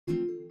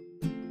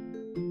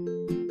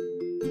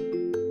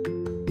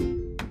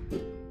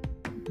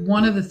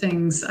one of the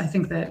things I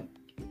think that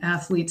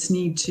athletes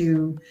need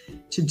to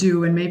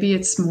do, and maybe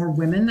it's more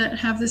women that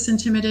have this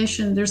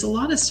intimidation, there's a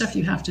lot of stuff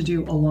you have to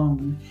do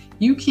alone.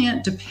 You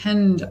can't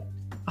depend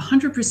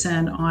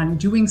 100% on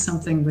doing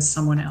something with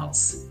someone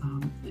else,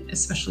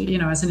 especially,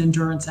 as an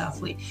endurance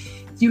athlete.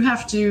 You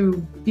have to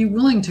be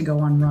willing to go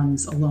on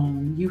runs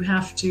alone. You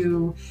have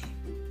to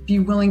be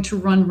willing to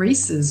run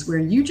races where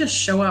you just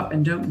show up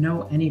and don't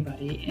know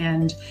anybody.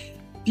 And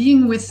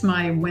being with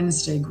my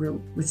Wednesday group,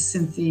 with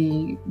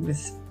Cynthia,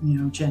 with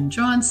Jen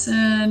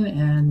Johnson,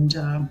 and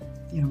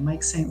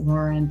Mike St.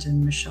 Laurent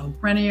and Michelle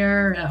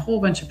Grenier, a whole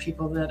bunch of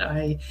people that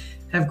I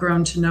have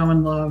grown to know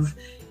and love.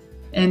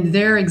 And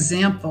their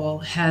example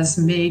has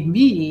made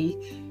me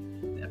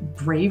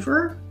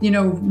braver,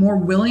 more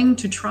willing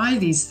to try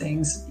these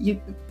things.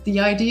 The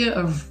idea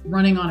of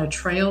running on a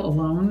trail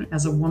alone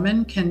as a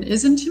woman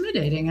is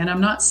intimidating. And I'm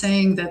not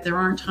saying that there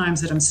aren't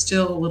times that I'm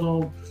still a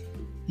little,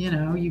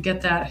 you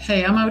get that,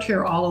 hey, I'm out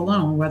here all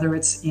alone, whether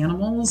it's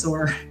animals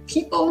or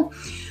people.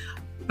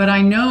 But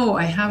I know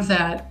I have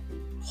that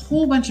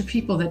whole bunch of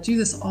people that do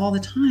this all the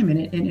time, and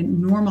it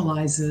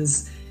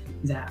normalizes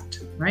that,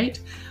 right?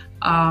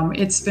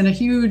 It's been a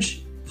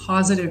huge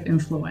positive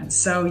influence.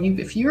 So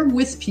if you're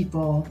with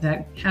people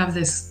that have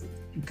this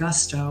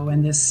gusto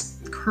and this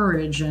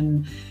courage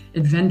and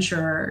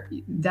adventure,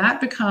 that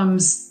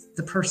becomes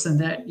the person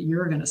that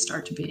you're going to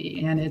start to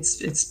be. And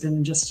it's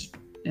been just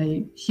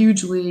a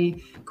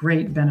hugely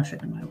great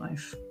benefit in my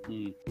life.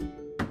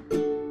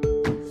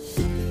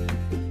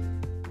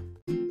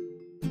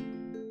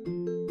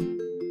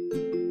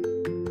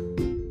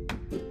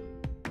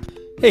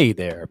 Hey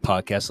there,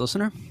 podcast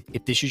listener.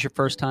 If this is your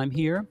first time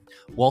here,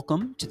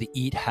 welcome to the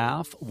Eat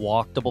Half,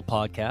 Walk Double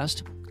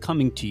podcast,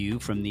 coming to you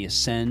from the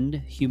Ascend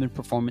Human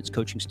Performance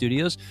Coaching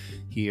Studios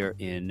here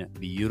in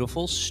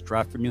beautiful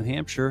Stratford, New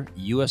Hampshire,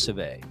 US of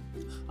A.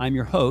 I'm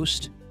your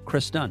host,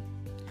 Chris Dunn.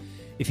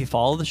 If you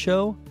follow the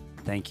show,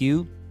 thank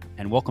you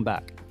and welcome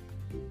back.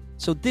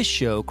 So this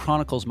show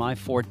chronicles my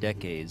 4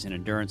 decades in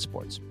endurance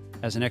sports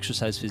as an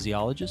exercise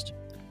physiologist,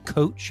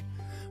 coach,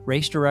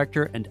 race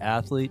director, and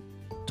athlete,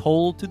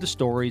 told through the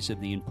stories of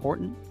the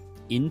important,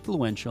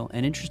 influential,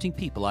 and interesting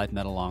people I've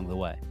met along the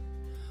way.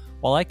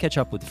 While I catch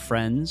up with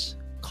friends,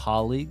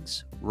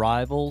 colleagues,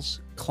 rivals,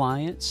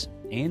 clients,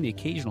 and the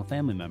occasional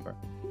family member,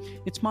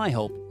 it's my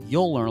hope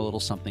you'll learn a little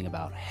something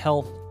about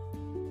health,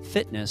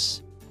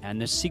 fitness,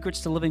 and the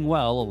secrets to living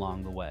well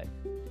along the way.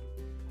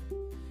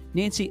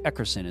 Nancy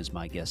Eckerson is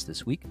my guest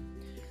this week.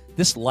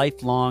 This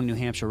lifelong New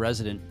Hampshire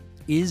resident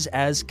is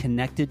as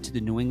connected to the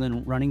New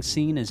England running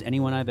scene as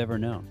anyone I've ever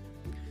known.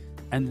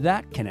 And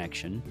that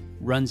connection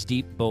runs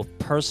deep both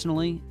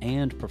personally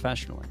and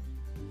professionally.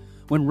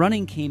 When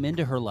running came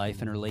into her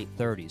life in her late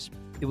 30s,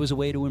 it was a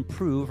way to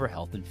improve her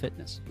health and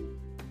fitness.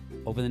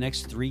 Over the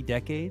next 3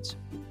 decades,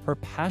 her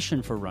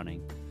passion for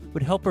running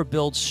would help her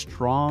build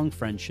strong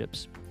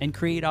friendships and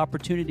create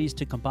opportunities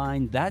to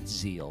combine that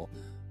zeal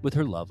with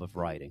her love of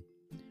writing.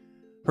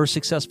 Her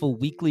successful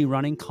weekly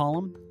running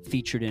column,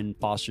 featured in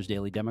Foster's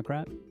Daily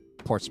Democrat,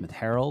 Portsmouth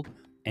Herald,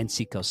 and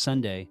Seacoast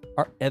Sunday,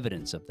 are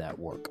evidence of that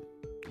work.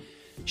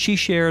 She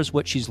shares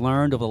what she's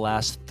learned over the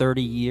last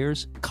 30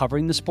 years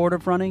covering the sport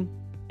of running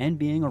and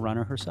being a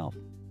runner herself.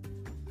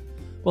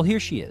 Well, here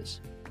she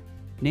is,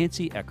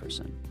 Nancy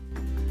Eckerson.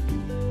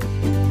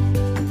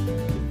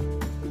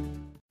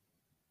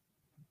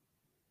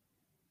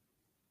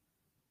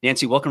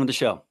 Nancy, welcome to the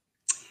show.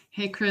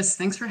 Hey, Chris,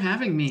 thanks for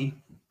having me.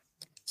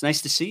 It's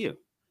nice to see you.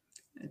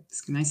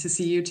 It's nice to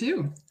see you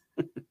too.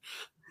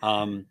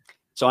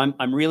 So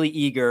I'm really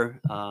eager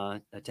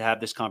to have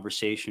this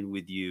conversation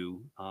with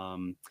you.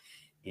 Well,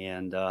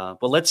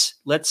 let's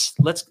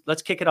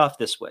kick it off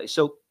this way.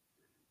 So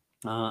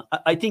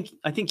I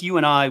think you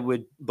and I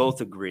would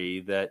both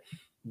agree that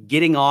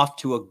getting off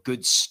to a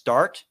good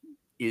start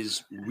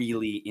is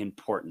really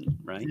important,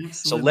 right?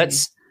 Absolutely.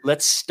 So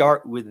let's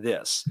start with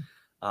this.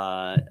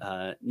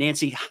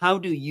 Nancy, how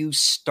do you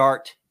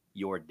start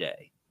your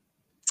day?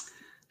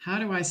 How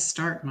do I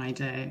start my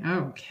day?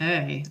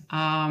 Okay.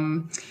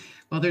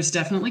 Well, there's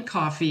definitely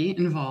coffee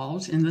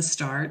involved in the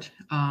start.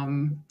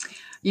 I'm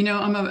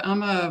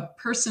a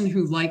person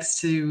who likes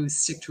to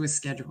stick to a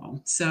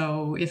schedule.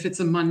 So if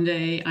it's a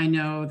Monday, I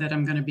know that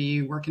I'm going to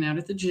be working out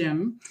at the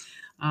gym.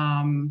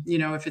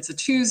 If it's a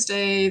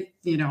Tuesday,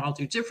 I'll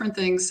do different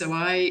things. So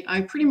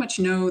I pretty much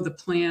know the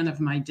plan of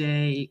my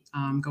day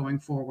going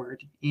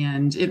forward.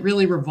 And it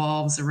really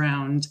revolves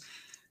around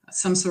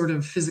some sort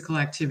of physical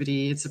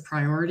activity. It's a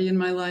priority in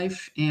my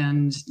life.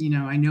 And,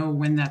 I know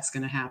when that's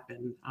going to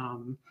happen.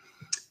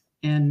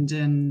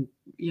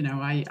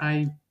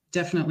 I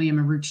definitely am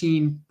a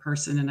routine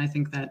person. And I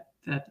think that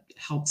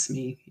helps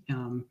me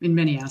in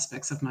many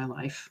aspects of my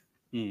life.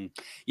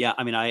 Yeah.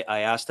 I mean,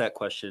 I asked that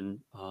question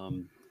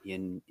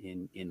in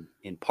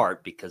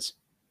part because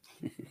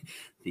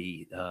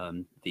the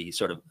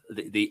sort of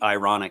the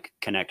ironic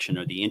connection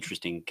or the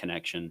interesting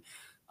connection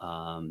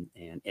and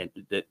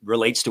that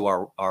relates to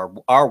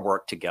our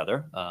work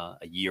together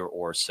a year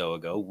or so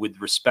ago with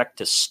respect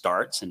to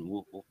starts, and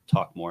we'll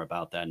talk more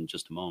about that in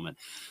just a moment.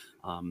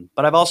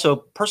 But I've also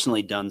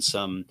personally done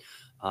some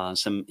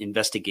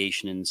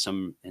investigation and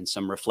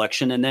some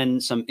reflection, and then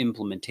some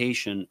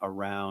implementation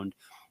around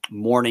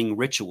morning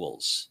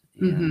rituals.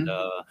 And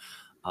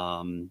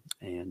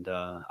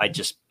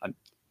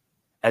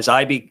as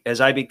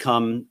I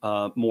become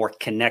more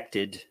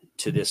connected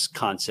to this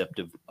concept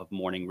of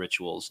morning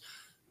rituals,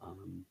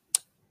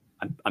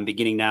 I'm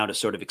beginning now to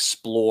sort of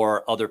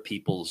explore other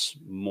people's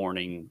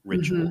morning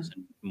rituals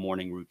and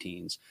morning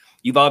routines.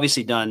 You've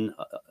obviously done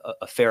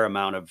a fair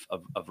amount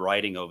of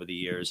writing over the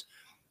years.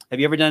 Have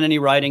you ever done any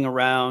writing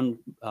around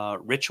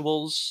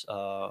rituals?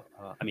 I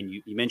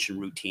mean, you mentioned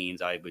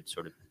routines. I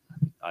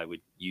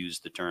would use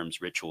the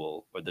terms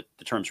ritual, or the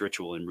terms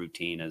ritual and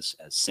routine as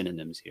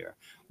synonyms here.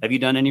 Have you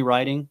done any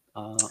writing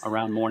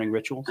around morning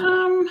rituals?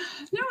 No,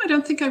 I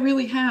don't think I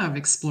really have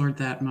explored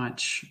that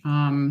much.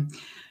 I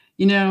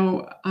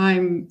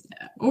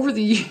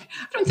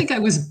don't think I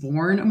was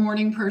born a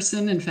morning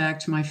person. In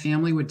fact, my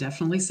family would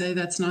definitely say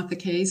that's not the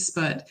case.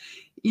 But,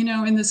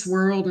 in this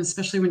world,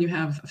 especially when you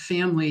have a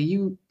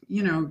family,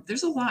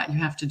 there's a lot you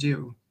have to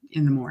do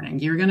in the morning.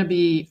 You're going to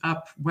be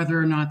up whether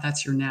or not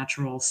that's your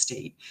natural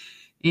state.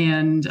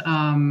 And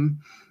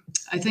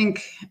I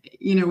think,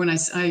 when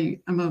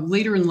I'm a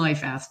later in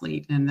life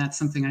athlete, and that's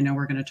something I know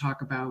we're going to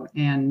talk about.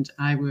 And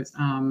I was,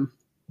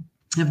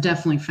 have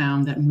definitely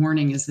found that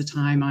morning is the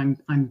time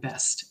I'm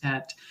best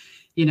at,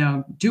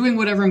 doing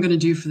whatever I'm going to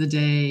do for the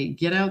day.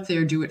 Get out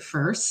there, do it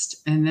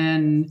first, and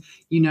then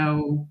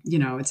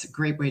it's a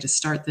great way to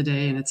start the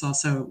day, and it's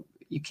also,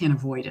 you can't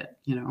avoid it.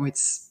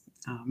 It's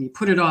you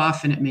put it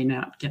off, and it may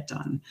not get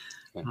done.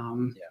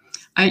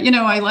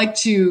 I like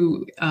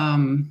to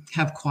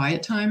have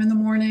quiet time in the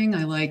morning.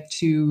 I like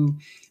to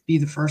be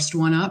the first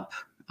one up.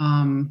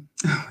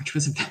 Which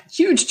was a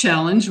huge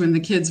challenge when the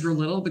kids were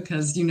little,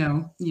 because you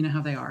know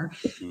how they are.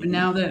 But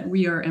now that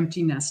we are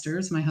empty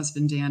nesters, my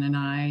husband Dan and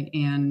I,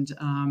 and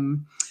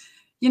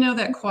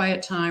that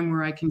quiet time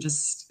where I can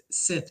just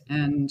sit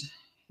and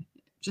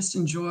just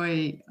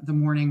enjoy the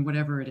morning,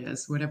 whatever it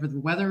is, whatever the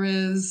weather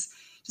is,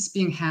 just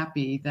being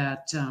happy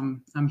that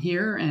I'm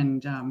here,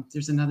 and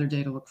there's another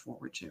day to look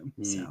forward to.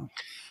 So,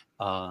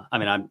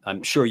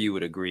 I'm sure you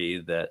would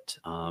agree that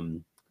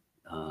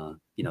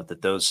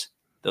that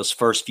those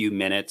first few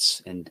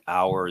minutes and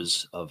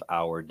hours of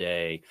our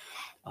day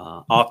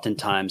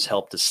oftentimes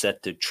help to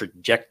set the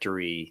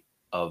trajectory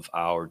of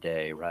our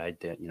day, right?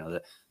 That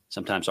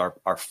sometimes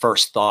our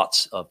first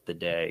thoughts of the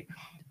day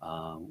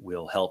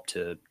will help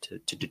to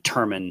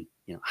determine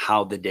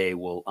how the day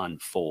will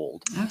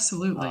unfold.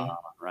 Absolutely.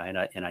 Right.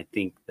 I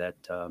think that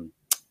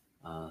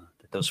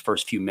that those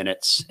first few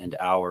minutes and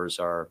hours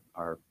are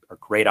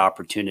great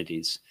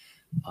opportunities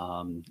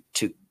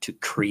to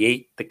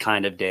create the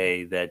kind of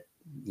day that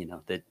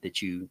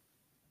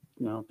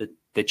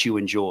that you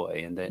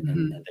enjoy, and that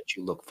and that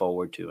you look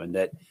forward to, and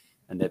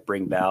that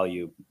bring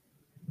value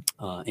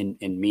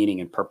in meaning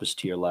and purpose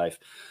to your life.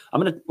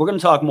 We're gonna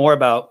talk more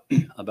about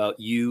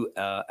you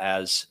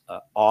as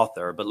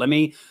author, but let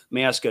me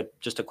ask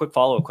just a quick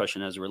follow-up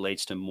question as it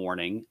relates to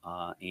morning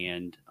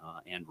and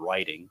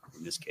writing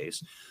in this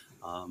case.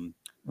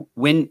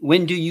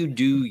 When do you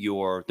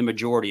do the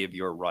majority of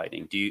your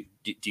writing? Do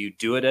you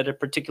do it at a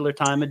particular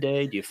time of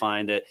day? Do you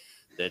find that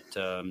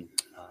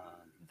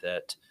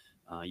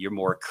you're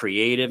more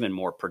creative and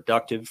more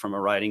productive from a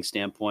writing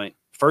standpoint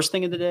first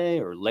thing in the day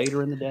or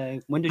later in the day?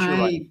 When does your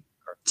writing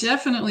occur?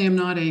 Definitely am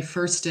not a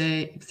first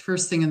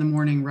thing in the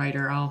morning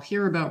writer. I'll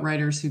hear about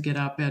writers who get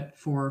up at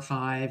 4 or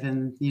 5,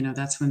 and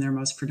that's when they're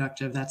most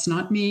productive. That's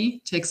not me.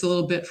 It takes a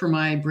little bit for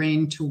my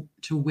brain to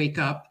wake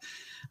up.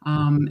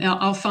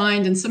 I'll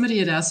find, and somebody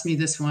had asked me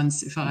this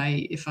once, if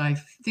I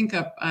think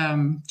up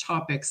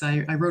topics.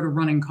 I wrote a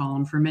running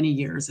column for many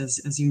years,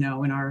 as you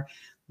know, in our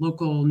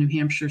local New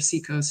Hampshire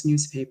Seacoast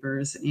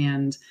newspapers.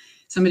 And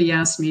somebody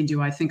asked me, do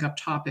I think up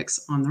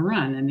topics on the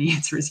run? And the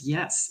answer is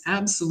yes,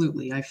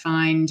 absolutely. I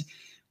find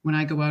when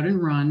I go out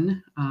and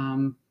run,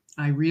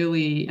 I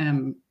really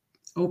am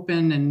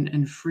open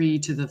and free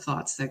to the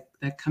thoughts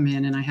that come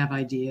in, and I have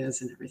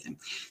ideas and everything.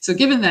 So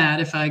given that,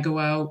 if I go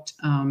out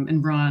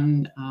and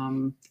run,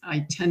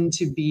 I tend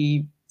to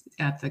be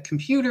at the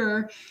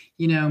computer,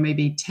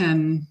 maybe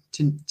 10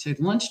 to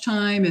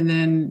lunchtime, and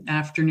then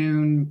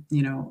afternoon,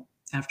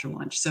 after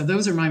lunch. So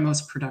those are my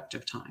most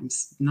productive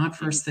times, not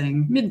first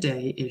thing,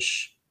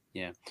 midday-ish.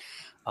 Yeah.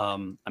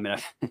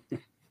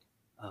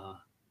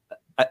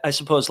 I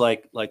suppose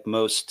like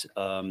most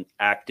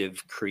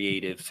active,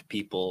 creative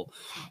people,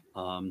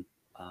 the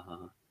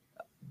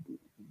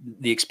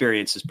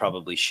experience is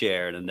probably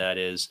shared, and that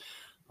is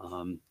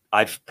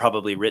I've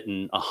probably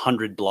written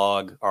 100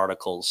 blog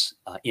articles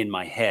in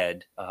my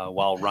head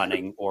while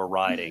running or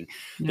riding.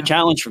 Yeah. The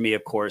challenge for me,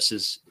 of course,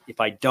 is if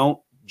I don't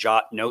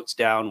jot notes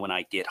down when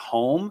I get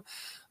home,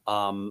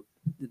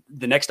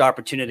 the next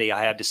opportunity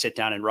I have to sit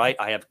down and write,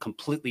 I have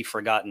completely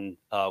forgotten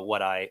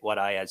what I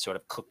had sort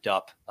of cooked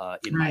up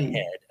in my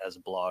head as a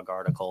blog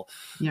article.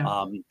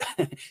 Yeah.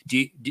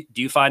 Do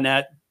you find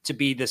that to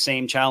be the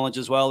same challenge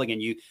as well?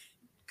 Again,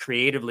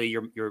 creatively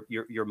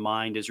your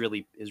mind is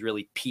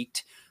really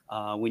peaked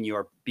when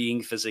you're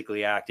being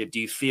physically active? Do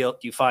you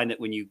find that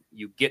when you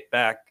get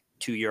back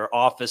to your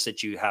office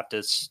that you have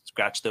to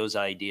scratch those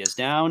ideas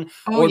down,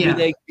 Oh,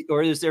 yeah.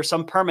 or is there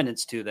some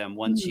permanence to them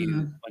once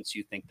you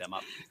think them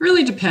up?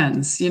 Really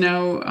depends,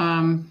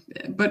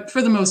 but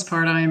for the most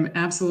part, I'm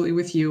absolutely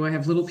with you. I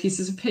have little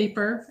pieces of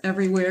paper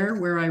everywhere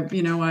where I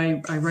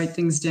write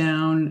things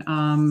down.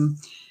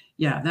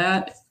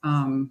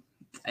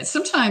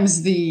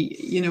 Sometimes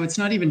it's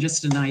not even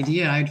just an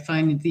idea. I'd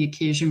find the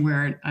occasion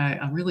where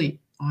a really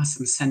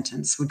awesome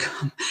sentence would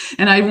come,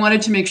 and I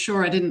wanted to make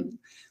sure I didn't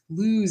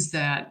lose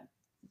that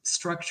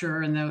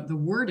structure and the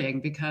wording,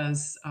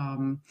 because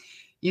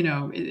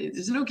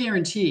there's no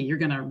guarantee you're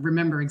going to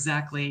remember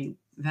exactly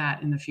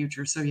that in the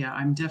future. So yeah,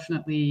 I'm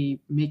definitely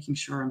making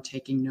sure I'm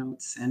taking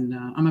notes, and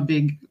I'm a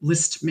big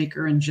list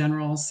maker in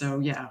general. So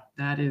yeah,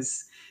 that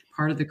is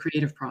part of the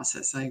creative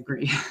process. I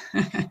agree.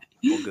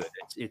 Well, good.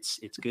 It's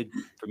good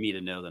for me to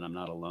know that I'm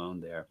not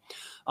alone there.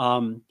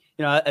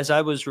 As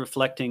I was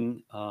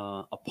reflecting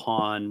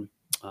upon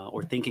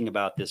or thinking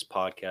about this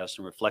podcast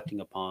and reflecting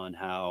upon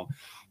how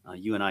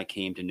you and I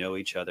came to know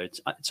each other,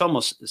 it's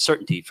almost a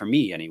certainty for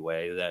me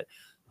anyway that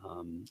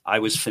I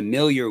was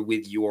familiar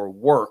with your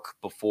work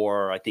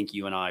before I think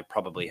you and I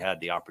probably had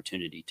the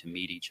opportunity to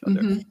meet each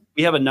other. Mm-hmm.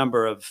 We have a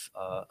number of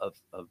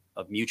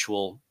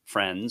mutual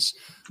friends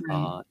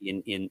right.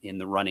 in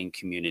the running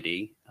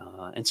community,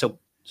 and so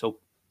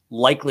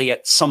likely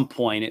at some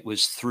point it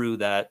was through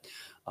that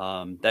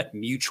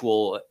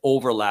mutual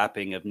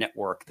overlapping of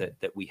network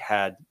that we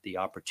had the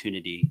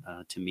opportunity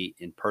to meet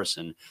in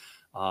person.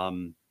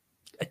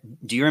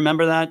 Do you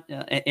remember that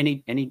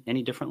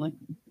any differently?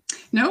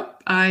 Nope.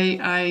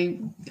 I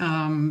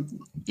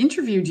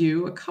interviewed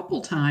you a couple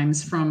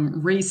times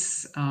from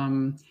race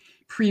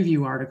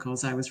preview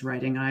articles I was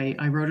writing.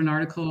 I wrote an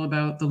article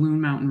about the Loon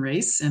Mountain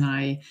Race, and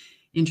I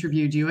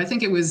interviewed you. I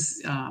think it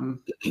was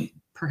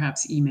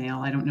perhaps email.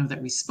 I don't know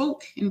that we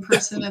spoke in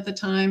person at the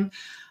time.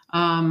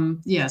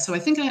 So I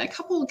think a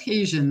couple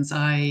occasions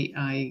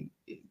I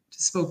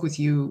spoke with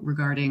you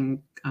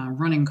regarding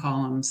running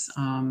columns.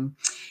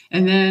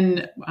 And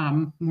then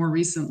more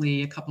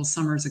recently, a couple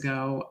summers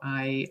ago,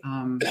 I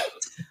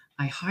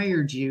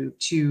hired you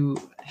to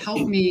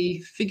help me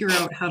figure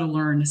out how to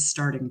learn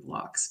starting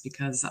blocks,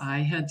 because I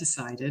had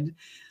decided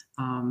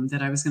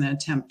that I was going to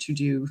attempt to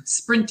do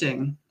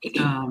sprinting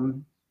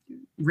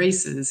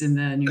races in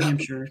the New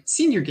Hampshire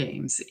Senior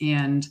Games.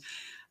 And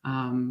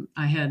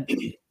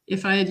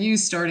if I had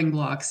used starting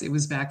blocks, it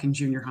was back in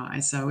junior high.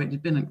 So it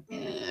had been a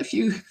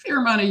fair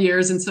amount of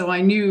years. And so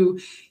I knew,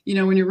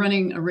 when you're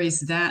running a race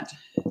that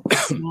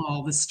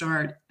small, the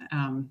start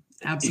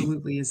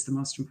absolutely is the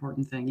most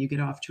important thing. You get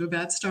off to a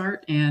bad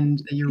start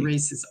and your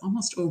race is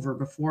almost over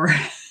before,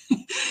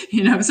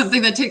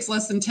 something that takes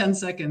less than 10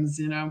 seconds,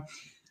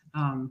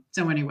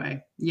 So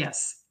anyway,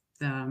 yes,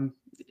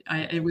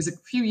 it was a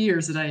few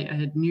years that I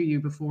had knew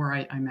you before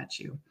I met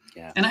you.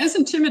 Yeah. And I was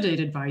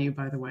intimidated by you,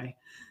 by the way.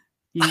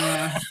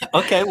 Yeah.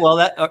 Okay. Well,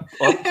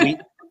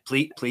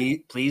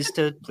 please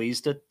to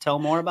tell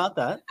more about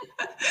that.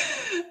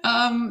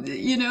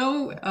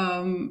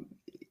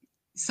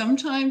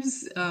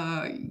 Sometimes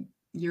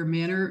your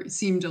manner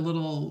seemed a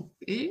little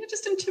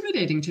just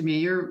intimidating to me.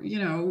 You're,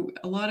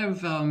 a lot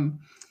of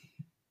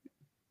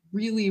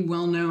really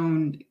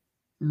well-known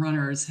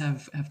runners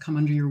have come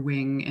under your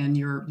wing, and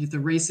the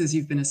races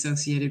you've been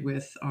associated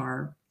with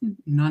are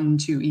none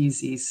too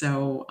easy.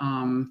 So,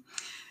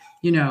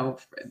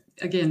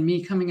 again,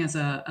 me coming as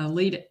a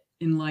late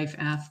in life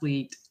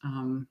athlete,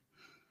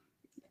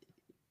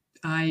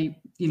 I,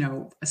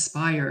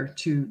 aspire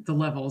to the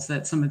levels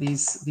that some of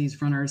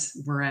these runners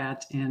were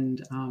at.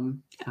 And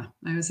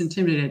I was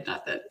intimidated,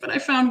 but I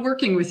found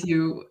working with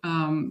you,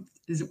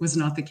 it was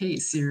not the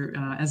case. You're,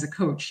 as a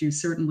coach, you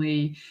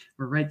certainly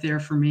were right there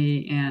for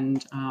me,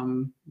 and,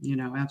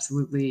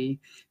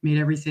 absolutely made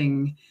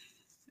everything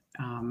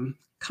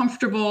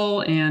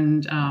comfortable,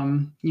 and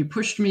you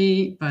pushed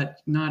me,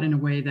 but not in a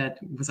way that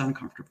was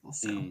uncomfortable.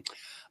 So,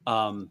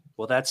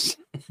 well, that's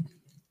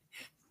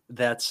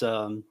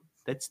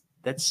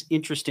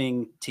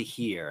interesting to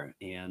hear,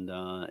 and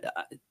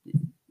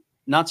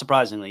not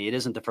surprisingly, it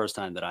isn't the first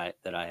time that I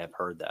have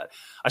heard that.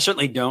 I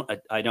certainly don't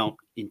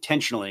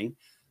intentionally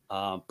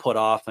put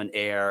off an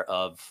air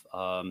of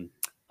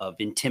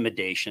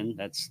intimidation.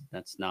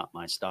 That's not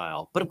my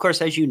style. But of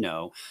course, as you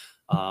know,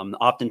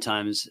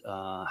 oftentimes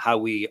how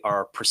we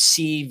are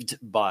perceived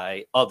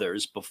by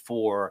others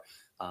before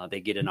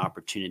they get an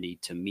opportunity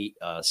to meet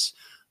us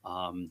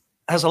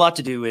has a lot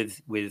to do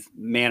with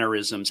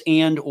mannerisms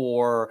and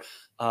or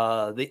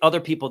the other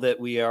people that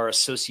we are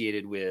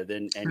associated with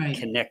and right.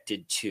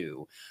 connected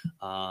to,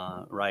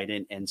 right?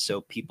 And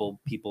so people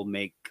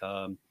make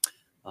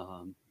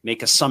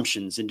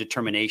assumptions and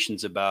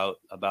determinations about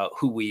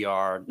who we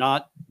are,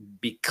 not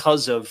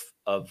because of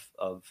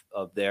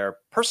their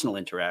personal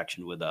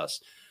interaction with us,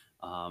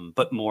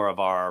 but more of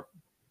our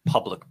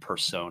public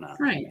persona.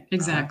 Right.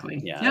 Exactly.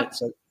 Yeah. Yep.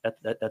 So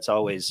that's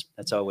always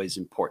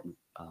important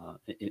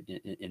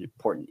an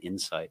important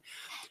insight.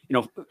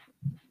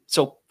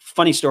 So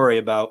funny story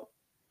about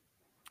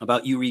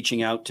you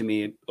reaching out to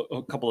me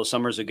a couple of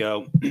summers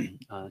ago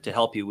to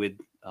help you with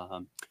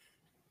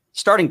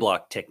starting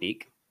block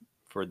technique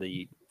for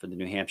the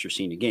New Hampshire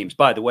Senior Games.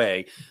 By the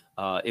way,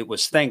 it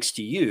was thanks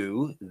to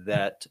you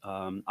that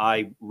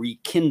I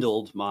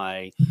rekindled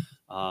my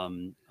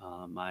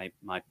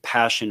my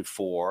passion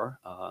for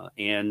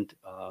and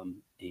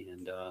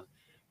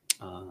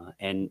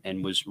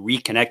was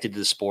reconnected to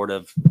the sport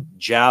of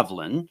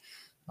javelin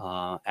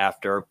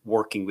after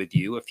working with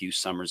you a few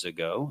summers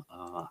ago.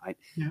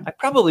 I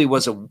probably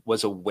was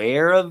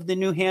aware of the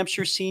New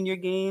Hampshire Senior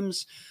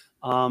Games,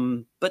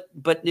 but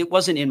it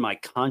wasn't in my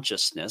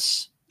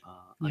consciousness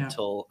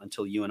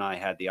until you and I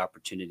had the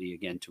opportunity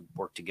again to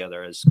work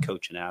together as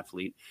coach and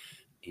athlete,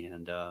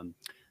 and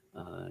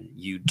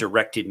you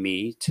directed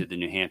me to the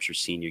New Hampshire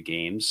Senior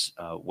Games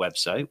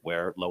website,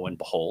 where lo and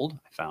behold,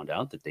 I found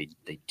out that they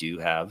do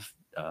have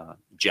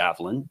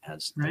javelin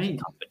as a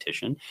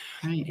competition,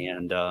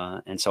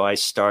 and so I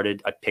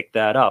picked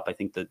that up. I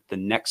think the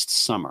next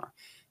summer,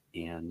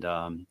 and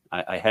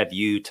I have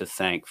you to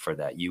thank for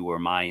that. You were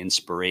my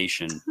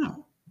inspiration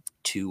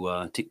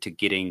to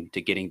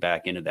getting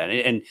back into that.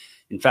 And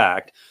in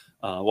fact,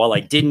 while I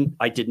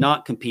did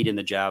not compete in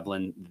the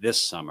javelin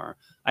this summer,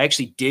 I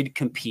actually did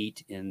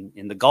compete in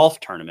the golf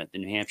tournament, the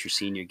New Hampshire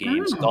Senior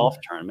Games golf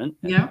tournament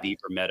at the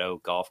Beaver Meadow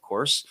Golf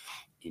Course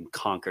in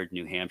Concord,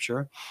 New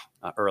Hampshire,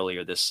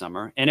 earlier this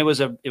summer, and it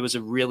was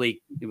a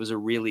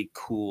really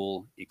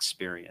cool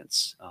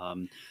experience.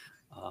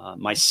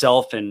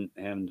 Myself and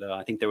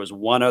I think there was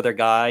one other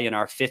guy in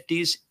our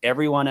 50s.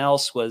 Everyone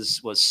else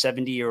was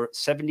 70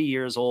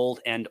 years old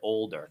and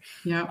older.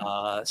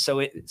 So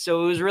it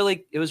was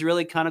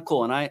really kind of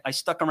cool, and I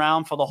stuck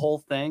around for the whole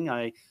thing.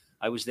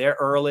 I was there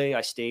early.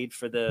 I stayed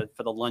for the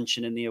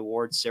luncheon and the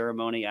award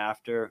ceremony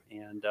after,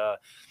 and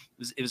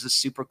it was a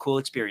super cool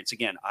experience.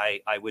 Again,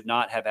 I would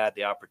not have had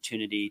the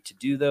opportunity to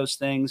do those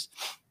things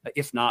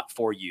if not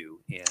for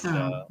you. And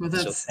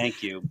so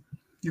thank you.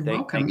 You're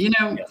welcome.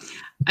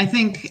 I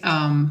think,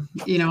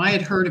 I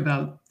had heard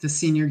about the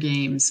Senior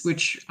Games,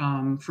 which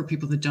for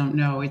people that don't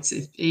know, it's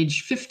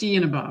age 50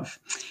 and above.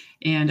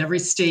 And every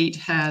state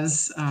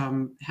has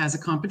a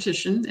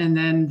competition, and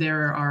then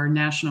there are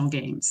national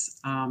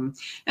games.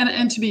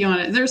 And to be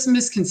honest, there's some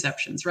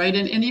misconceptions, right?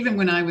 And even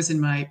when I was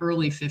in my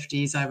early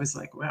 50s, I was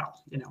like,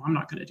 well, I'm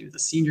not going to do the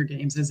Senior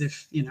Games, as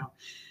if,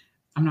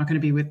 I'm not going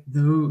to be with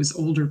those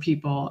older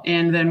people.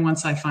 And then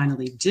once I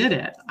finally did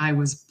it, I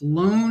was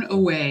blown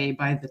away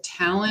by the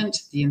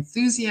talent, the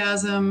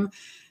enthusiasm,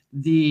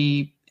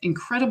 the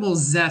incredible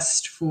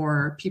zest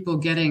for people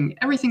getting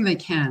everything they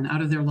can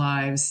out of their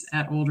lives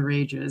at older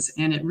ages.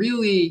 And it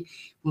really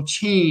will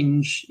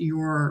change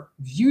your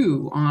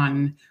view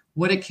on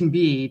what it can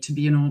be to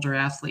be an older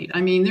athlete.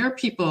 I mean, there are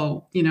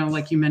people,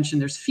 like you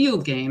mentioned, there's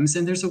field games,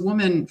 and there's a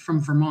woman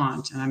from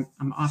Vermont, and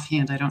I'm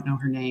offhand, I don't know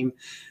her name,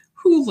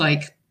 who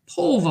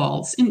pole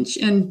vaults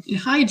and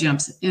high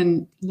jumps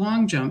and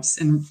long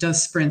jumps and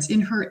does sprints in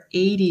her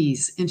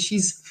 80s, and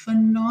she's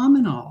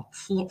phenomenal.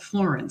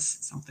 Florence,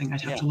 something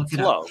I'd have to look it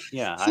up.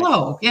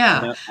 Flo,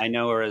 I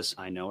know her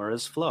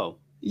as Flo.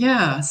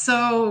 Yeah,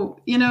 so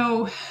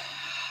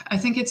I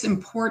think it's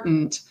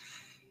important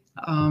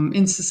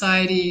in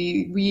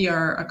society. We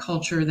are a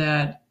culture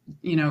that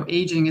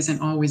aging isn't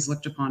always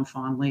looked upon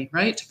fondly,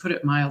 right? To put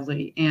it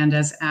mildly. And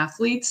as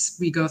athletes,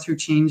 we go through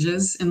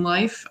changes in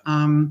life.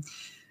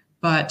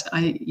 But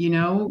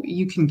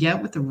you can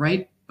get with the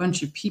right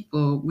bunch of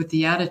people with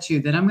the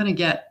attitude that I'm going to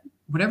get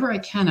whatever I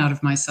can out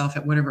of myself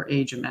at whatever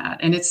age I'm at.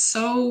 And it's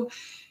so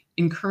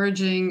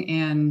encouraging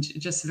and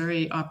just a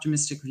very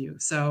optimistic view.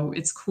 So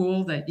it's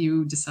cool that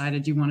you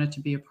decided you wanted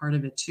to be a part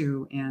of it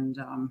too. And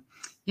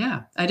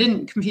I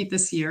didn't compete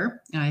this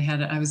year.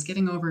 I was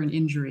getting over an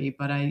injury,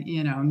 but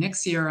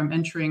next year I'm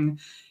entering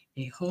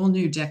a whole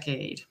new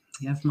decade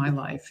of my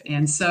life.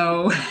 And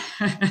so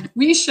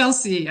we shall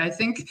see. I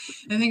think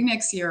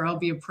next year I'll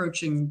be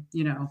approaching,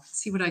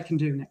 see what I can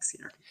do next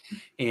year.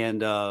 And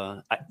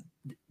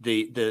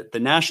the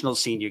National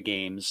Senior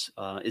Games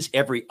is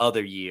every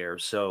other year.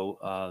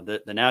 So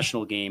the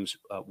National Games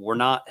were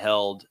not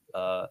held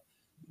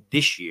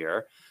this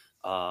year.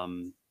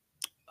 No,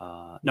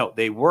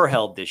 they were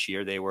held this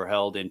year. They were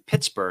held in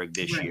Pittsburgh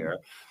this year.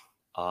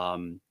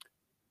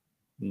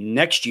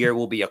 Next year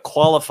will be a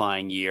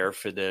qualifying year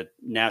for the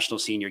National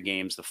Senior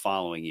Games the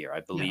following year. I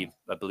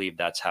believe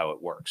that's how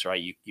it works,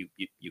 right?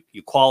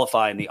 You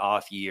qualify in the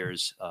off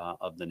years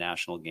of the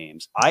National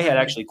Games. I had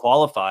actually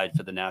qualified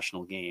for the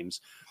National Games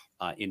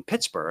in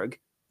Pittsburgh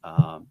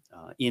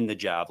in the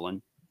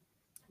javelin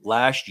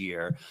last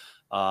year.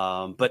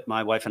 But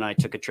my wife and I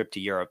took a trip to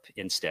Europe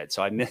instead.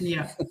 So I missed,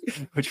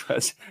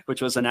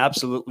 which was an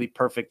absolutely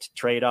perfect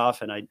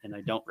trade-off. And I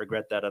don't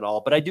regret that at all,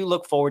 but I do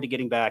look forward to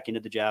getting back into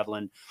the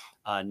javelin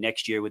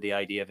next year with the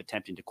idea of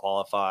attempting to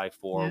qualify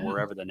for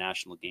wherever the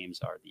National Games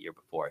are the year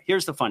before.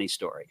 Here's the funny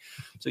story.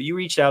 So you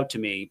reached out to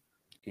me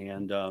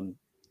and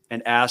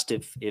asked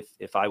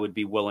if I would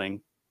be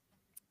willing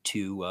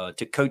to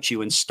coach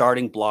you in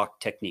starting block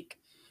technique.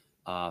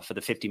 for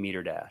the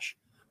 50-meter dash.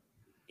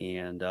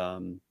 And,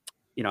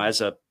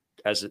 as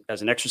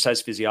an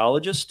exercise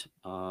physiologist,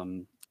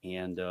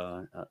 and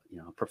a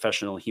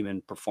professional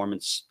human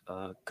performance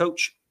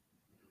coach,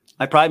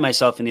 I pride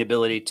myself in the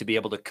ability to be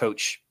able to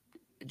coach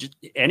just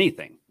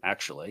anything,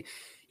 actually,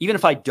 even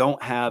if I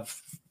don't have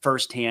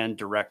firsthand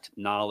direct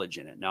knowledge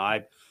in it. Now,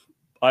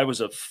 I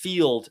was a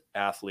field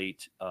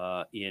athlete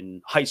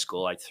in high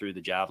school. I threw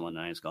the javelin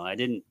in high school.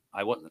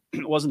 I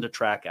wasn't a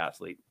track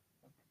athlete.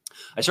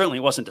 I certainly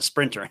wasn't a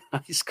sprinter in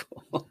high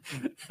school.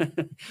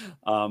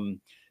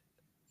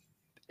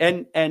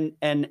 And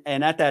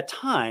at that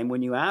time,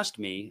 when you asked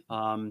me,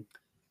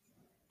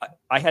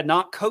 I had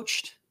not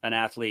coached an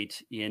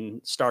athlete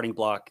in starting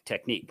block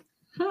technique.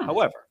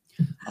 However,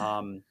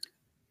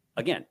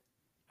 again,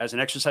 as an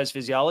exercise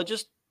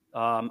physiologist,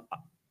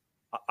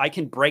 I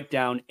can break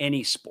down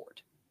any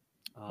sport.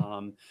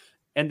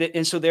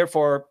 And so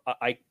therefore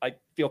I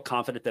feel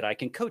confident that I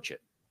can coach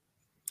it.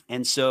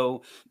 And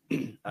so,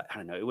 I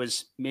don't know, it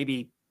was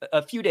maybe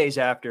a few days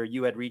after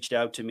you had reached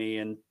out to me,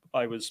 and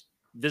I was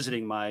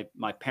visiting my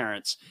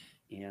parents,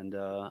 and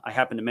I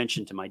happened to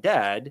mention to my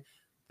dad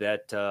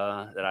that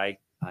I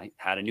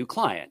had a new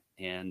client,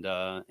 and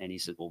he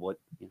said, well,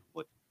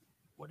 what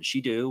does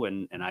she do?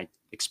 And I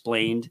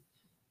explained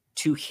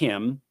to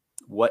him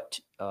what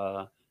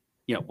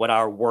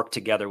our work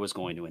together was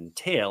going to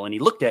entail. And he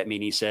looked at me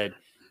and he said,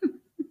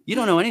 you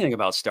don't know anything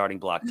about starting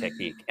block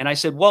technique. And I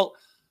said, well,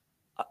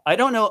 I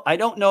don't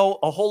know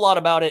a whole lot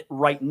about it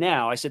right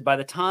now. I said, by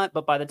the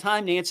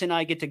time Nancy and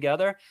I get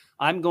together,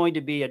 I'm going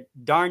to be a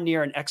darn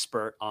near an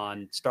expert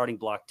on starting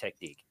block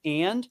technique.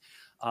 And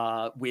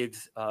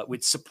with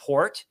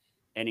support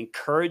and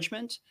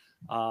encouragement,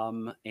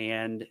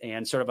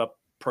 and sort of a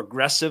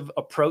progressive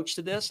approach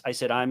to this, I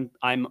said, I'm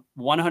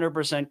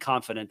 100%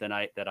 confident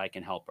that I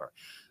can help her.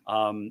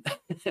 And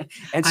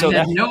so I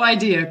had no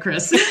idea,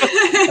 Chris.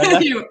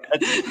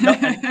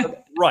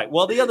 Right.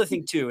 Well, the other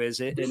thing too is,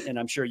 and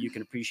I'm sure you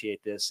can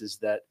appreciate this, is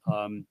that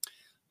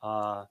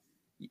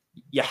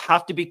you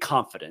have to be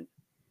confident,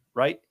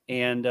 right?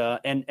 And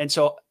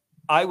so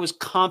I was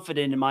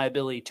confident in my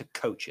ability to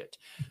coach it,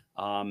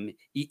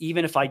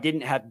 even if I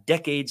didn't have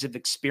decades of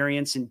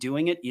experience in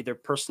doing it, either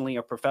personally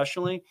or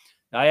professionally.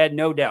 I had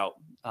no doubt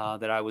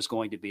that I was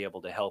going to be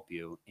able to help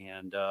you,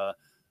 and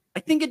I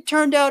think it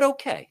turned out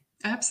okay.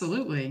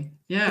 Absolutely.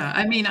 Yeah.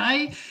 I mean,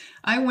 I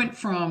went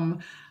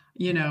from,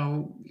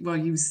 well,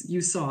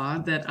 you saw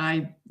that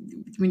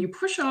when you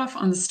push off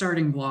on the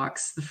starting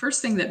blocks, the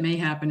first thing that may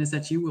happen is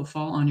that you will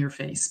fall on your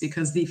face,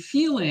 because the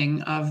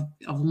feeling of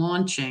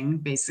launching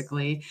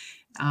basically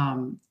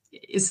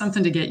is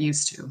something to get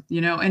used to,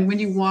 and when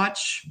you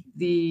watch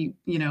the,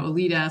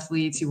 elite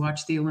athletes, you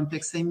watch the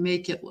Olympics, they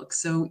make it look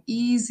so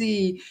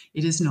easy.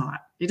 It is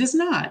not.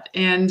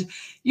 And,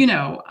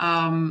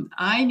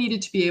 I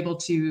needed to be able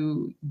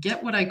to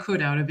get what I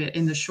could out of it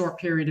in the short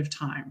period of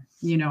time.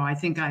 I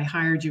think I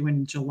hired you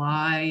in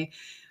July,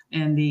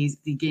 and the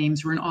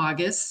games were in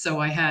August.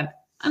 So I had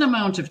an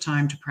amount of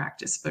time to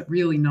practice, but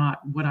really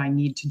not what I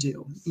need to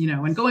do,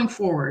 and going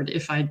forward,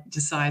 if I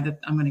decide that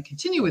I'm going to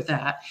continue with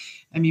that,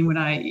 I mean,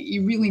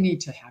 you really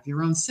need to have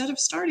your own set of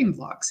starting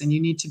blocks, and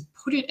you need to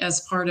put it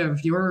as part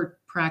of your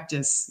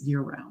practice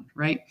year round,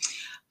 right?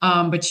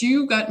 But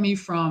you got me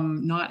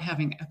from not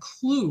having a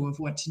clue of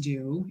what to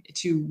do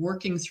to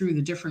working through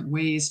the different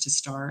ways to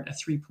start a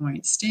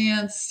 3-point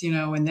stance,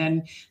 and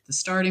then the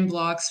starting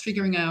blocks,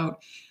 figuring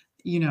out,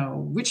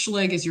 which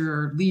leg is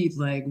your lead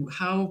leg,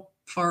 how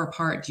far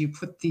apart do you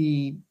put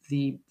the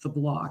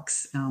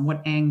blocks,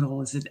 what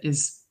angle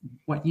is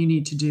what you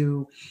need to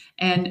do,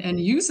 and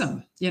use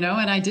them, and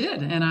I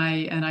did, and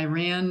I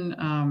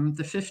ran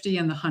the 50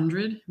 and the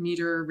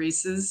 100-meter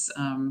races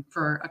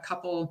for a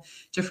couple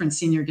different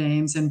senior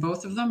games, and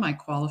both of them I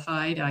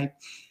qualified.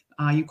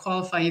 You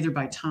qualify either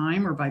by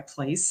time or by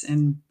place,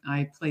 and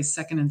I placed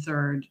second and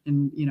third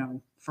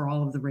in for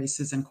all of the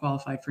races and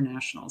qualified for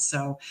nationals.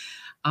 So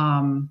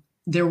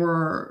there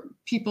were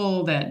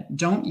people that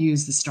don't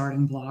use the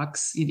starting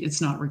blocks.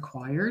 It's not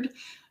required.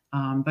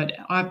 But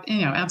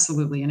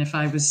absolutely. And if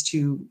I was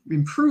to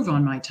improve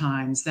on my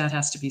times, that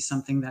has to be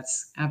something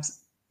that's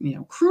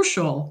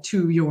crucial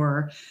to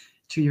your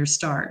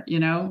start.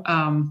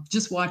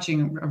 Just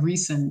watching a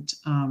recent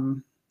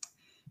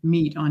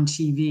meet on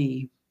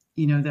TV,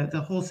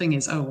 the whole thing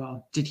is, oh,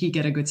 well, did he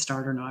get a good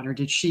start or not? Or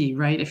did she,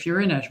 right? If you're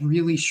in a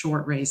really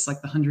short race,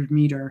 like the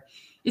 100-meter,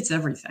 it's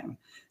everything.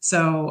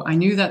 So I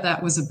knew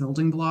that was a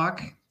building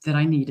block that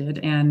I needed.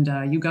 And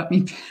you got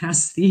me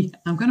past the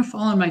I'm going to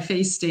fall on my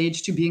face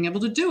stage to being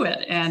able to do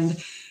it. And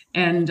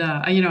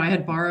I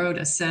had borrowed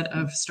a set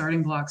of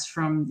starting blocks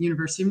from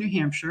University of New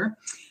Hampshire,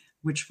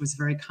 which was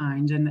very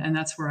kind. And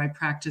that's where I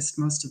practiced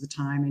most of the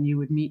time. And you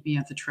would meet me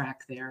at the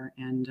track there.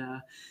 And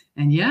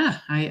yeah,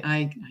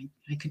 I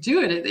could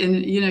do it.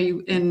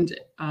 And,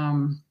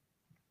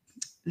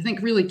 I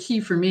think really key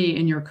for me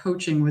in your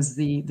coaching was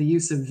the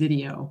use of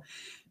video,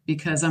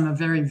 because I'm a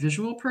very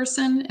visual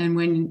person. And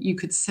when you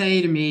could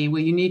say to me,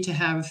 well, you need to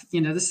have,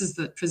 this is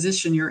the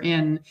position you're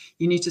in,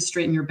 you need to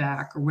straighten your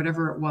back or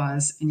whatever it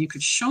was. And you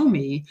could show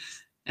me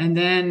and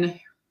then,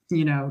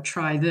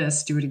 try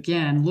this, do it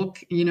again,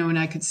 look, and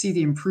I could see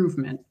the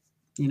improvement,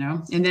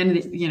 and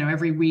then,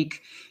 every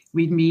week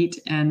we'd meet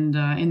and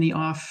in the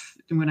off,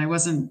 when I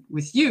wasn't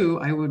with you,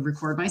 I would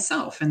record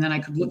myself and then I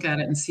could look at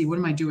it and see, what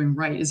am I doing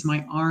right? Is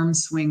my arm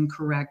swing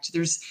correct?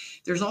 There's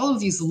all of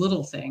these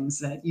little things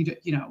that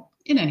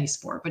in any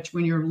sport, but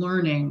when you're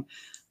learning,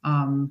 what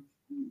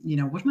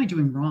am I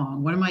doing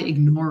wrong? What am I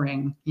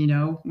ignoring?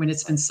 When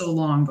it's been so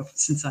long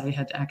since I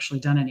had actually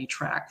done any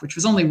track, which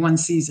was only one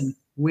season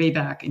way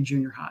back in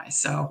junior high.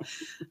 So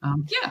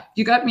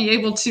you got me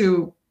able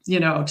to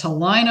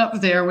line up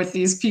there with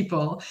these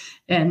people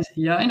and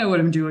I know what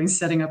I'm doing,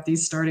 setting up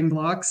these starting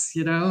blocks,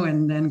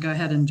 and then go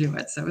ahead and do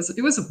it. So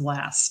it was a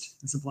blast.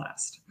 It was a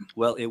blast.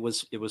 Well, it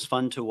was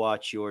fun to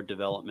watch your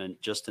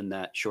development just in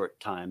that short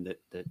time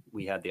that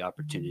we had the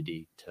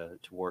opportunity to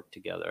work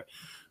together.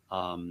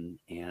 Again,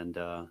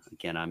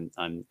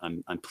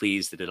 I'm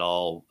pleased that it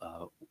all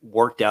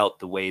worked out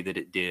the way that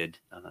it did.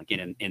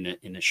 Again,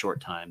 in a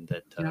short time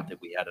that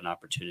we had an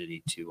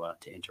opportunity to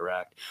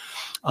interact.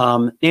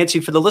 Nancy,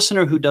 for the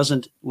listener who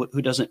doesn't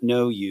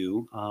know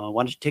you,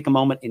 why don't you take a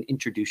moment and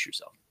introduce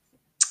yourself?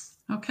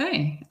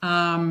 Okay,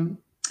 I'm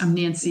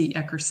Nancy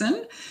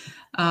Eckerson.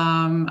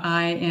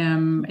 I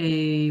am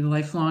a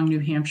lifelong New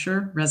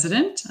Hampshire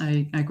resident.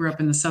 I grew up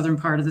in the southern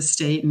part of the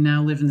state and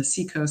now live in the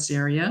Seacoast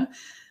area.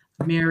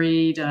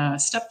 Married,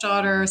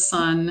 stepdaughter,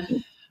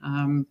 son.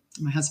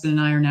 My husband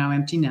and I are now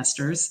empty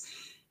nesters.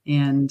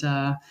 And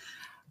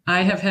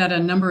I have had a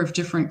number of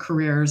different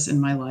careers in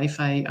my life.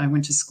 I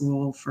went to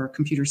school for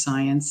computer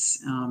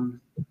science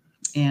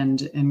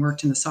and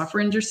worked in the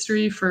software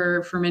industry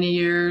for many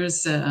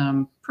years,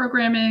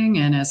 programming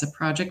and as a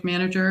project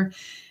manager.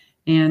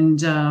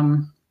 And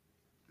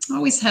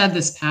always had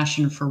this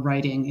passion for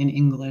writing in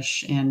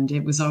English. And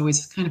it was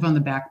always kind of on the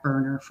back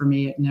burner for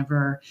me. It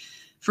never...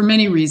 for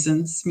many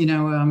reasons,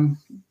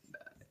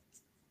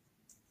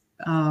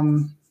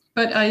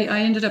 but I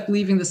ended up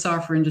leaving the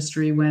software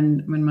industry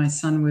when my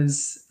son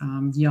was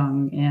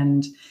young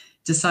and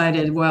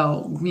decided,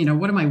 well,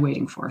 what am I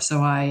waiting for?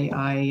 So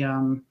I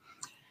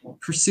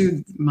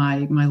pursued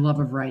my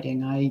love of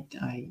writing.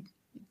 I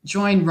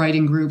joined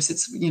writing groups.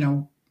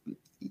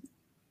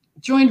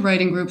 Joined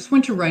writing groups,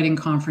 went to writing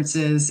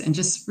conferences, and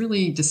just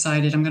really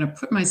decided I'm going to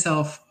put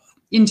myself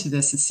into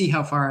this and see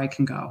how far I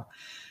can go.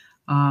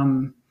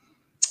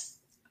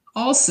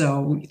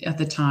 Also, at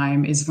the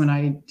time is when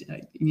I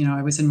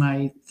was in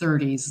my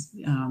 30s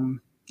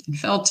and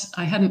felt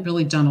I hadn't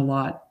really done a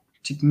lot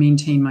to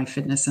maintain my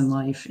fitness in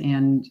life.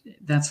 And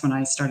that's when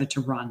I started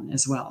to run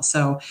as well.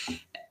 So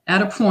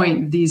at a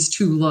point, these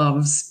two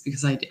loves,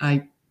 because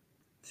I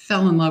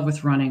fell in love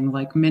with running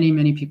like many,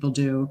 many people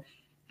do,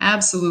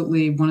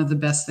 absolutely one of the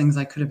best things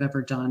I could have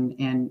ever done,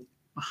 and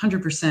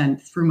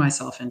 100% threw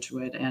myself into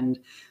it and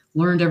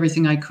learned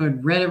everything I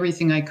could, read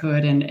everything I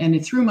could.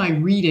 And through my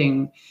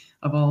reading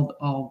of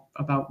all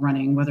about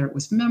running, whether it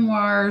was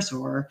memoirs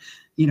or,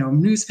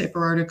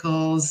 newspaper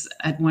articles.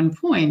 At one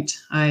point,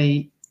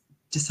 I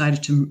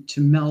decided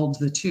to meld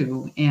the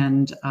two.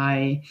 And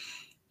I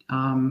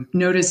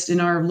noticed in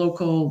our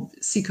local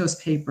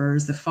Seacoast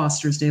papers, the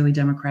Foster's Daily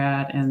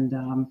Democrat and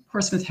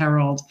Portsmouth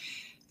Herald,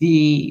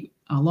 the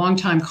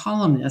longtime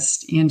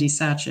columnist, Andy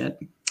Satchett,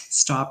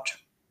 stopped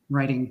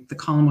writing. The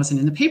column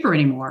wasn't in the paper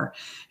anymore.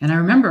 And I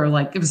remember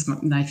it was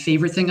my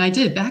favorite thing I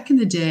did back in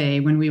the day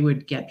when we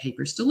would get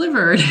papers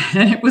delivered.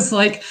 And it was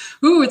like,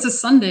 ooh, it's a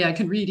Sunday. I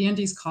could read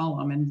Andy's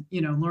column and,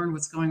 learn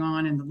what's going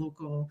on in the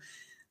local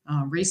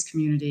race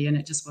community. And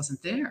it just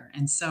wasn't there.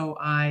 And so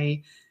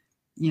I,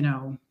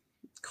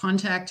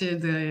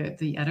 contacted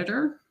the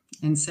editor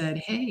and said,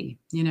 hey,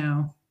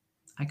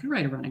 I could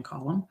write a running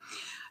column.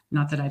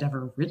 Not that I'd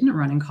ever written a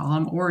running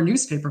column or a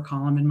newspaper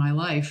column in my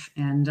life.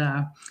 And,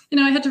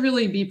 I had to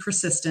really be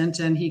persistent.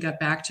 And he got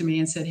back to me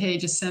and said, hey,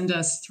 just send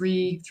us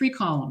three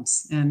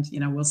columns and,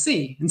 we'll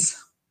see. And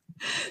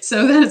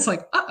so then it's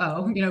like,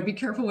 be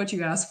careful what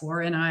you ask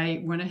for. And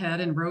I went ahead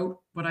and wrote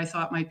what I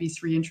thought might be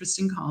 3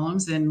 interesting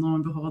columns. And lo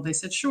and behold, they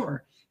said,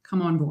 sure,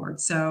 come on board.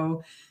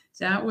 So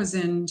that was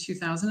in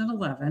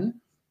 2011.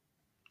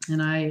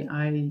 And I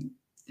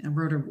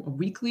wrote a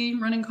weekly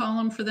running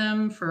column for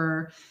them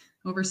for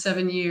over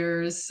 7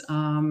 years.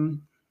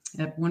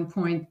 At one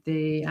point,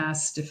 they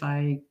asked if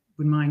I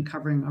would mind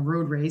covering a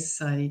road race.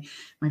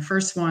 My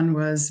first one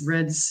was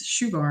Red's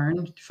Shoe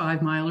Barn,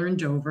 5-miler in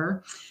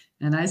Dover.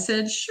 And I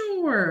said,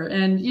 sure.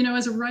 And,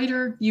 as a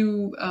writer,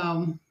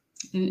 and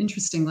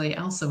interestingly,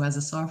 also as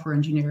a software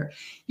engineer,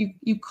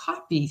 you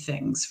copy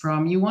things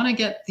you want to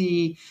get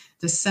the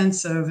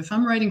sense of, if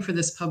I'm writing for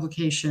this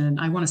publication,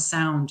 I want to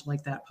sound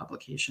like that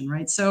publication,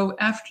 right? So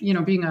after,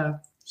 being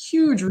a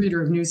huge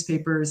reader of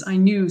newspapers, I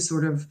knew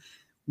sort of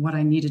what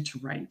I needed to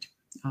write.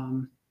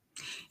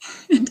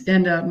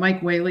 And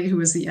Mike Whaley, who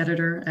was the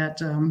editor at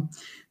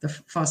the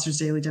Foster's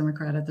Daily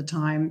Democrat at the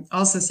time,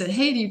 also said,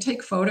 hey, do you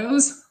take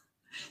photos?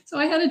 So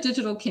I had a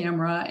digital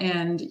camera,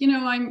 and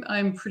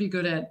I'm pretty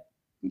good at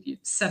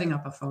setting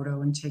up a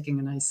photo and taking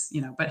a nice,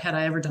 but had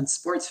I ever done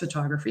sports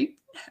photography?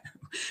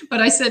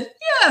 But I said,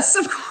 yes,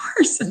 of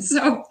course. And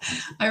so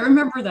I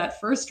remember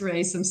that first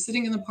race. I'm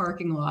sitting in the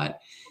parking lot.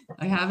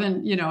 I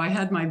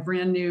had my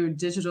brand new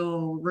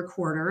digital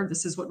recorder.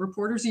 This is what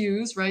reporters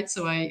use, right?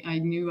 So I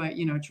knew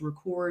to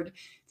record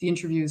the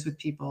interviews with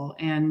people,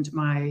 and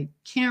my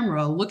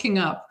camera looking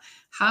up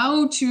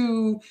how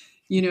to,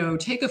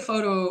 take a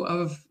photo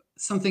of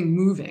something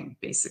moving,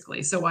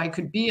 basically. So I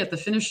could be at the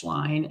finish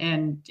line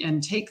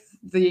and take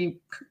the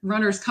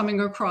runners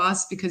coming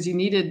across, because you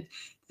needed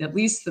at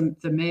least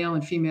the male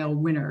and female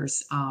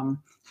winners. And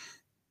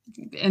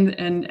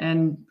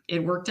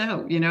it worked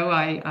out.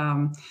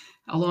 I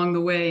along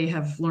the way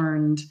have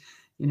learned,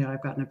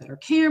 I've gotten a better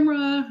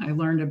camera. I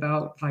learned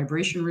about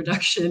vibration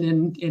reduction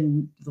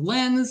in the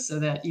lens, so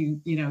that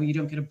you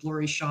don't get a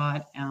blurry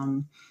shot.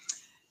 And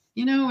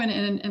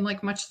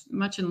like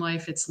much in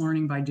life, it's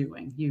learning by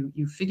doing.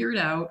 You figure it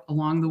out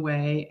along the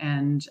way,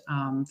 and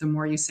the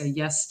more you say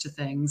yes to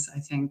things, I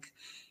think,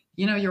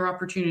 your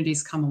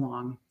opportunities come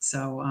along.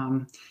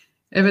 So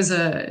it was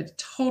a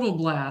total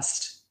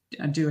blast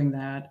doing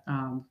that,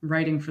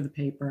 writing for the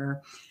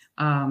paper.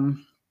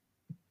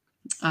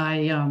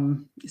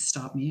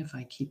 Stop me if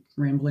I keep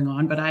rambling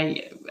on, but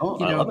I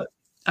love it.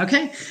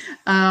 Okay.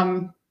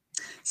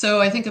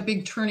 So I think a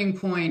big turning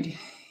point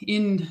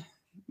in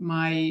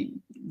my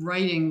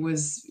writing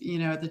was,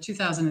 at the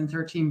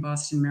 2013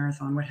 Boston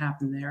Marathon, what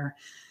happened there.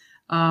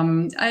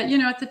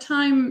 At the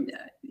time,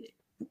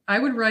 I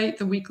would write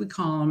the weekly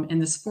column,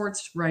 and the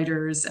sports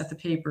writers at the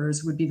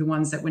papers would be the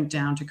ones that went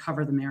down to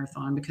cover the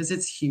marathon, because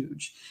it's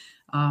huge.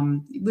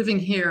 Living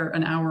here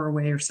an hour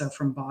away or so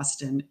from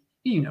Boston,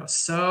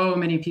 so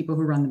many people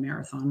who run the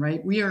marathon,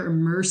 right? We are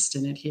immersed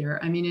in it here.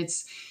 I mean,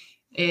 it's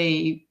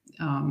the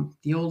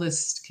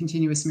oldest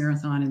continuous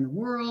marathon in the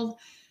world,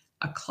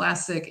 a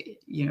classic.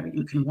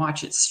 You can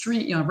watch it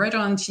right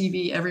on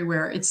TV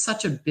everywhere. It's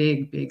such a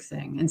big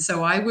thing. And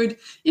so I would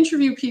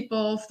interview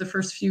people for the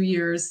first few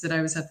years that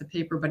I was at the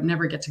paper, but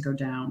never get to go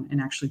down and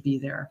actually be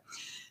there.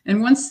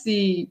 And once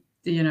the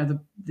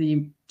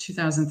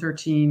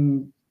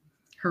 2013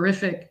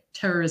 horrific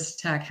terrorist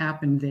attack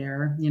happened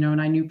there,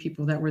 and I knew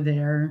people that were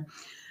there,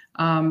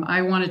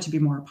 I wanted to be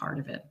more a part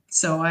of it.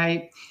 So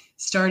I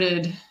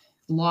started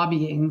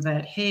lobbying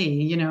that,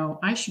 hey,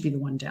 I should be the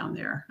one down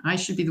there. I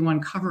should be the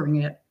one covering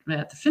it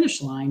at the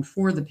finish line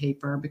for the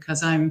paper,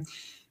 because I'm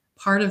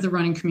part of the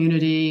running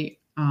community,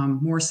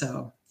 more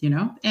so,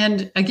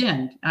 And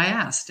again, I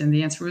asked, and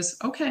the answer was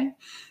okay.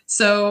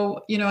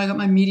 So, I got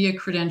my media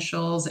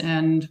credentials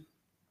and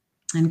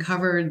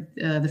covered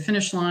the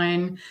finish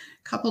line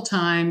a couple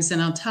times. And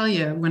I'll tell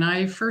you, when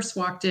I first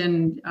walked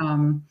in,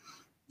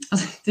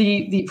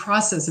 the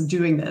process of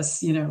doing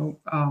this,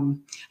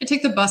 I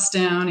take the bus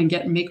down and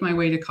make my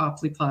way to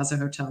Copley Plaza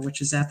Hotel,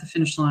 which is at the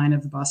finish line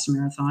of the Boston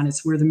Marathon.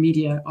 It's where the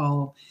media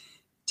all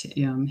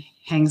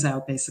hangs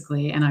out,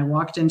 basically. And I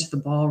walked into the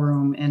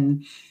ballroom,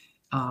 and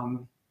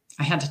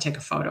I had to take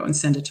a photo and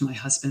send it to my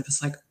husband. It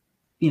was like,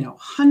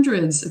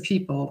 hundreds of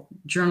people,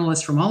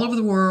 journalists from all over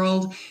the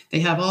world.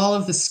 They have all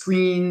of the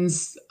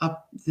screens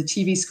up, the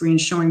TV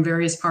screens showing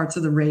various parts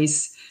of the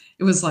race.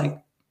 It was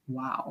like,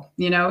 wow.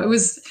 It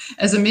was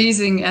as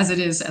amazing as it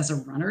is as a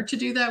runner to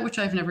do that, which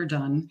I've never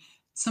done.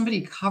 Somebody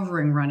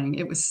covering running,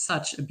 it was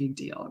such a big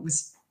deal. It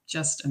was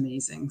just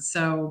amazing.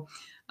 So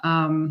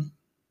I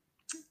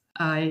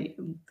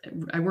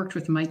worked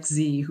with Mike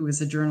Z, who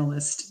was a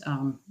journalist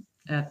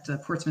at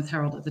Portsmouth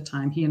Herald at the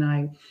time. He and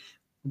I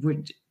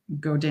would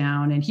go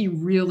down, and he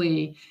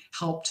really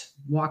helped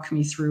walk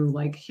me through,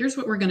 like, here's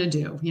what we're going to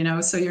do.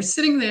 So you're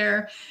sitting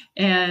there,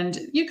 and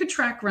you could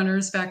track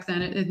runners back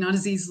then, it not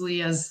as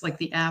easily as like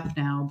the app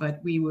now,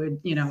 but we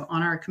would,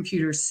 on our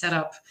computers, set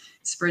up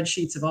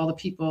spreadsheets of all the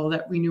people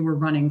that we knew were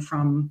running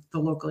from the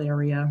local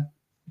area,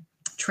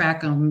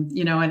 track them,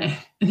 and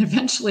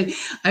eventually,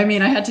 I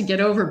had to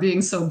get over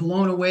being so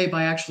blown away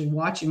by actually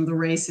watching the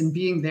race and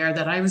being there,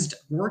 that I was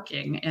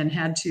working and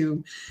had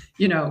to,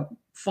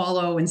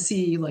 follow and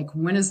see, like,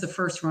 when is the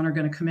first runner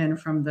going to come in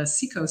from the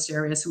Seacoast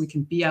area so we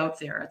can be out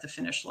there at the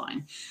finish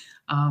line.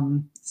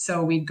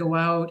 So we'd go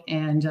out,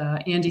 and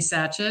Andy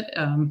Satchett,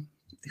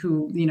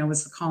 who,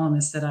 was the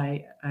columnist that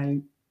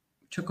I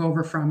took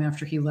over from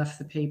after he left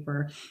the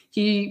paper,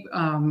 he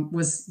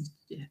was,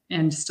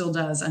 and still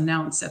does,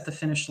 announce at the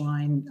finish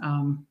line.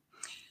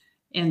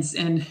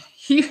 And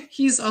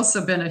he's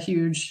also been a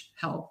huge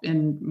help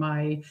in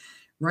my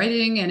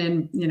writing,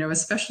 and in,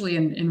 especially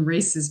in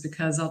races,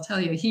 because I'll tell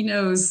you, he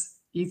knows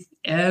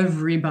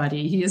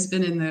everybody. He has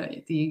been in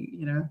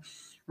the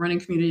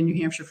running community in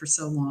New Hampshire for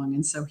so long.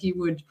 And so he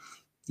would,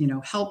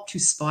 help to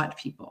spot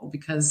people,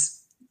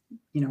 because,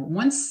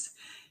 once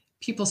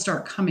people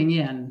start coming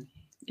in,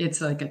 it's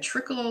like a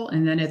trickle,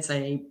 and then it's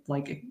a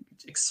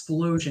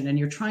explosion, and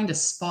you're trying to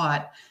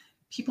spot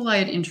people I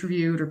had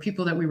interviewed or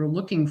people that we were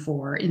looking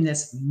for in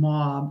this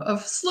mob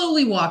of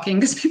slowly walking,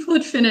 because people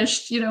had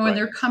finished, Right. And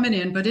they're coming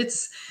in, but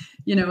it's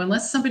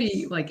unless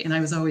somebody and I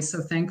was always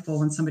so thankful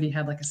when somebody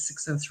had like a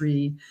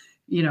 603,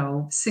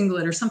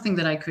 singlet or something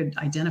that I could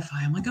identify.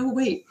 I'm like, oh,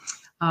 wait.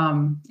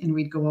 And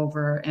we'd go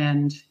over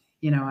and,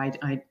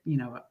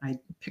 I'd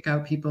pick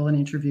out people and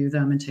interview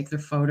them and take their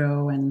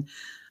photo. And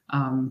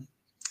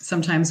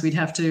sometimes we'd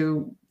have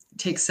to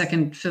take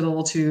second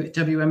fiddle to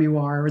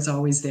WMUR was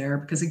always there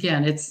because,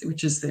 again,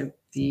 which is the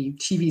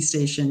TV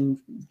station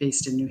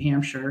based in New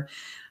Hampshire.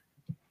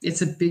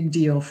 It's a big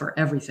deal for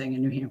everything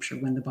in New Hampshire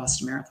when the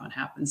Boston Marathon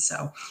happens.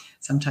 So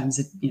sometimes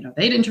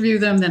they'd interview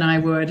them, then I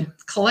would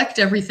collect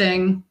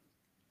everything.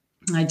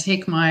 I'd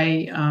take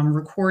my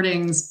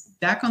recordings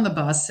back on the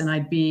bus and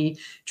I'd be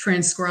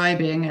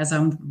transcribing as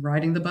I'm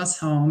riding the bus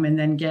home, and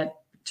then get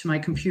to my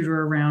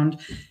computer around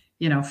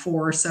 4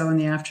 or so in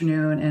the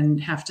afternoon and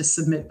have to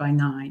submit by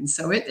 9.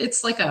 So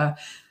it's like a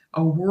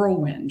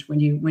whirlwind when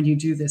you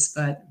do this,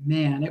 but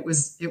man, it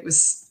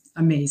was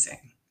amazing.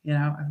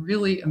 A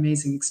really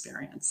amazing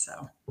experience.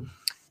 So,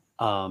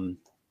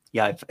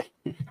 yeah,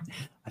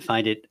 I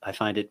find it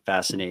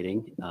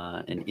fascinating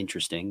and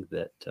interesting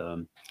that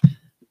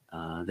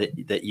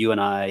that you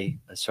and I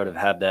sort of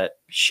have that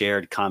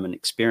shared common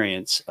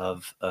experience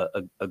of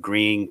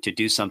agreeing to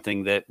do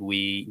something that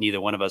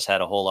neither one of us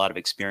had a whole lot of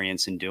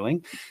experience in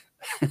doing.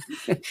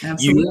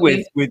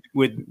 Absolutely. You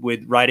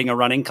with writing a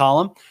running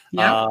column,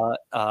 yeah.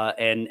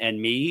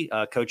 And me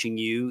coaching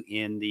you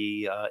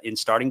in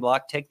starting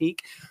block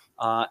technique.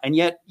 And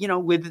yet,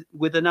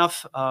 with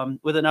enough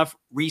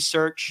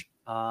research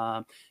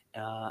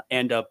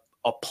and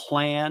a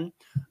plan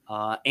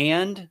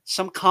and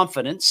some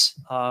confidence,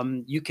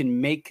 you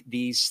can make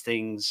these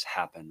things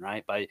happen,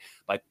 right? By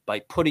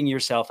putting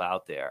yourself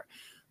out there.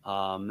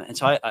 And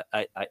so I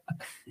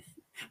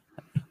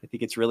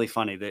think it's really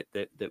funny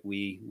that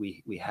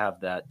we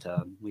have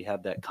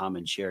that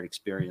common shared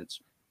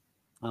experience.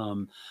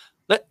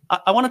 But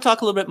I want to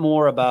talk a little bit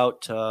more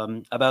about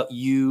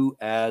you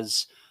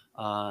as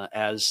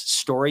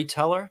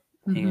storyteller,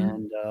 Mm-hmm.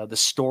 and the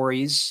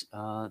stories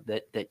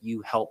that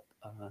you help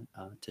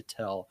to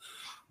tell.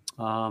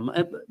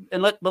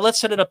 Let's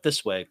set it up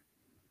this way.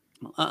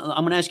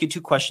 I'm going to ask you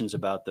 2 questions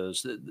about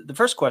those. The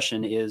first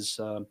question is,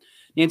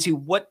 Nancy,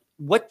 what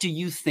do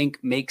you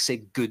think makes a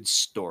good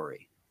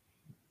story?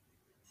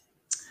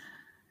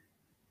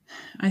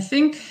 I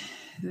think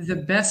the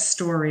best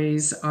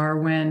stories are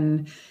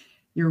when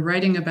you're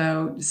writing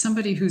about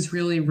somebody who's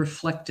really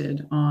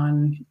reflected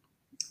on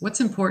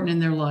what's important in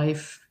their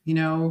life.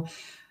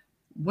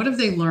 What have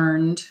they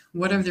learned?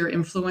 What are their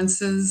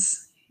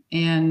influences?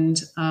 And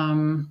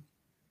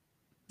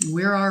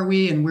where are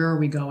we and where are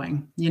we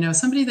going?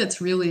 Somebody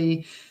that's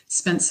really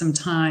spent some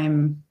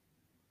time,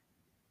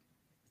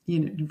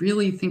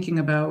 really thinking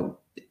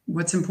about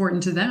what's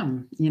important to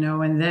them,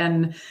 and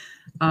then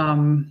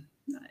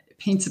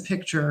paints a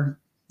picture,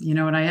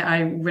 and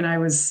I when I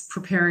was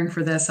preparing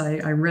for this,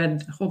 I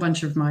read a whole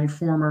bunch of my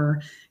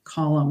former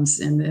columns,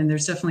 and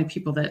there's definitely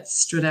people that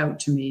stood out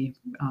to me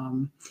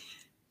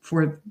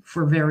for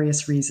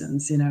various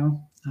reasons, do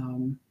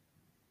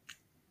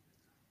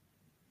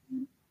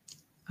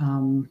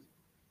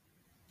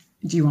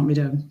you want me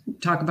to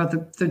talk about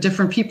the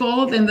different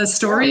people in the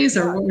stories,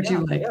 or what would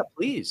you like? Yeah,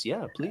 please.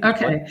 Yeah, please.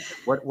 Okay.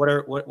 What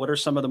are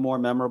some of the more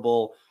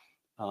memorable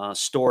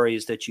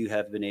stories that you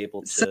have been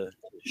able to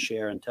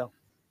share and tell?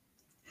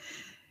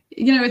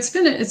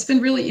 It's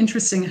been really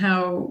interesting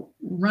how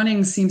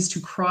running seems to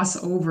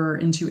cross over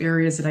into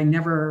areas that I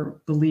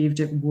never believed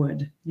it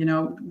would.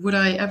 Would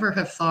I ever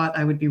have thought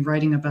I would be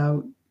writing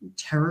about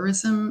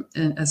terrorism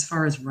as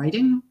far as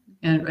writing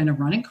and a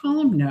running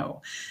column?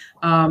 No.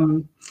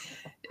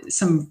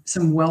 Some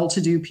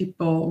well-to-do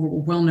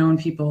people, well-known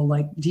people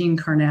like Dean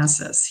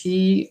Karnassus.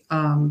 He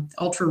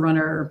ultra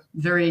runner,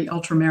 very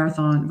ultra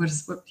marathon.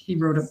 He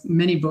wrote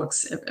many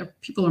books.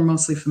 People are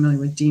mostly familiar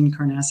with Dean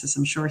Karnassus,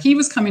 I'm sure. He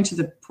was coming to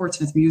the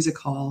Portsmouth Music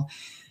Hall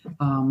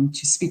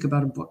to speak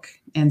about a book,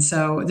 and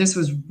so this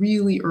was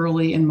really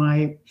early in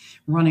my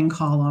running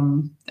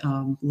column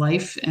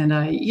life, and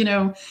a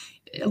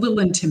little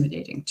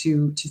intimidating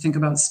to think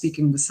about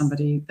speaking with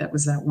somebody that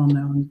was that well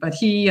known. But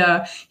he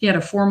had a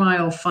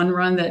 4-mile fun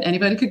run that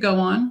anybody could go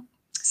on.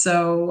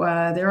 So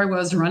there I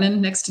was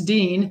running next to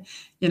Dean,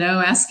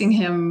 asking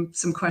him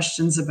some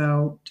questions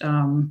about,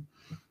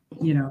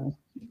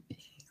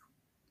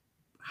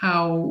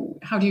 how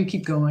do you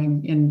keep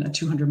going in a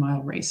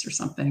 200-mile race or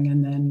something?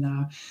 And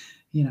then,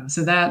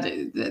 so that,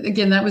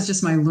 again, that was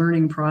just my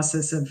learning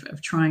process of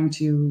trying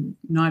to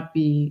not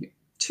be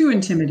too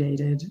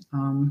intimidated.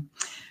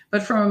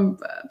 But from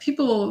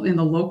people in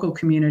the local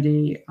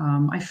community,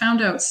 I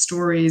found out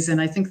stories, and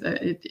I think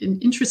that it's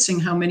interesting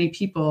how many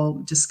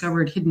people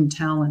discovered hidden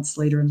talents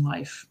later in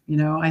life.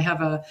 I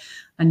have a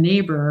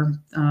neighbor,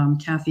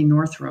 Kathy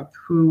Northrup,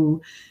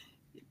 who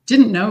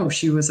didn't know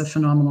she was a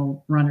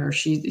phenomenal runner.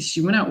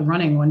 She went out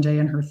running one day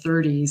in her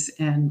 30s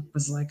and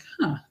was like,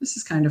 this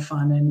is kind of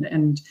fun.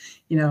 And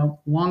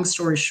long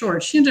story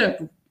short, she ended up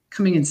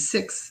coming in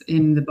 6th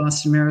in the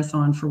Boston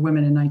Marathon for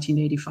women in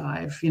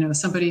 1985.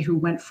 Somebody who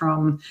went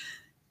from,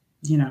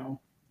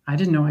 I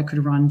didn't know I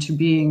could run, to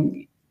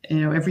being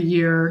every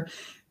year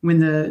when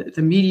the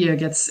media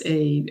gets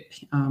a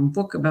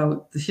book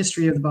about the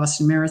history of the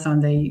Boston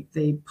Marathon,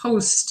 they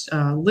post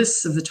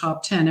lists of the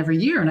top 10 every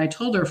year. And I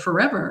told her,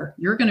 forever,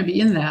 you're going to be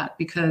in that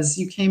because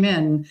you came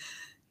in,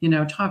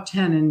 top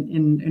 10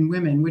 in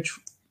women, which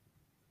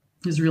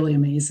is really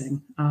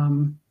amazing.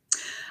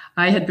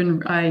 I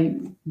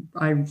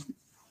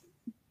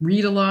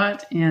read a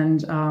lot,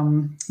 and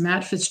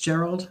Matt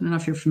Fitzgerald, I don't know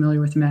if you're familiar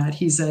with Matt.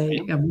 He's a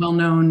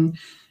well-known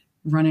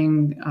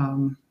running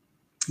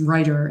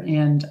writer,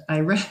 and I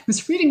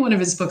was reading one of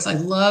his books. I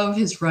love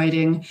his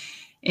writing,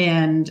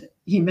 and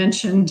he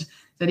mentioned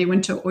that he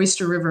went to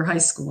Oyster River High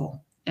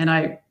School, and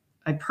I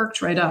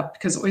perked right up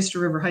because Oyster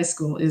River High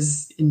School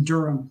is in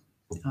Durham,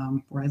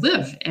 where I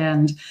live,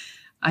 and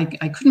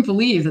I couldn't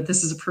believe that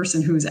this is a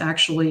person who's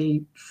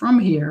actually from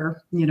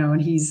here,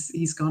 and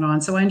he's gone on.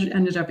 So I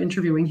ended up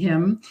interviewing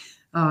him.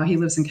 He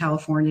lives in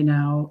California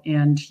now,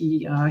 and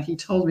he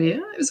told me,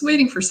 I was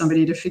waiting for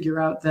somebody to figure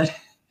out that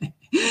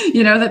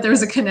that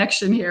there's a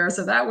connection here.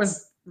 So that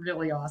was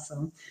really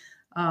awesome.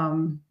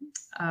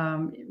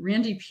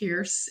 Randy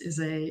Pierce is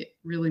a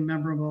really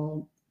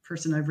memorable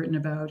person I've written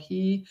about.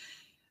 He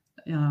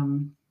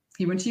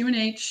went to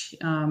UNH.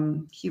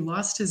 He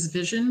lost his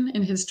vision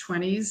in his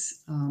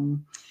 20s.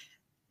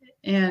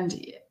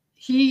 And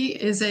he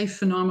is a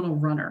phenomenal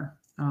runner,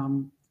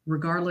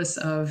 regardless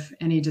of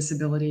any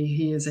disability.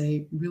 He is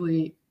a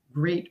really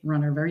great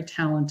runner, very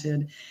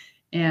talented,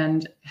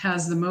 and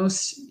has the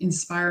most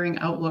inspiring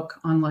outlook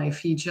on life.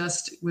 He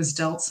just was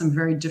dealt some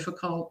very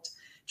difficult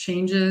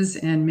changes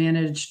and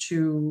managed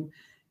to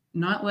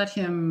not let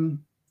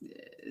him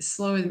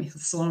slow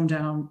him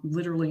down,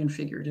 literally and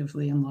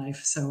figuratively, in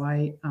life. So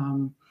I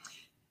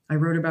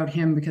wrote about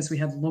him because we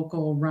had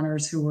local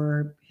runners who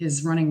were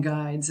his running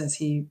guides as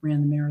he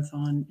ran the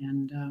marathon,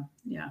 and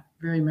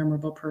very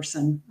memorable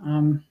person.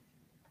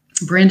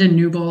 Brandon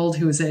Newbold,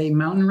 who is a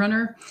mountain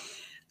runner.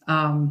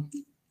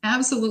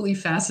 Absolutely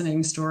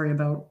fascinating story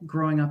about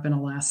growing up in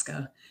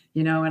Alaska,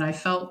 and I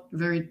felt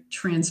very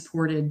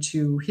transported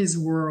to his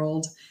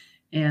world.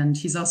 And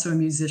he's also a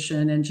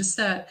musician, and just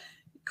that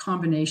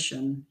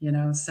combination,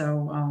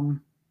 so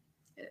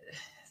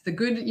the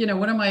good,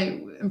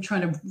 I'm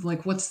trying to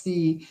what's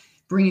the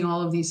bringing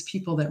all of these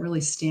people that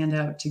really stand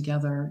out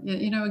together.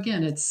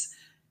 Again, it's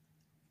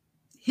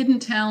hidden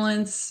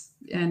talents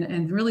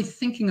and really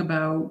thinking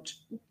about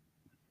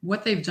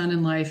what they've done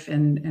in life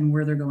and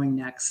where they're going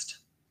next.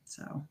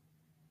 So,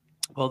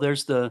 well,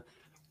 there's the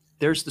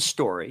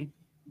story,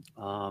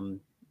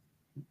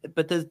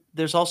 but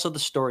there's also the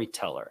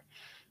storyteller,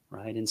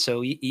 right? And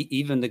so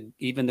even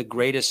the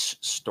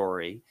greatest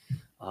story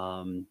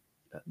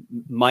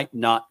might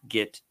not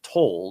get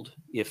told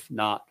if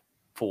not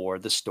for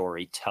the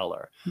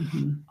storyteller.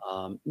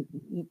 Mm-hmm.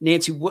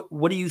 Nancy,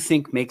 what do you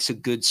think makes a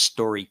good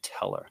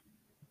storyteller?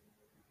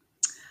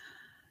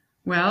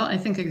 Well, I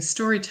think a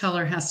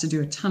storyteller has to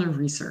do a ton of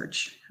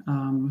research.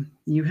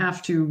 You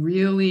have to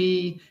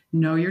really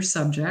know your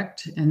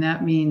subject, and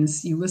that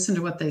means you listen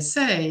to what they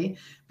say,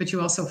 but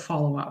you also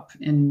follow up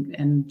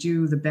and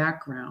do the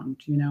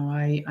background.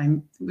 I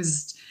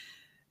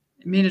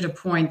made it a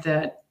point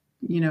that,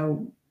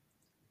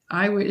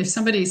 if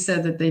somebody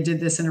said that they did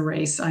this in a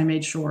race, I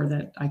made sure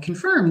that I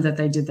confirmed that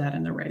they did that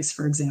in the race,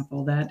 for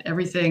example, that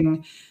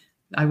everything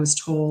I was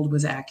told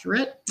was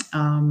accurate.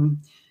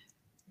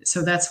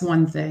 So that's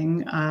one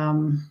thing.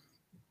 I'd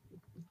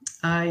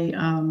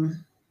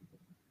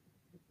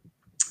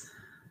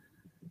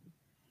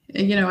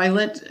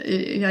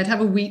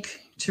have a week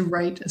to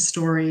write a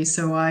story.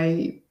 So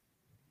I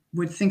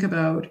would think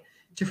about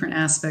different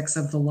aspects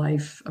of the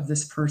life of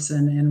this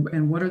person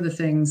and what are the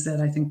things that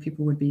I think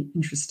people would be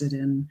interested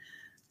in.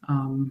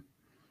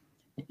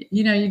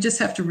 You just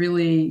have to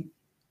really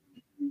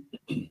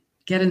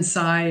get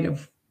inside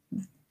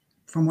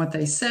from what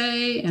they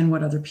say and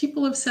what other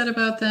people have said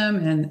about them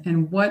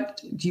and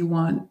what do you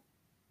want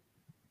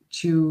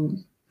to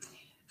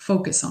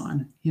focus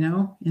on,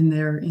 in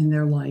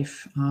their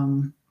life.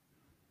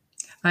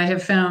 I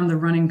have found the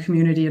running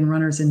community and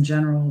runners in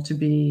general to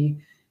be,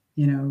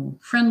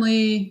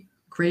 friendly,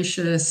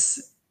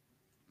 gracious,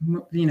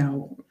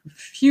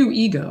 few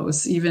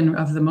egos, even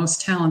of the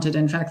most talented.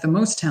 In fact, the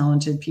most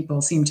talented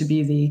people seem to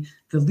be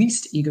the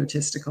least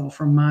egotistical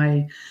from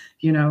my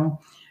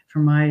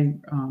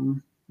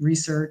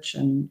research.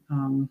 And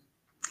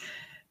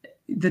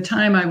the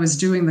time I was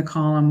doing the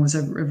column was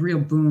a real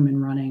boom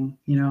in running,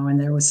 and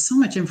there was so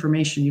much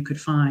information you could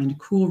find.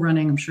 Cool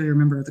Running, I'm sure you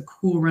remember the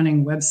Cool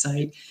Running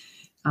website.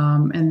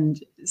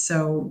 And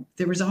so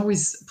there was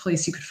always a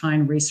place you could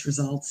find race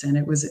results, and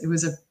it was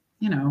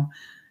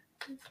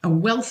a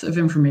wealth of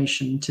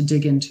information to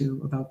dig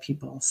into about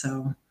people.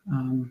 So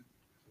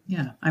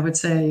I would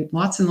say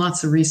lots and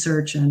lots of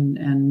research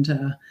and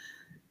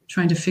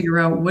trying to figure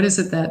out what is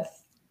it that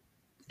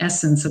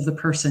essence of the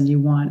person you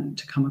want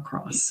to come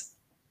across.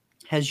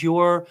 Has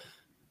your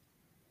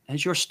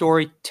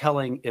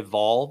storytelling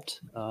evolved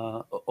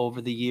over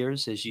the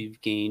years as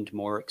you've gained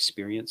more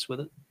experience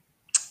with it?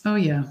 Oh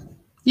yeah.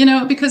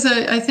 Because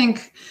I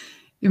think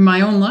in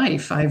my own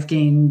life, I've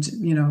gained,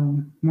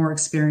 more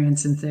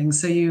experience in things.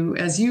 So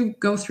as you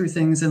go through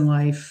things in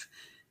life,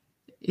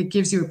 it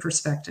gives you a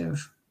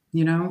perspective.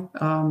 You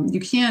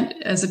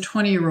can't, as a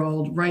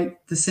 20-year-old,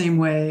 write the same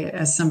way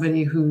as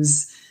somebody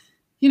who's,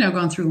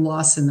 gone through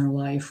loss in their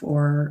life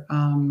or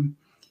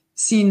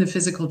seen the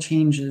physical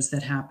changes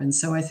that happen.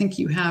 So I think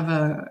you have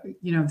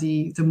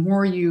the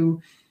more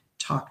you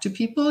talk to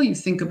people, you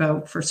think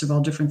about, first of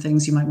all, different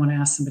things you might want to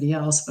ask somebody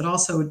else, but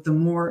also the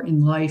more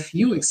in life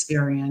you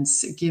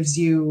experience, it gives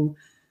you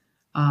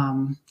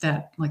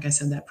that, like I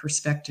said, that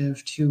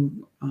perspective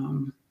to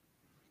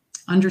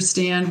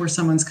understand where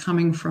someone's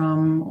coming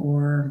from,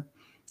 or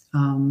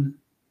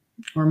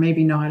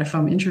maybe not. If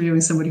I'm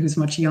interviewing somebody who's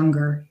much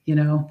younger,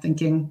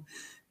 thinking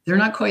they're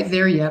not quite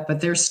there yet,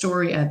 but their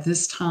story at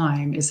this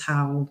time is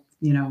how,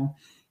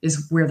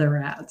 is where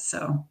they're at.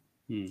 So,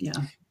 yeah.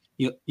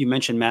 You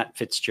mentioned Matt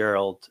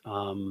Fitzgerald.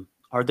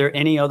 Are there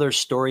any other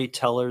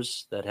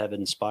storytellers that have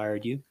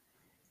inspired you?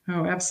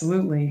 Oh,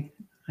 absolutely.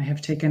 I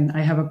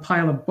have a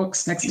pile of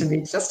books next to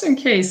me just in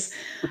case.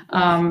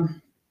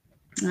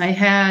 I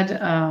had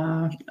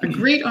a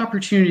great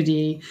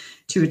opportunity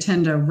to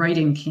attend a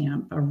writing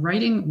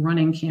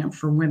running camp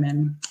for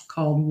women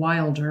called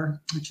Wilder,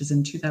 which is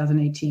in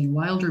 2018,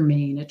 Wilder,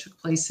 Maine. It took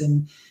place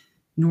in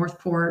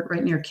Northport,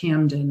 right near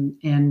Camden,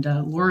 and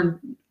Lauren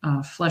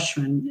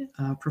Fleshman,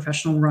 a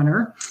professional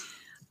runner,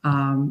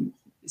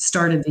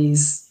 started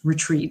these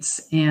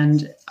retreats.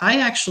 And I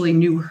actually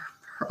knew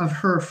of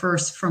her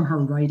first from her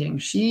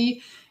writing.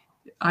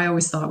 I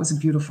always thought was a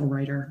beautiful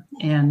writer.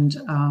 And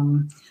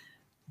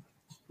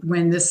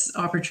when this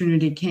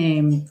opportunity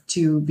came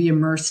to be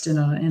immersed in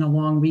a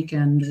long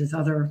weekend with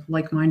other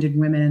like-minded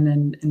women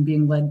and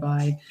being led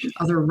by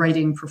other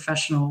writing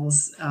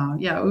professionals,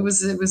 it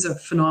was a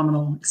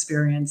phenomenal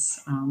experience.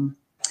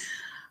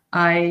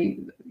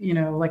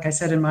 Like I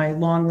said in my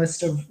long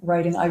list of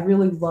writing, I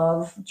really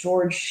love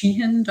George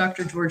Sheehan,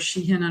 Dr. George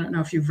Sheehan. I don't know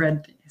if you've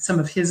read some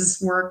of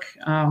his work,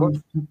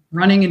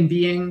 Running and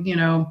Being,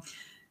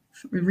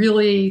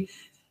 really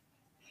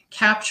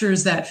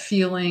captures that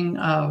feeling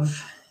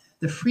of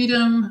the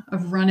freedom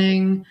of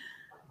running,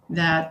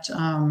 that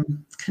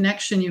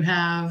connection you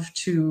have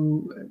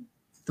to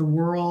the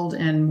world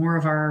and more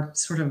of our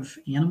sort of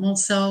animal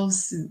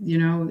selves.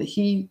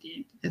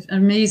 He is an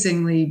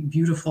amazingly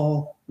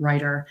beautiful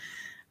writer.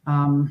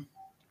 Haruki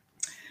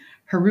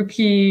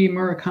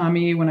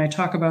Murakami, when I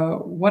talk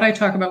about when I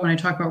talk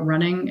about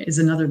running, is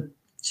another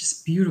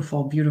just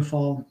beautiful,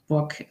 beautiful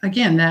book.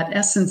 Again, that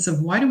essence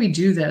of why do we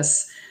do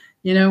this?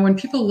 When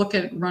people look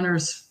at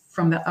runners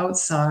from the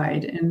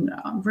outside, and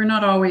we're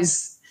not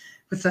always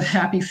with the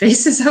happy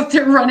faces out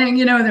there running,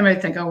 they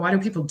might think, oh, why do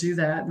people do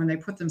that when they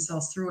put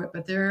themselves through it?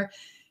 But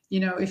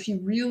if you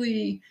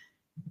really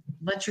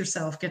let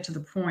yourself get to the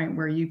point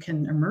where you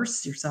can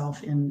immerse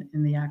yourself in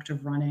the act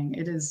of running,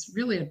 it is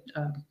really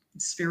a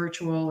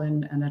spiritual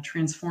and a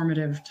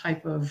transformative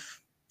type of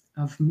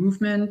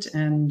movement.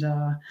 And,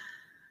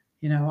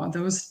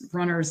 those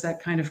runners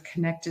that kind of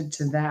connected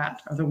to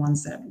that are the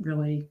ones that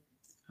really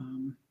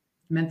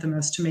meant the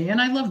most to me. And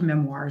I love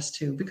memoirs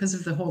too, because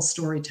of the whole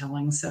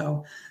storytelling.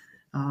 So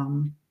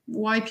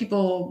why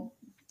people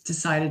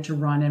decided to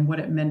run and what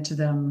it meant to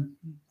them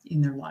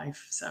in their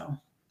life.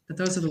 But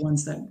those are the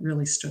ones that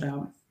really stood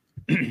out.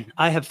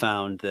 I have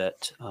found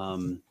that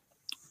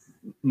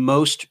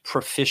most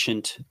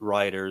proficient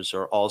writers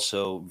are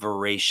also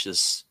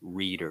voracious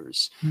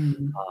readers.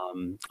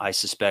 Mm-hmm. I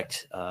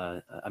suspect,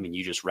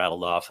 you just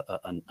rattled off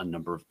a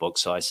number of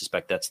books, so I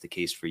suspect that's the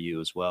case for you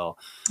as well.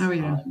 Oh,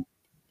 yeah.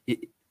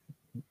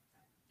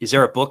 Is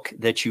there a book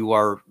that you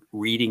are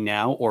reading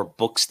now, or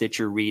books that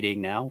you're reading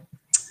now?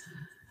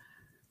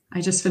 I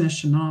just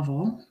finished a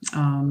novel,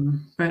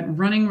 but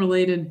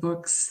running-related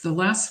books. The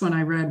last one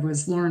I read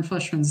was Lauren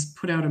Fleshman's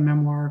put out a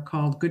memoir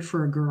called Good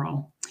for a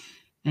Girl,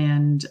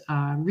 and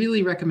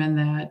really recommend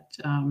that.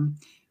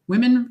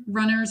 Women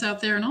runners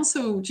out there, and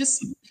also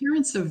just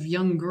parents of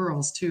young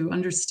girls, to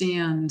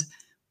understand,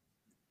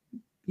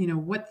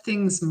 what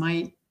things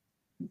might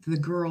the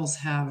girls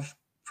have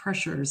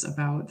pressures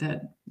about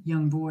that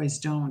young boys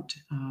don't.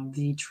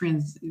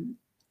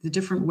 The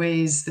different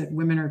ways that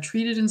women are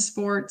treated in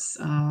sports.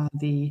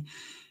 It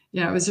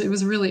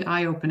was really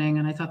eye-opening,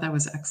 and I thought that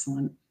was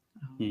excellent.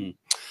 You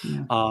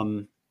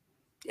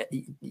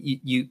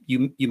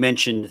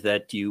mentioned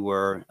that you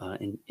were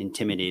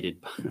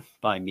intimidated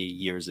by me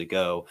years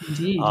ago.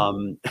 Indeed.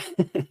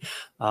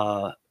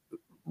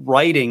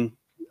 Writing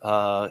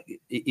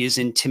is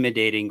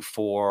intimidating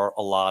for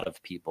a lot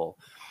of people,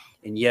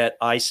 and yet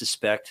I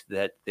suspect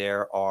that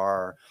there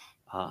are.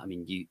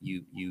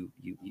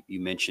 You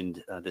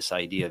mentioned this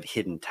idea of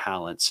hidden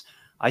talents.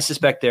 I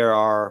suspect there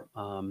are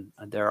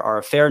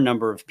a fair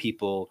number of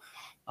people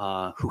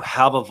who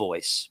have a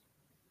voice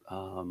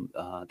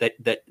that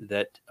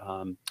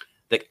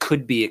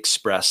could be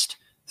expressed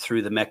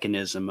through the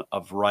mechanism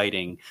of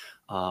writing,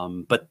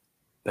 but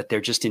they're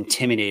just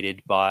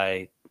intimidated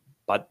by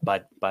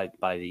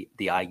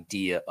the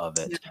idea of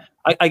it.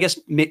 Yeah. I guess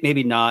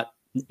maybe not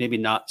maybe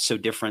not so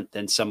different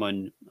than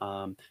someone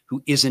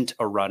who isn't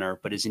a runner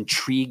but is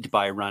intrigued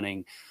by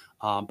running,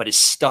 but is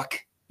stuck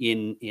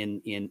in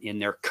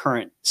their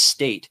current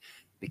state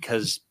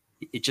because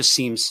it just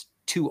seems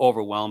too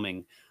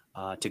overwhelming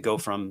to go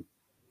from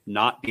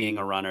not being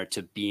a runner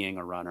to being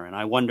a runner. And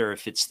I wonder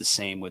if it's the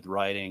same with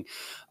writing.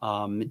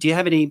 Do you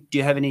have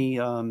any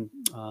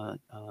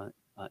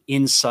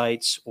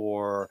insights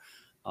or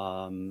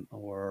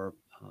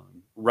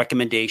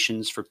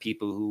recommendations for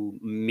people who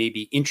may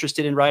be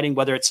interested in writing,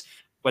 whether it's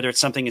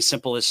something as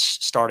simple as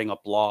starting a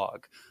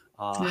blog?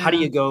 How do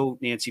you go,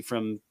 Nancy,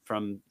 from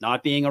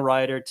not being a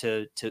writer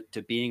to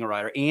being a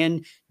writer?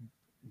 And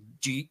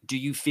do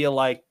you feel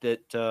like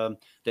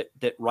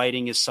that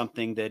writing is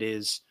something that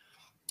is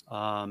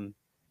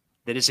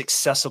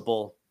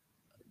accessible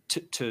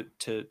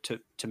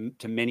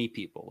to many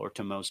people or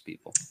to most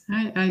people?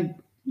 I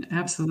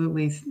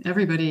absolutely.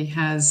 Everybody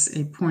has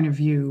a point of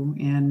view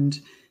and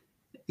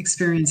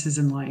experiences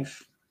in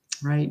life,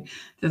 right?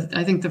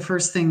 I think the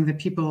first thing that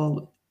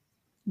people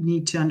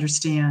need to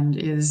understand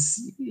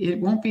is it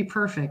won't be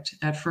perfect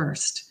at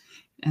first,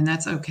 and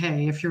that's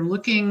okay. If you're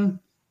looking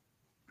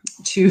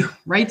to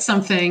write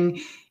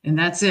something and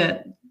that's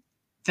it,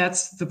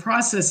 that's the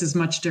process is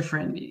much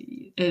different.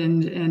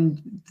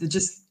 And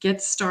just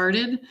get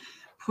started,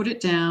 put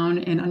it down,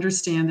 and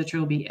understand that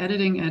you'll be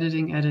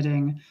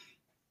editing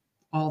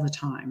all the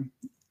time.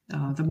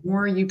 The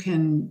more you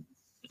can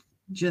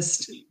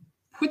just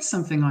put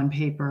something on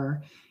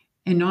paper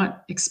and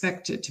not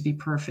expect it to be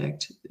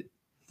perfect,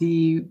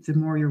 the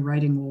more your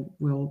writing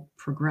will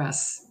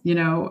progress. You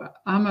know,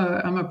 I'm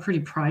a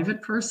pretty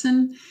private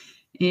person,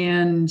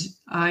 and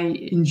I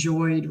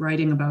enjoyed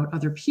writing about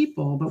other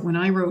people. But when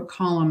I wrote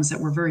columns that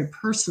were very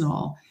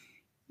personal,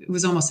 it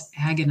was almost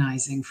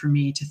agonizing for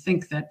me to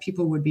think that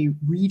people would be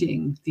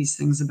reading these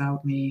things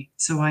about me.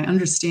 So I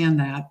understand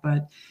that.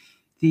 But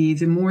the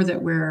more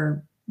that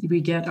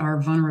we get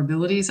our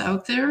vulnerabilities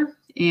out there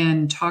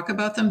and talk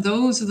about them,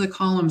 those are the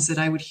columns that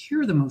I would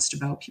hear the most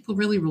about. People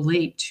really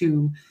relate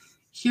to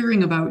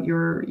hearing about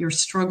your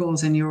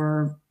struggles and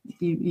your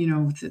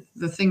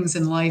the things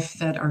in life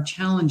that are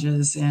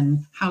challenges,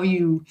 and how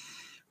you,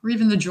 or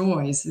even the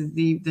joys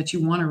that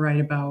you want to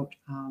write about.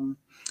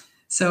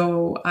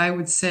 So I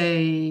would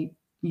say,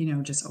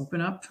 just open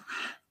up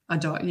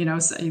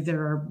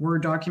either a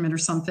Word document or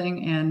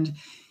something, and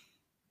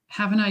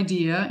have an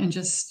idea, and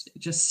just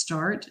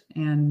start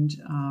and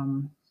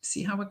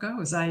see how it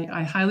goes.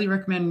 I highly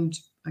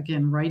recommend,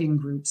 again, writing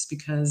groups,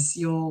 because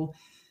you'll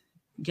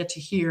get to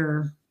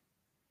hear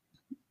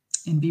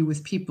and be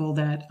with people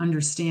that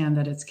understand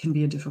that it can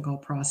be a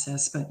difficult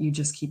process, but you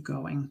just keep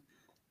going.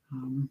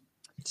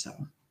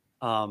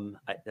 I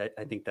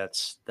think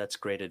that's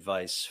great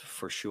advice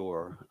for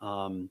sure.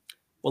 Well,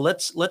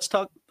 let's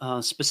talk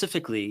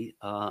specifically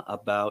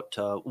about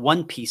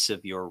one piece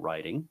of your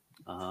writing.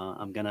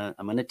 I'm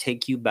gonna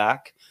take you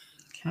back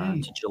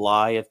to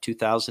July of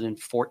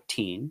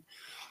 2014.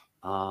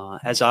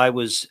 As I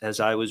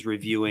was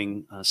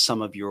reviewing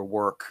some of your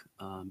work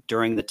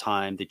during the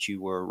time that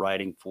you were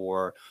writing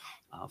for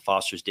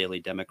Foster's Daily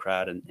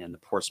Democrat and the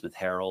Portsmouth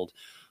Herald,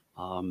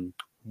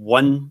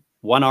 one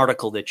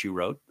article that you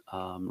wrote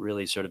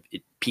really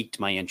it piqued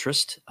my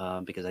interest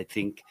because I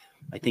think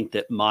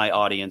that my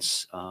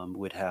audience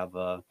would have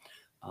a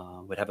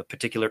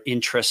particular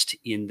interest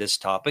in this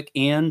topic,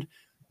 and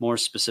more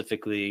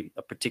specifically,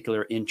 a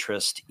particular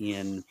interest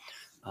in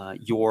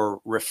your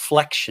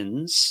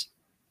reflections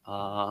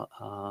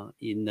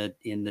in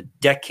the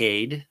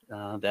decade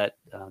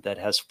that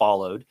has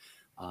followed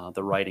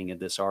the writing of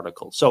this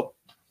article. So,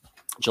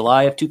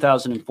 July of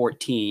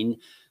 2014,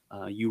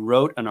 you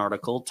wrote an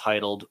article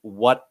titled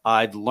 "What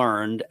I've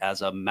Learned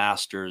as a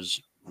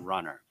Masters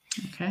Runner."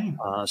 Okay.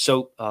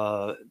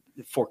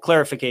 For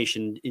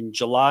clarification, in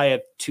July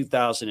of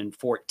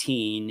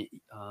 2014,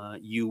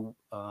 you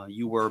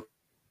were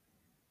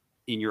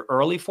in your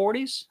early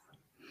 40s?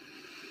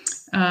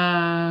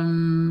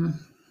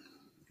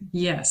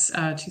 Yes.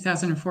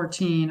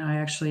 2014, I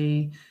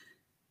actually,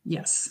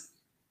 yes.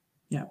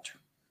 Yep.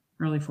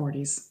 Early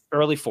 40s.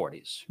 Early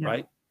 40s, yeah.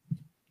 Right?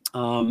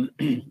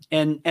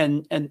 And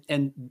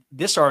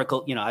this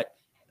article,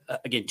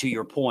 again, to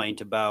your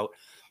point about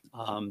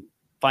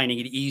finding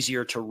it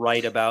easier to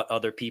write about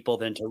other people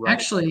than to write.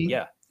 Actually,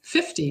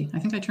 50. I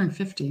think I turned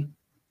 50.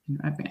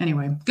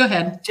 Anyway, go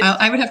ahead.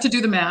 I would have to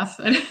do the math.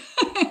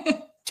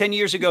 10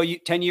 years ago, you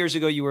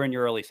were in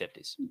your early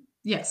 50s.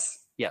 Yes.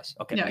 Yes.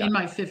 Okay. Yeah, in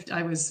my 50,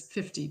 I was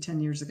 50 10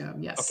 years ago.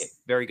 Yes. Okay.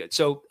 Very good.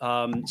 So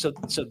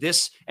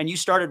this, and you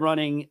started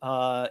running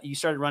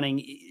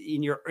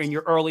in your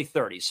early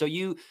 30s. So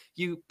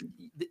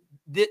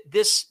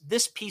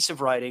this piece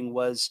of writing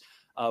was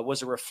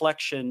a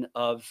reflection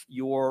of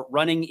your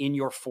running in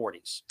your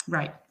 40s,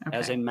 right? Okay.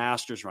 As a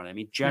master's runner. I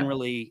mean,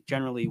 generally,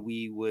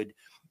 we would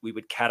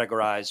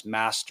categorize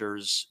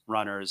masters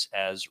runners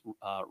as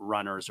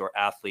runners or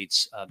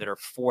athletes that are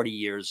 40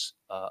 years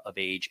of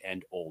age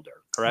and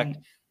older. Correct?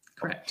 Right.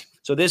 Correct.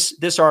 So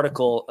this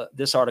article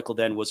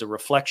then was a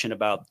reflection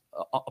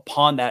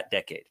upon that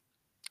decade.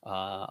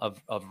 of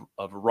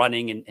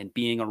running and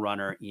being a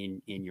runner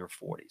in your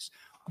 40s.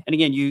 And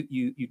again,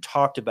 you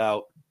talked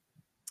about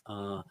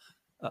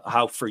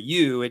how for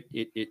you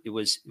it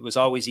was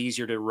always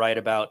easier to write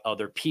about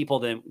other people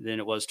than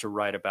it was to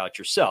write about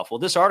yourself. Well,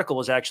 this article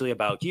was actually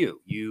about you.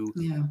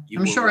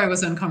 I'm sure I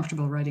was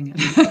uncomfortable writing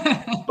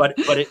it, but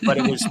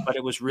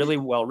it was really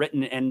well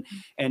written.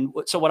 And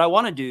so what I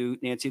want to do,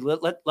 Nancy,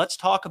 let's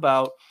talk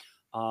about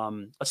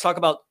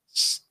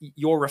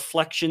your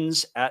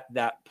reflections at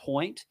that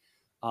point,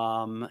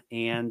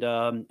 and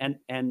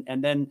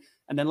then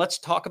let's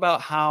talk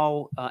about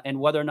how and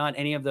whether or not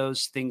any of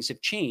those things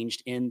have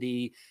changed in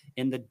the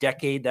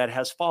decade that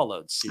has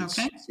followed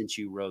since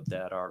you wrote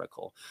that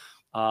article.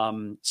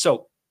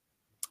 So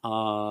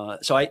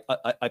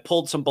I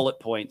pulled some bullet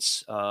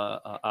points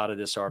out of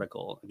this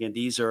article. Again,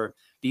 these were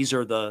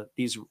the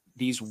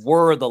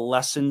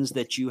lessons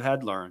that you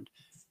had learned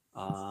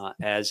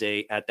as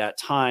at that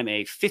time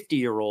a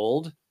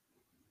 50-year-old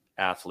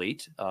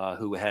athlete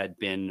who had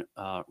been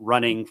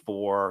running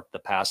for the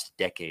past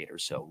decade or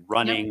so,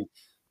 running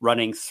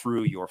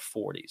through your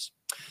 40s.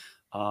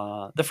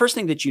 The first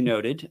thing that you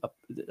noted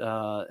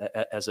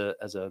as a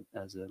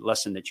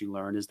lesson that you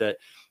learned is that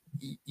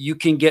you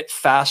can get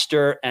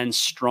faster and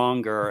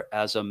stronger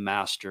as a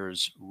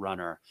masters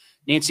runner.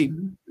 Nancy,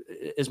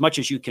 as much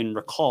as you can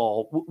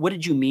recall, what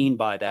did you mean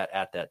by that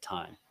at that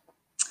time?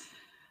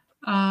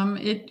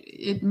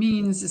 It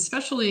means,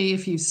 especially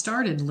if you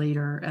started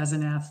later as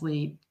an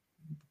athlete,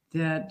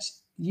 that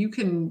you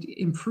can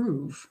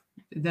improve,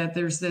 that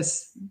there's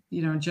this,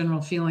 general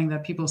feeling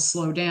that people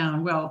slow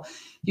down. Well,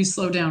 you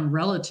slow down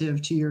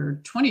relative to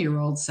your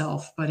 20-year-old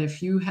self, but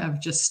if you have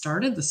just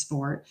started the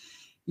sport,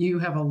 you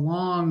have a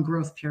long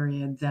growth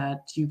period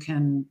that you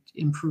can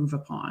improve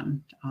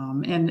upon.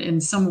 And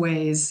in some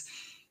ways,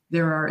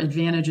 there are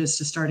advantages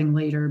to starting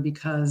later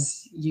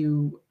because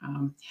you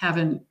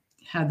haven't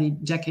had the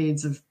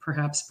decades of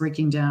perhaps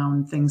breaking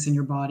down things in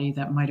your body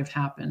that might have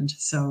happened.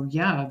 So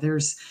yeah,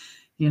 there's,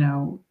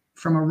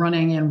 from a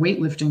running and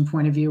weightlifting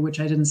point of view, which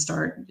I didn't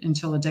start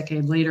until a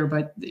decade later,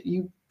 but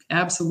you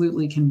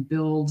absolutely can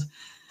build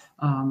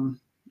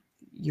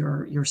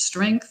your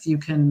strength, you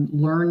can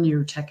learn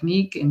your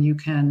technique, and you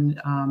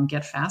can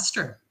get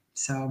faster.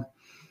 So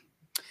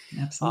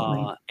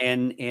absolutely.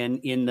 And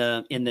in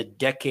the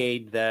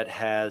decade that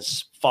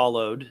has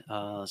followed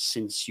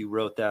since you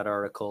wrote that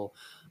article,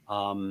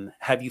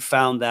 have you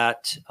found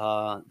that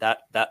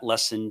that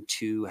lesson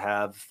to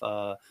have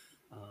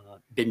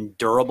been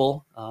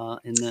durable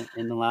in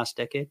the last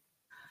decade?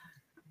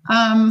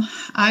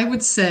 I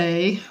would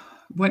say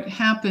what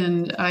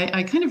happened,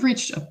 I kind of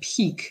reached a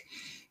peak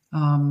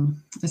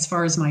as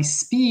far as my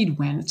speed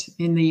went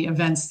in the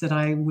events that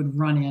I would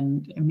run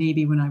in,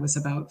 maybe when I was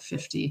about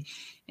 50.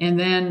 And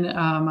then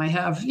I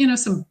have,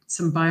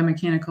 some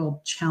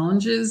biomechanical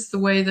challenges, the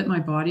way that my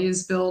body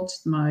is built.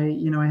 I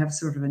have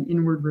sort of an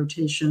inward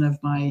rotation of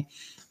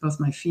both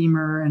my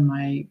femur and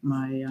my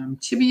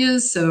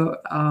tibias. So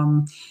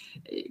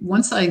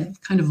once I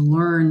kind of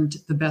learned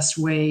the best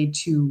way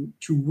to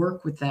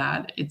work with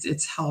that,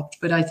 it's helped.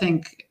 But I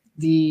think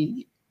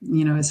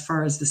as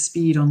far as the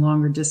speed on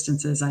longer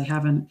distances, I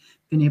haven't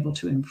been able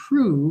to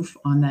improve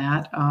on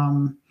that.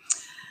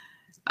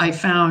 I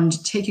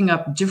found taking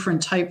up different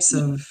types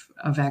of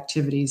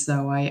activities,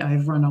 though.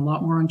 I've run a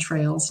lot more on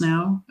trails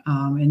now.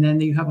 And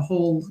then you have a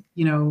whole,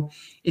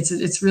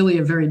 it's really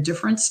a very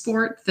different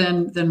sport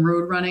than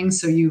road running.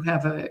 So you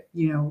have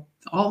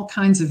all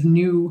kinds of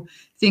new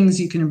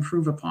things you can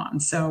improve upon.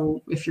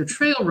 So if you're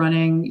trail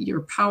running,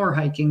 your power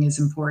hiking is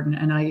important.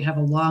 And I have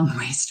a long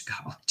ways to go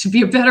to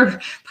be a better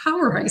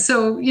power hiker.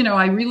 So,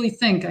 I really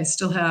think I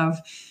still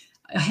have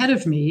ahead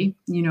of me,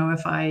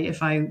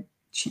 if I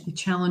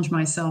challenge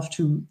myself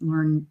to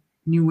learn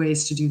new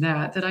ways to do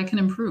that I can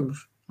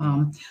improve.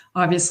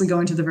 Obviously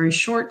going to the very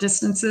short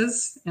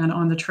distances and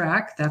on the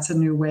track, that's a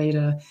new way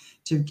to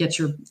get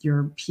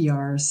your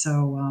PR.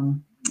 So,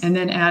 and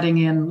then adding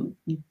in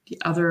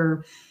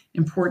other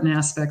important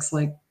aspects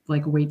like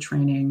weight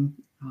training,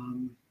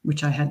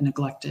 which I had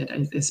neglected.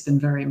 It's been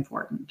very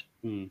important.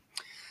 I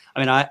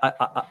mean,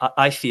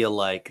 I feel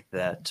like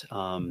that,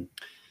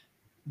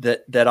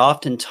 that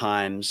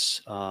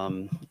oftentimes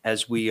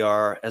as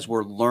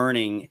we're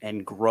learning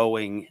and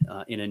growing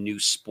in a new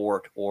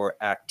sport or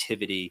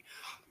activity,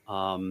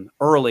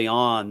 early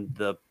on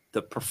the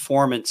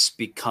performance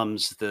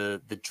becomes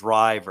the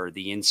driver,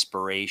 the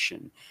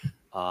inspiration.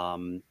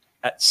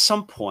 At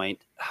some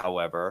point,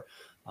 however,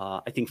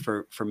 I think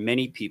for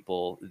many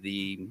people,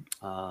 the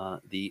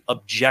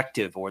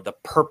objective or the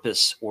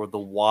purpose or the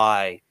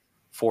why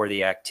for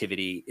the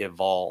activity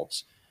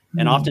evolves.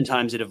 And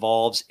oftentimes it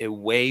evolves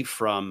away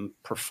from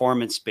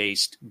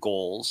performance-based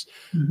goals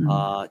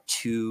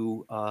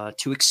to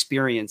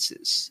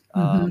experiences,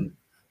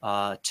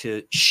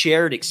 to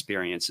shared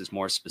experiences,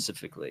 more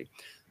specifically,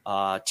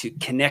 to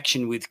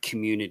connection with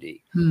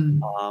community,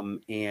 and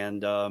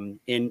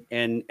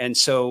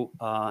so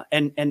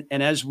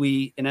as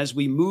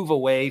we move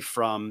away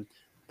from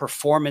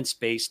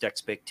performance-based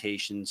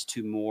expectations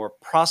to more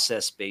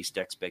process-based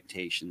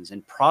expectations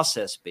and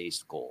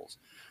process-based goals.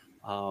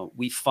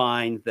 We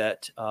find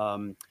that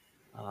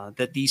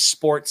that these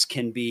sports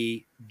can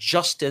be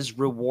just as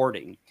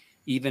rewarding,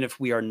 even if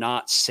we are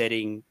not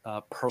setting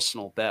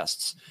personal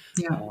bests.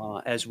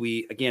 As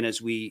we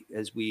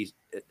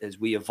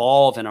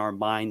evolve in our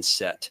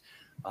mindset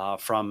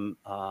from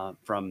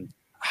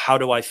how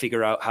do I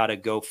figure out how to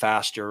go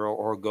faster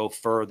or go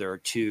further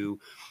to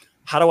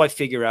how do I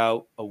figure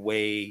out a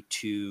way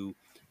to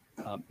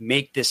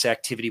make this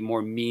activity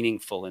more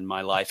meaningful in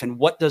my life, and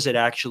what does it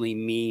actually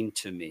mean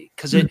to me?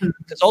 Because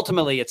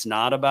ultimately it's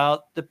not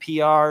about the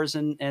PRs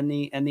and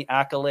the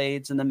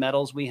accolades and the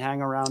medals we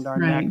hang around our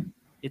neck.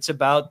 It's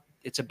about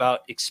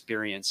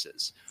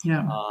experiences,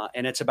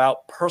 and it's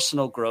about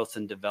personal growth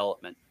and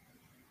development.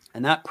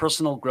 And that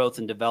personal growth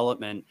and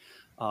development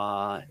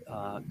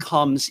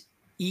comes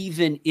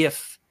even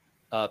if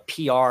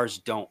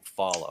PRs don't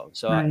follow.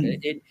 So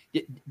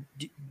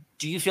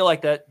do you feel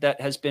like that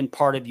has been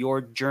part of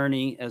your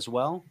journey as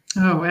well?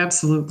 Oh,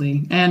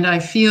 absolutely. And I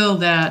feel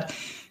that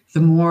the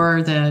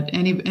more that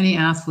any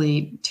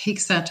athlete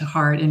takes that to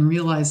heart and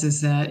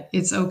realizes that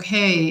it's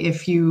okay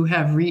if you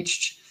have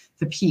reached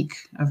the peak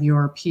of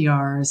your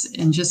PRs,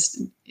 and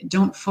just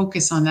don't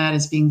focus on that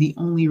as being the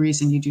only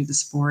reason you do the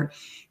sport,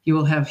 you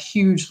will have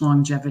huge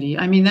longevity.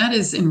 I mean, that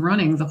is in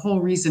running the whole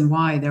reason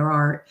why there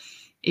are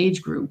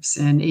age groups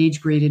and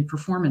age graded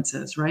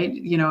performances, right?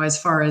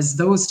 As far as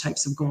those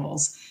types of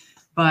goals.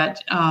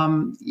 But,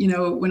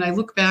 when I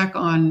look back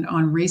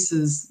on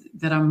races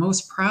that I'm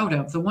most proud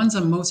of, the ones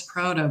I'm most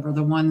proud of are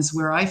the ones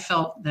where I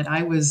felt that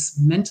I was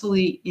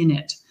mentally in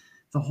it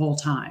the whole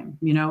time,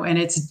 and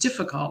it's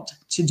difficult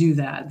to do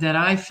that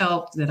I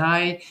felt that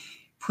I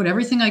put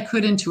everything I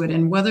could into it.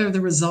 And whether the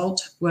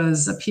result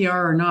was a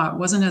PR or not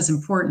wasn't as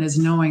important as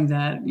knowing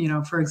that,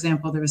 for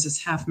example, there was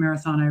this half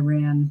marathon I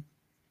ran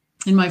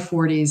in my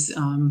 40s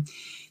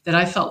that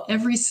I felt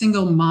every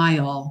single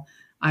mile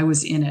I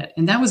was in it.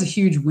 And that was a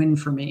huge win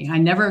for me. I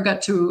never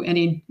got to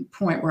any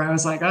point where I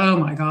was like, oh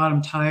my God,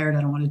 I'm tired,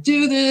 I don't want to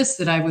do this.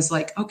 That I was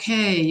like,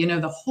 okay,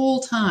 the whole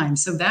time.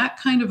 So that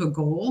kind of a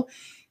goal,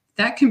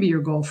 that can be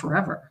your goal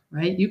forever,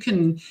 right? You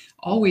can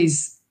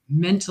always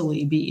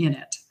mentally be in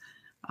it.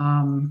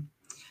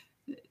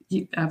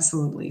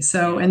 Absolutely.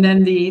 So, and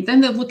then the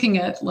looking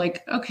at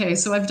like, okay,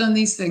 so I've done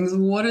these things.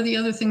 What are the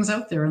other things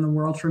out there in the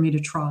world for me to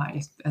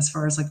try as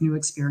far as like new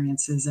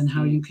experiences and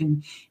how you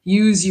can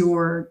use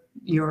your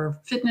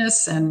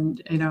fitness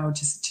and,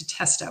 to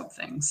test out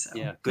things. So,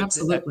 yeah, good.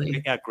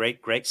 Absolutely.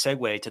 Great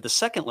segue to the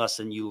second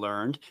lesson you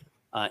learned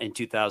in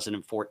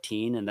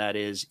 2014. And that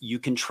is you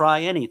can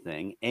try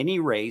anything, any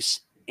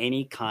race,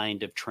 any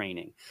kind of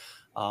training.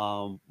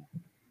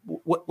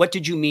 What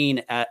did you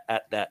mean at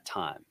that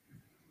time?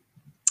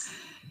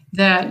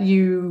 That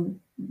you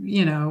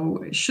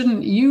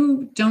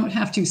don't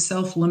have to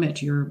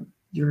self-limit your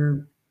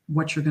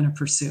what you're going to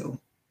pursue.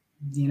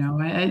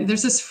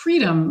 There's this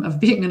freedom of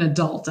being an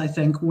adult, I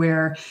think,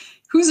 where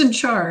who's in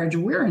charge?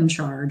 We're in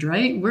charge,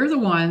 right? We're the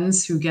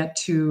ones who get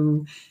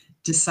to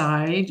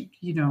decide,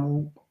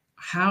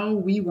 how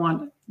we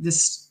want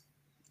this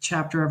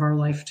chapter of our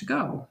life to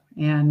go.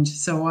 And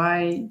so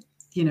I,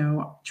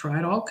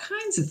 tried all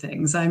kinds of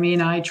things. I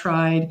mean, I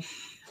tried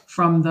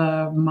from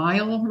the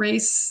mile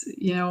race,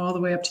 all the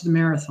way up to the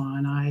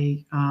marathon.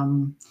 I've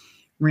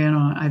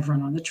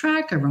run on the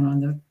track, I run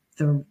on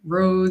the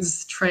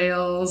roads,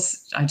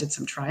 trails. I did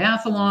some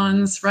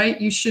triathlons,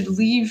 right? You should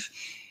leave,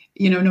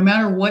 no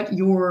matter what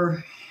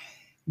your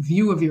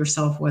view of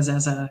yourself was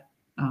as a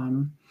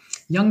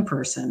young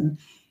person,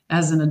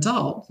 as an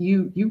adult,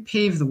 you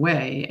pave the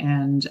way.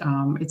 And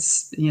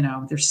it's,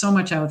 there's so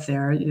much out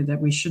there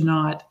that we should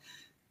not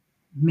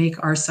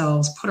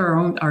put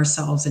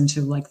ourselves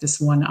into like this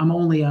one, I'm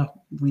only a,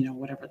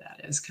 whatever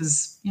that is.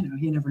 Cause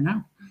you never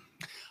know.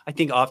 I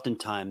think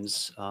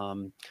oftentimes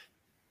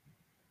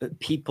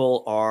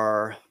people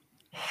are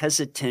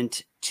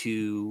hesitant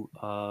to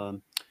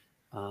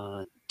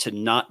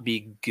not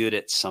be good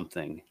at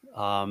something.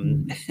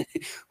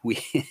 We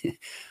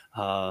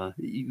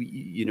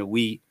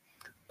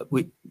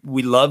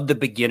love the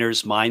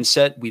beginner's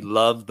mindset. We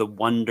love the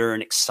wonder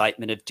and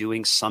excitement of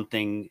doing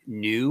something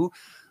new.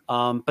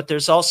 But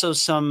there's also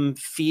some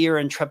fear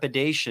and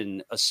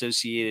trepidation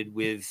associated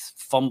with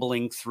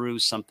fumbling through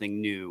something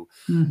new.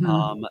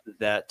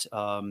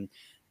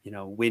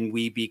 When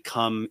we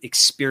become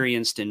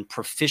experienced and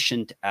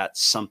proficient at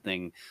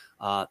something,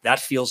 that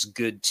feels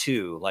good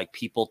too. Like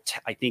people,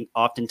 I think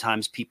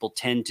oftentimes people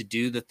tend to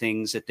do the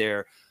things that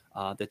they're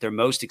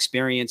most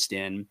experienced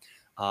in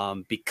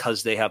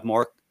because they have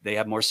more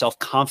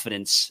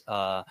self-confidence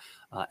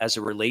as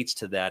it relates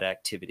to that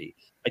activity.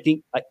 I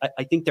think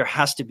there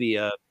has to be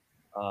a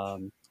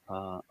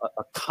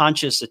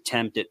conscious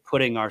attempt at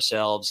putting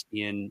ourselves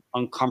in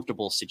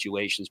uncomfortable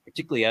situations,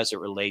 particularly as it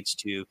relates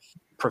to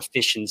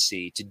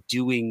proficiency, to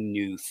doing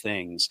new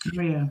things.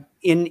 Oh, yeah.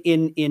 In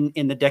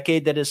the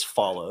decade that has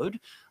followed,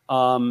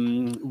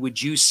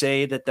 Would you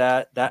say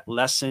that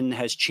lesson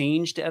has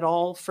changed at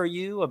all for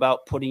you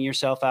about putting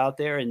yourself out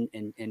there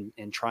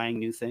and trying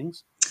new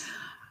things?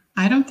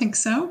 I don't think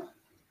so.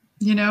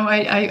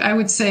 I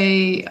would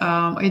say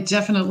it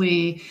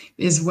definitely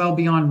is well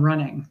beyond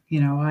running.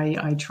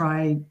 I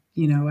try,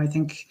 I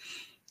think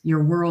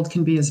your world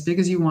can be as big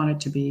as you want it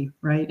to be,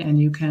 right? And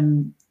you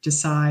can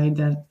decide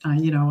that,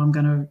 I'm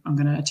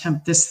gonna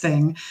attempt this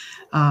thing.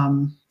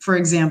 For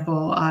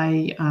example,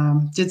 I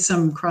did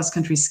some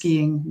cross-country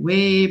skiing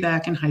way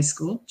back in high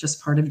school,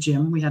 just part of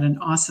gym. We had an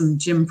awesome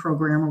gym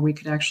program where we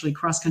could actually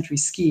cross-country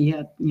ski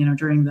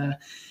during the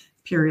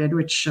period,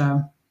 which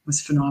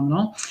was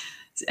phenomenal.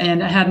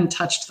 And I hadn't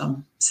touched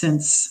them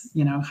since,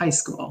 high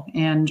school.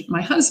 And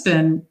my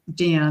husband,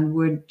 Dan,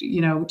 would,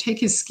 take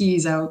his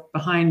skis out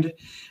behind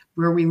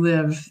where we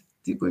live.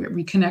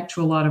 We connect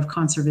to a lot of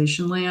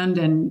conservation land,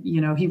 and,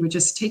 he would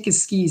just take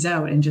his skis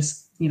out and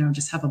just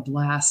have a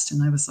blast.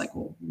 And I was like,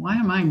 well, why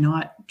am I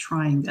not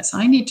trying this?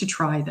 I need to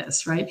try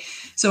this, right?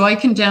 So I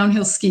can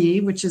downhill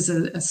ski, which is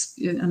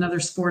another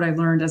sport I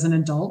learned as an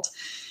adult,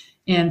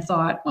 and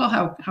thought, well,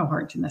 how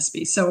hard can this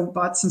be? So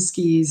bought some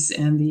skis,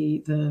 and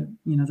the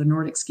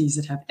Nordic skis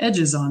that have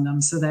edges on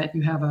them, so that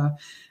you have a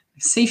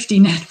safety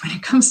net when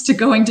it comes to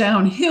going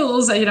down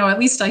hills. At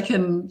least I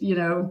can,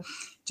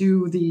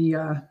 do the,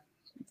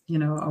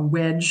 a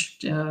wedge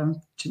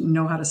to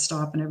know how to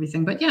stop and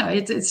everything. But yeah,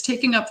 it's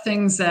taking up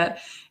things that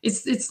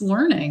it's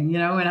learning,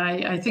 and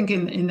I think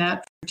in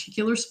that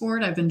particular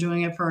sport, I've been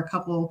doing it for a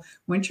couple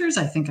winters.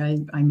 I think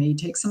I may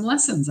take some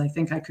lessons. I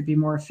think I could be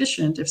more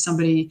efficient if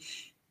somebody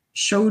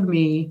showed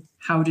me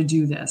how to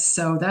do this.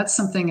 So that's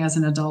something as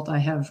an adult I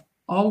have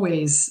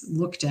always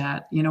looked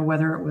at,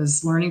 whether it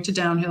was learning to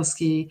downhill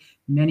ski,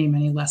 many,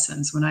 many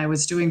lessons. When I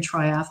was doing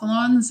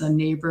triathlons, a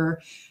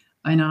neighbor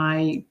and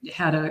I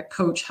had a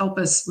coach help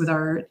us with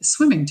our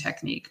swimming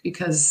technique,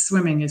 because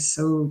swimming is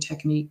so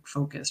technique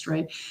focused,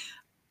 right?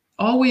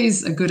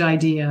 Always a good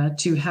idea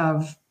to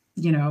have,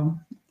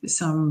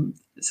 some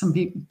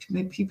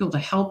people to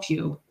help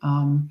you.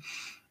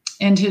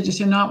 And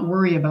to not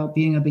worry about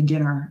being a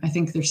beginner. I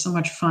think there's so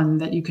much fun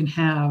that you can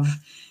have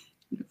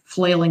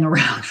flailing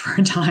around for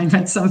a time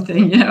at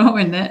something,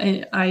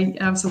 and I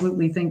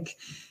absolutely think,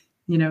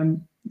 you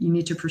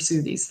need to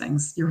pursue these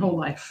things your whole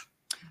life.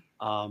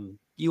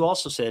 You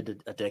also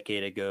said a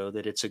decade ago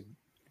that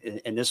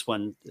and this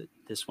one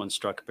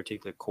struck a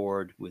particular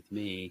chord with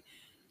me.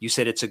 You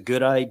said it's a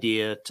good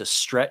idea to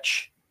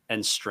stretch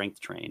and strength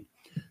train.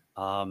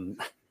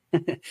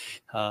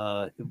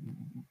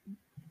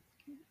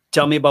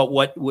 Tell me about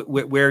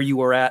where you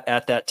were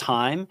at that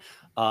time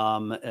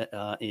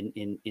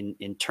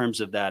in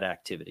terms of that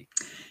activity.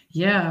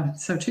 Yeah,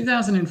 so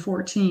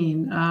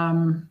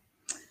 2014.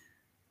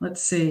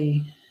 Let's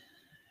see.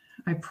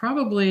 I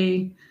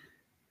probably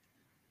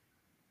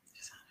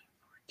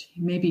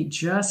maybe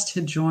just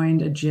had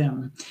joined a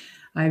gym.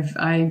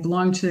 I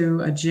belong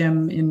to a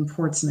gym in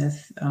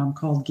Portsmouth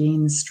called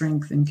Gain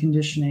Strength and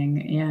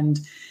Conditioning,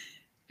 and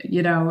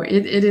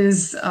it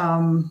is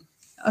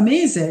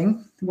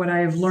amazing what I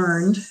have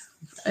learned.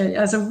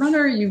 As a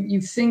runner,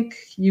 you think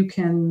you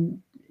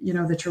can,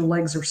 that your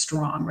legs are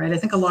strong, right? I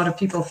think a lot of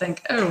people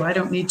think, oh, I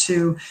don't need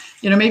to,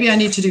 maybe I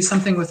need to do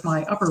something with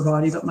my upper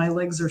body, but my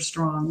legs are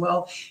strong.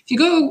 Well,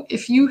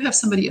 if you have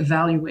somebody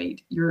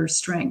evaluate your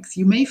strength,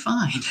 you may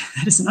find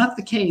that is not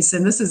the case.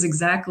 And this is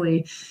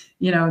exactly,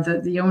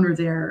 the owner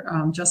there,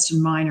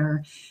 Justin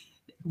Miner,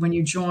 when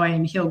you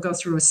join, he'll go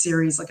through a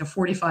series, like a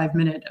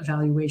 45-minute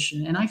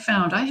evaluation. And I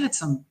found I had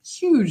some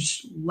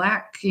huge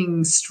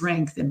lacking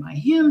strength in my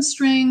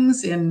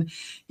hamstrings. And,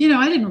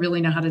 I didn't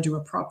really know how to do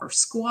a proper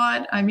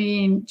squat. I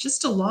mean,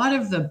 just a lot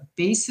of the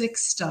basic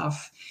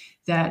stuff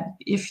that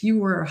if you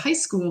were a high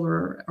school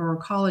or a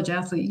college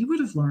athlete, you would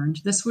have learned.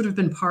 This would have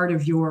been part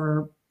of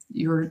your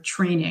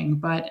training.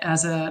 But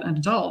as an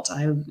adult,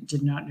 I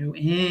did not know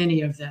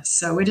any of this.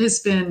 So it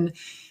has been,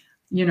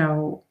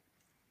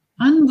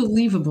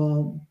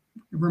 unbelievable,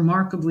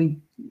 remarkably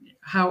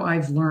how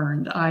I've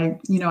learned. I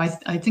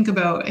think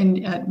about,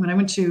 and when I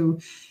went to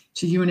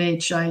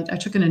UNH, I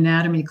took an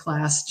anatomy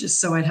class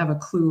just so I'd have a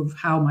clue of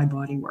how my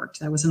body worked.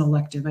 That was an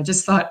elective. I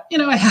just thought,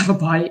 I have a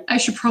body. I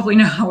should probably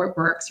know how it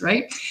works,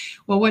 right?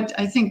 Well, what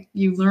I think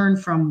you learn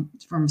from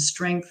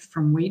strength,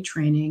 from weight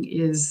training,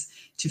 is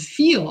to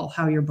feel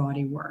how your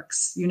body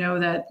works.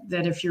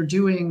 That if you're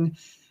doing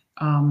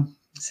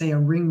say a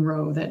ring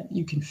row, that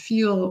you can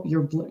feel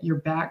your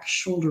back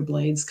shoulder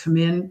blades come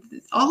in.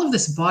 All of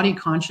this body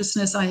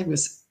consciousness I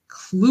was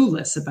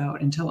clueless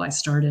about until I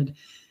started,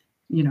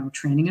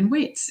 training in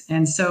weights.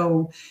 And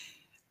so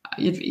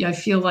I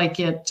feel like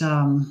it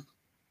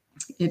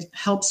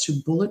helps to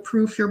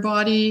bulletproof your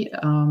body.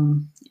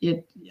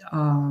 If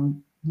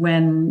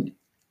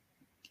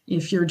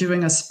you're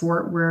doing a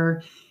sport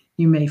where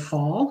you may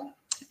fall,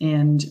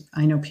 and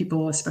I know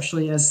people,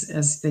 especially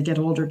as they get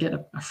older,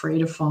 get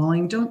afraid of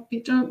falling. Don't,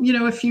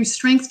 if you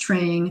strength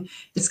train,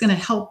 it's going to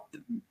help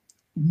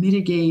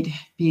mitigate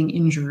being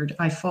injured.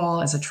 I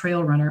fall as a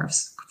trail runner,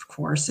 of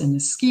course,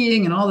 and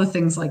skiing and all the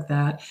things like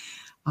that.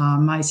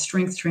 My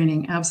strength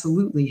training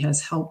absolutely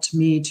has helped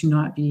me to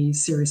not be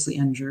seriously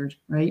injured,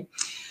 right?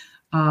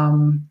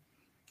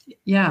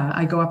 Yeah,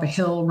 I go up a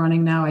hill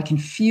running now. I can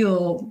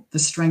feel the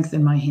strength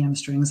in my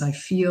hamstrings. I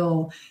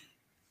feel,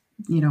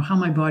 how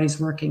my body's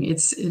working.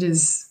 It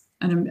is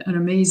an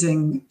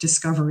amazing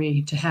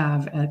discovery to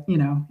have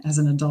as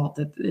an adult,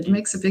 that it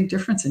makes a big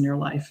difference in your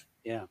life.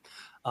 Yeah.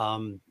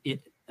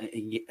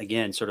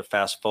 Again, sort of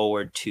fast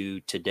forward to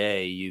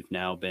today, you've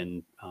now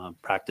been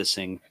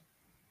practicing,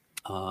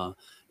 have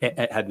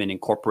been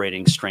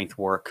incorporating strength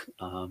work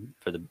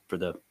for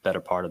the better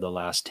part of the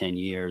last 10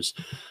 years.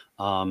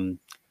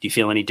 Do you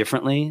feel any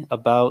differently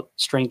about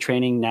strength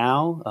training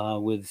now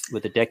with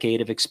a decade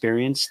of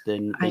experience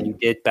than you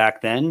did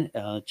back then,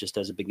 just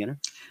as a beginner?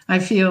 I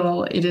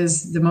feel it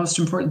is the most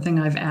important thing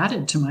I've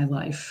added to my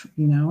life.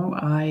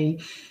 In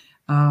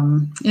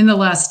the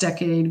last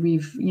decade,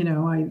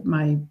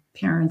 my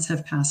parents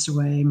have passed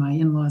away, my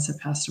in-laws have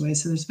passed away,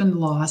 so there's been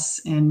loss.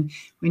 And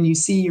when you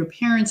see your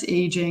parents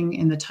aging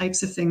and the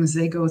types of things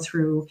they go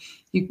through,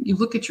 you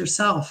look at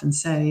yourself and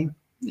say,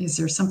 is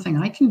there something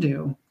I can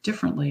do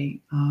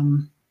differently?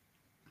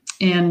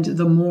 And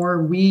the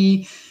more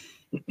we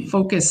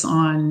focus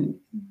on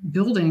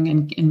building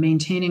and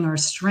maintaining our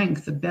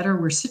strength, the better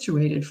we're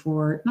situated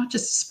for not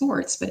just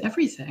sports, but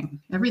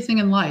everything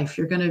in life.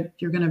 You're going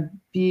to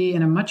be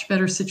in a much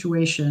better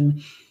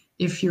situation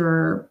if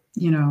you're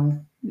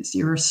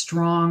a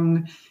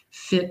strong,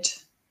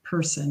 fit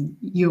person.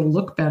 You'll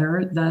look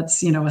better.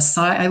 That's, a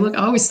side. I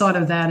always thought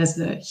of that as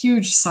the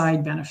huge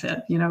side benefit.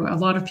 A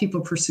lot of people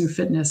pursue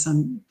fitness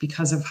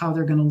because of how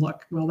they're going to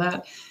look. Well,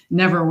 that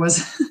never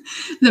was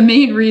the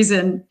main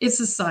reason. It's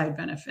a side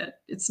benefit.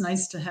 It's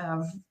nice to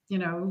have,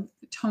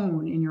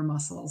 tone in your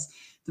muscles.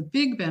 The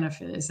big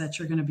benefit is that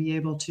you're going to be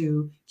able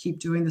to keep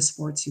doing the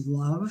sports you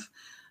love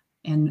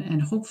and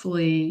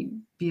hopefully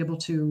be able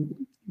to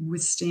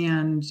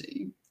withstand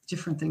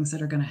different things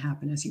that are going to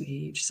happen as you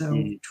age.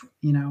 So,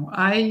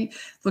 I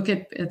look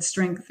at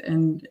strength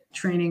and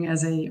training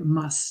as a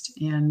must,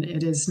 and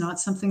it is not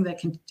something that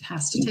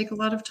has to take a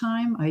lot of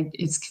time.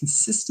 It's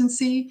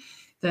consistency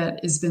that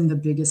has been the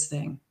biggest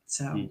thing.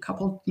 So a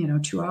couple,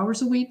 2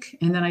 hours a week,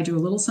 and then I do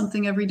a little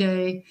something every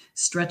day,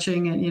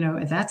 stretching,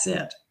 and that's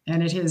it.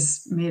 And it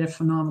has made a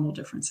phenomenal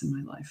difference in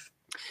my life.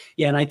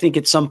 Yeah. And I think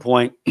at some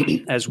point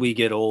as we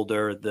get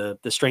older, the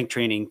strength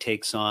training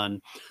takes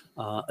on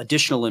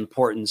additional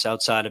importance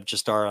outside of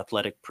just our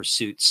athletic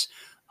pursuits.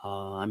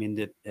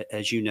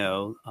 As you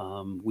know,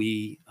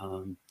 we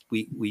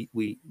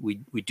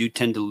do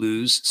tend to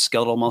lose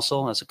skeletal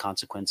muscle as a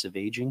consequence of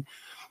aging.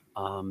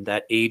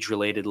 That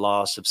age-related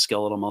loss of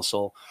skeletal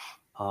muscle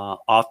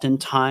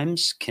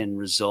oftentimes can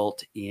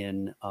result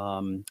in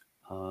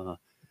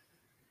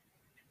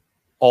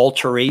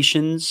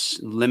alterations,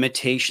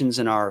 limitations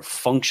in our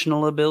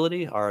functional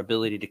ability, our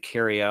ability to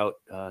carry out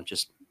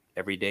just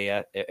everyday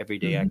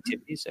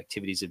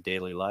activities of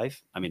daily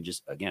life. I mean,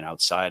 just again,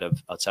 outside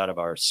of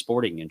our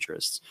sporting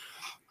interests.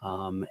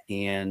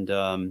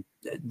 There's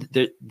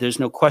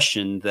no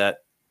question that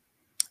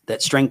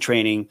strength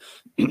training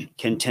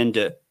can tend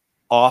to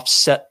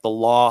offset the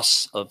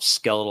loss of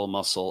skeletal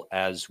muscle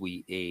as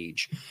we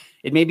age.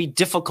 It may be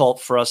difficult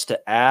for us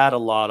to add a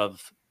lot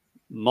of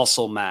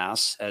muscle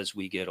mass as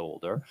we get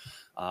older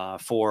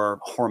for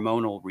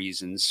hormonal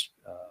reasons,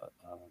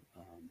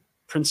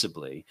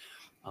 principally.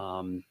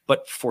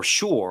 But for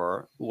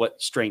sure, what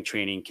strength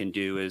training can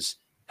do is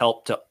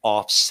help to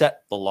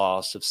offset the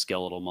loss of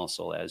skeletal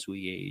muscle as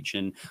we age.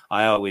 And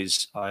I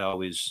always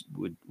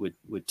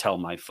would tell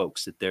my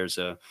folks that there's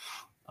a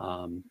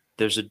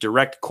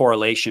direct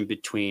correlation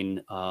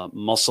between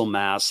muscle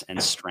mass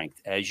and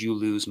strength. As you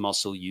lose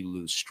muscle, you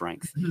lose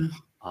strength.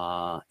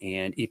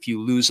 And if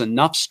you lose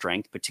enough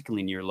strength,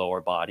 particularly in your lower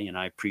body, and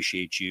I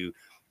appreciate you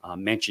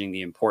mentioning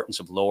the importance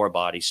of lower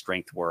body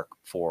strength work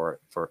for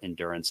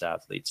endurance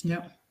athletes.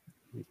 Yeah.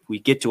 If we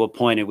get to a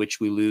point at which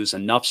we lose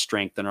enough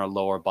strength in our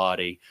lower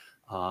body,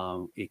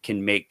 it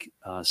can make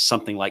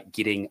something like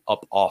getting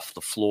up off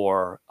the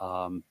floor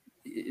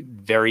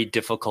very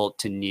difficult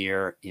to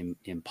near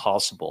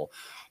impossible.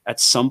 At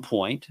some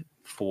point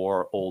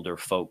for older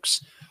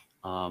folks,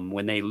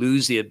 when they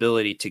lose the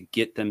ability to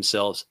get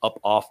themselves up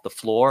off the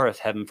floor, if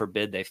heaven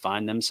forbid they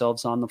find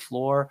themselves on the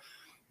floor,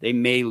 they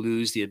may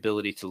lose the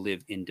ability to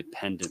live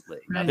independently.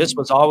 Right. Now, this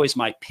was always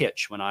my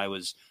pitch when I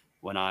was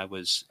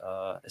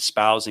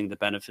espousing the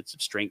benefits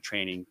of strength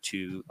training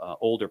to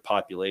older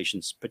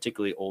populations,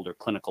 particularly older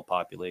clinical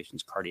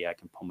populations,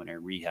 cardiac and pulmonary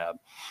rehab.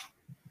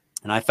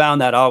 And I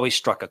found that always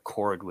struck a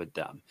chord with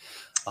them.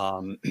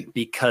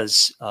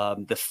 Because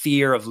the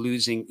fear of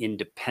losing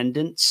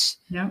independence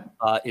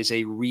is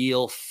a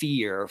real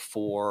fear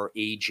for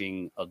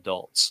aging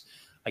adults.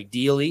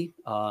 Ideally,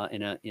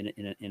 in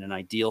an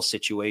ideal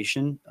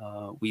situation,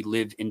 we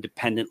live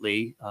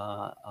independently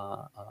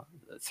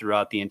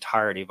throughout the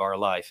entirety of our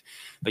life.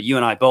 But you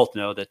and I both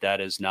know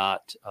that is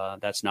not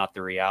that's not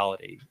the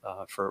reality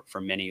for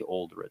many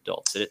older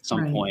adults. That at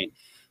some point,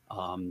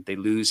 they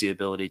lose the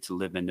ability to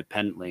live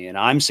independently. And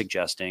I'm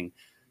suggesting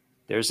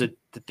Right.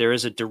 there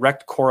is a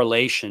direct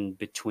correlation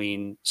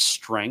between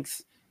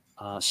strength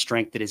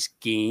that is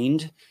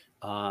gained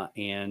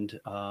and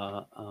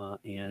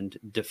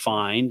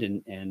defined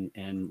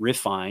and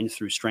refined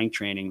through strength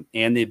training,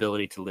 and the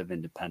ability to live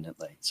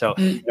independently. So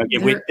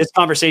again, this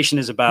conversation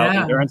is about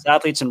endurance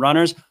athletes and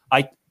runners.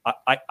 I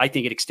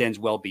think it extends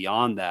well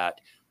beyond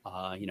that.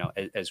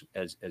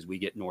 As we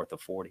get north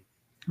of 40.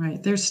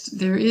 Right. There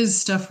is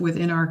stuff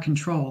within our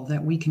control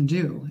that we can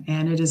do,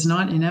 and it is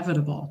not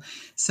inevitable.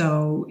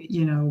 So,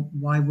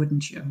 why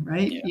wouldn't you?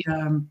 Right.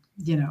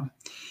 Yeah.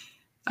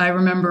 I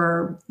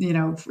remember,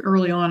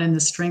 early on in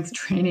the strength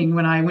training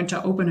when I went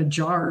to open a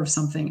jar of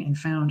something and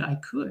found I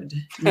could,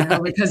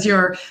 because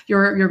your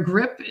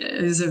grip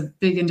is a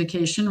big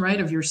indication,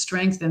 right, of your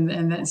strength. And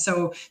then,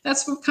 so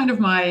that's what kind of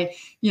my,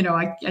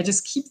 I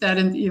just keep that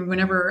in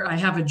whenever I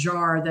have a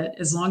jar, that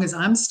as long as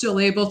I'm still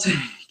able to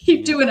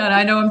keep doing it,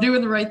 I know I'm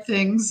doing the right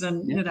things.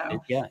 And,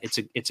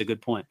 it's a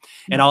good point.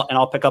 And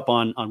I'll pick up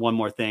on one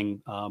more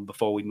thing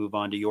before we move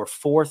on to your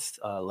fourth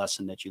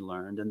lesson that you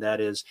learned. And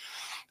that is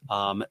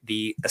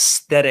the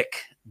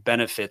aesthetic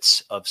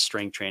benefits of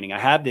strength training. I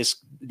have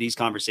these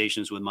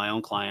conversations with my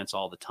own clients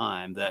all the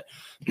time, that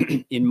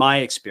in my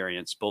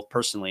experience, both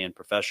personally and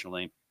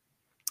professionally,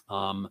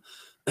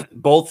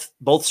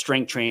 both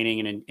strength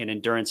training and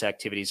endurance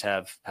activities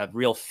have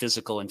real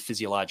physical and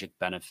physiologic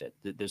benefit.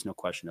 There's no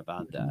question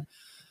about that.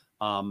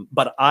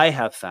 But I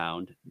have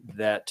found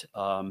that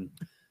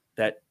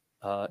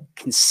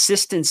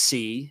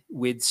consistency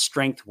with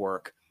strength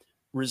work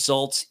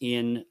results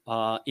in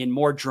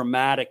more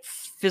dramatic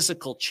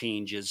physical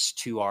changes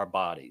to our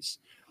bodies.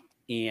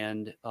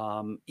 And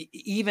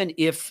even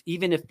if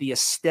the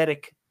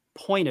aesthetic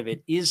point of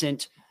it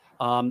isn't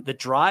the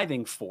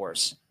driving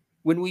force,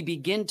 when we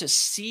begin to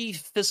see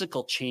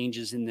physical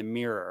changes in the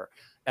mirror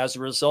as a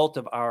result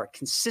of our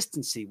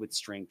consistency with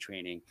strength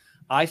training,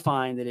 I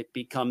find that it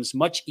becomes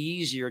much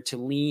easier to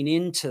lean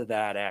into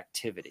that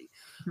activity.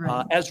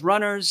 Right. As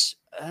runners,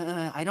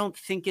 I don't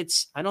think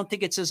it's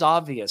as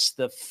obvious,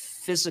 the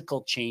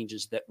physical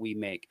changes that we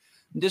make.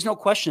 There's no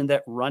question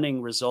that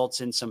running results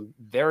in some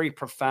very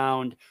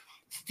profound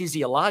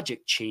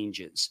physiologic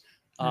changes.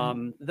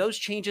 Those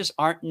changes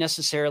aren't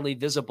necessarily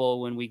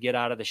visible when we get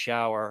out of the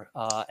shower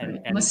and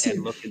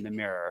look in the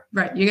mirror.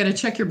 Right. You got to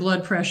check your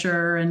blood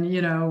pressure and,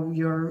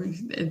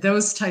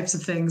 those types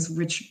of things,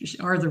 which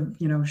are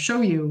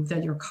show you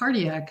that your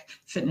cardiac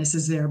fitness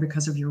is there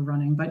because of your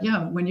running. But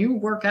yeah, when you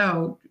work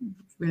out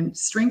in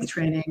strength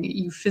training,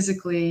 you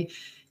physically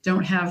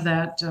don't have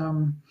that.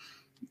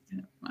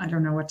 I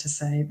don't know what to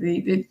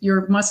say.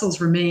 Your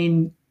muscles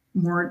remain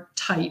more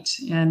tight,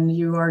 and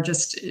you are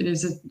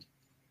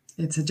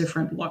it's a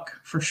different look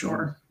for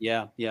sure.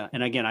 Yeah.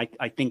 And again,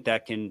 I think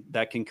that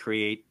can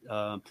create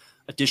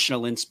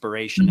additional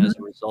inspiration as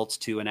a result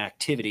to an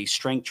activity,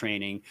 strength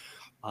training,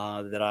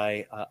 that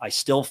I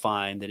still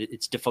find that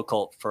it's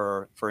difficult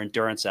for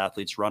endurance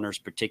athletes, runners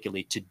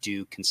particularly, to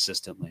do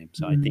consistently.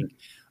 So I think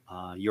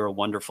you're a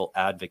wonderful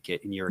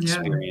advocate, and your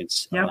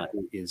experience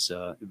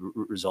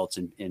results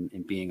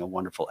in being a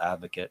wonderful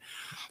advocate.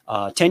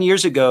 10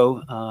 years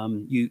ago,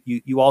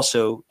 you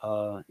also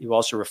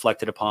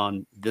reflected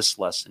upon this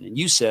lesson, and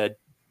you said,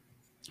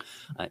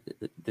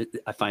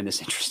 I find this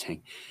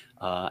interesting,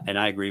 and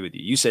I agree with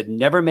you. You said,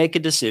 never make a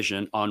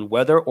decision on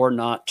whether or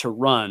not to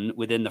run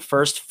within the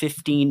first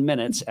 15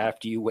 minutes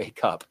after you wake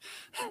up.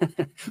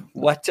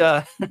 What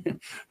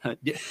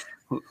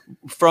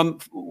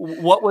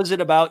was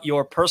it about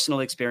your personal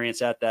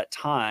experience at that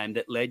time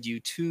that led you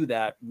to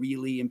that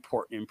really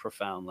important and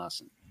profound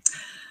lesson?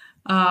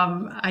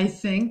 I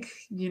think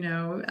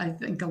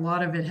a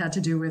lot of it had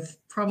to do with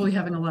probably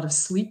having a lot of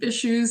sleep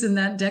issues in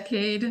that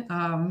decade.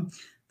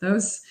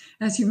 Those,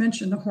 as you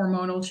mentioned, the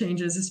hormonal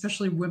changes,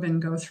 especially women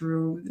go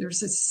through,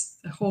 there's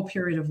a whole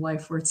period of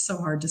life where it's so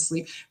hard to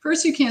sleep.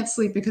 First, you can't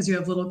sleep because you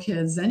have little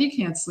kids. Then you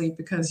can't sleep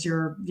because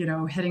you're,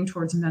 heading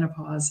towards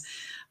menopause.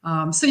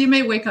 So you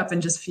may wake up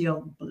and just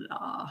feel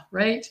blah,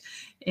 right?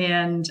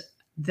 And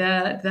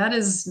that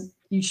is,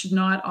 you should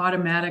not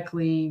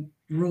automatically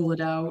rule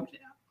it out.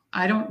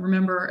 I don't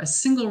remember a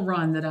single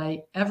run that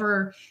I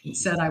ever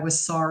said I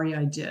was sorry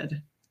I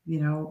did.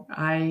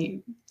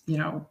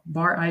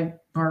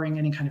 Barring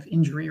any kind of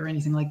injury or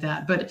anything like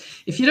that. But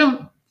if you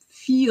don't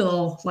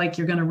feel like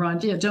you're going to run,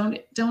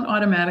 don't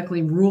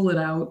automatically rule it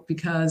out,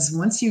 because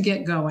once you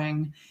get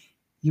going,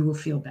 you will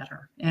feel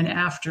better. And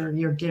after,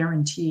 you're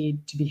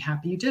guaranteed to be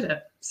happy you did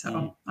it.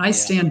 So I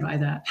stand by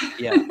that.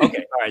 Yeah.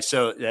 Okay. All right.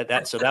 So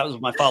that was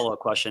my follow-up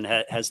question.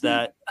 Has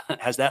that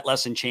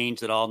lesson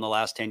changed at all in the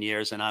last 10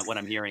 years? And what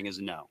I'm hearing is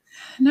no.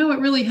 No, it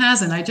really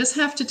hasn't. I just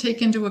have to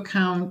take into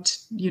account,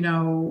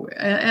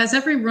 as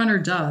every runner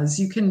does,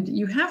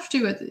 you have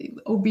to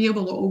be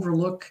able to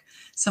overlook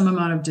some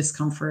amount of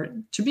discomfort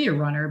to be a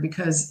runner,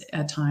 because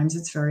at times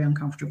it's very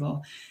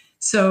uncomfortable.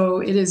 So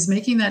it is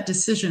making that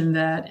decision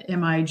that,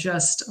 am I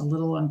just a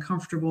little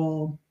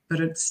uncomfortable, but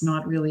it's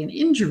not really an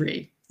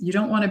injury? You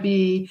don't want to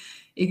be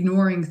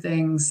ignoring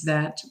things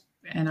that,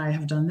 and I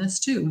have done this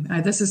too.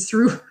 This is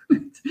through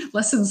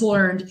lessons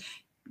learned.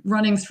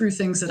 running through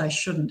things that I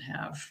shouldn't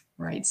have,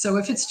 right? So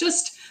if it's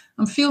just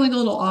I'm feeling a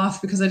little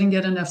off because I didn't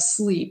get enough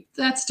sleep,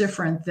 that's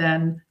different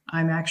than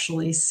I'm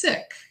actually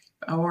sick,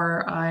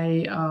 or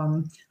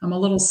I'm a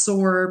little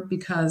sore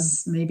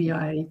because maybe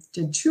I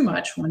did too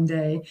much one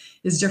day,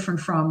 is different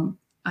from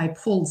I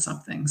pulled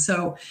something.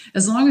 So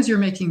as long as you're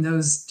making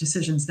those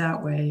decisions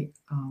that way,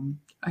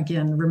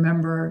 again,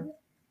 remember,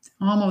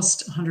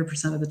 almost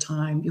 100% of the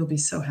time, you'll be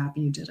so happy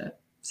you did it.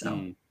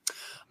 So.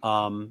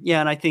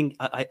 Yeah, and I think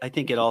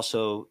it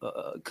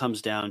also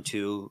comes down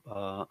to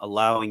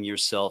allowing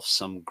yourself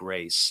some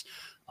grace.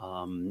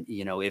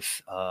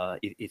 If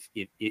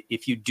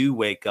you do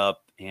wake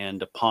up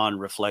and upon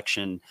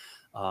reflection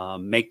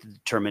make the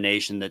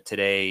determination that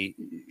today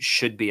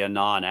should be a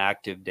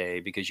non-active day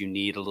because you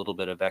need a little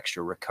bit of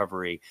extra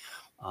recovery,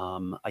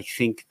 I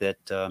think that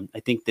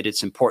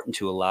it's important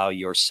to allow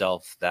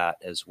yourself that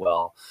as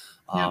well.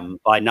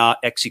 By not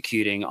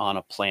executing on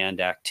a planned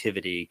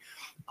activity,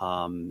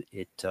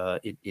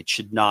 it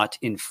should not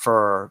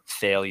infer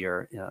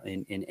failure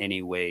in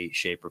any way,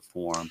 shape, or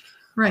form.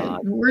 Right.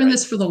 We're in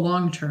this for the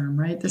long term,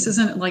 right? This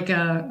isn't like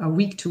a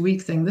week to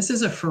week thing. This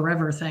is a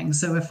forever thing.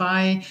 So if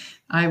I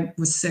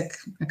was sick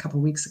a couple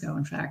of weeks ago,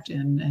 in fact,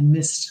 and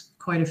missed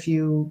quite a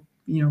few,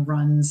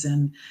 runs,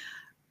 and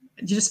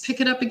you just pick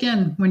it up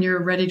again when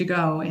you're ready to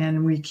go,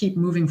 and we keep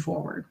moving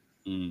forward.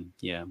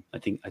 Yeah, I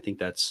think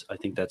that's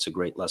a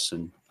great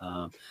lesson.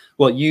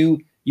 Well,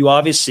 you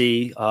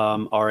obviously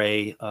are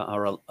a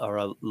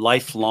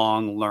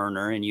lifelong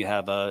learner, and you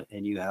have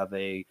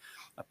a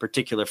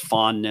particular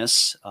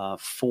fondness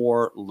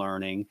for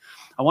learning.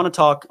 I want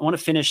to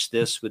finish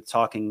this with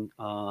talking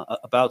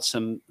about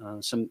some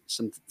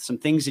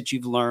things that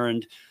you've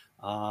learned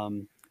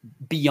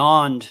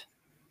beyond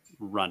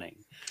running.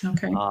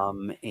 Okay.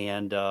 I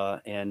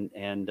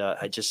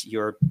just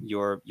your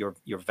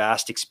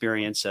vast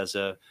experience as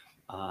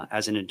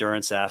an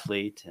endurance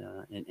athlete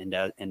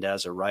and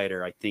as a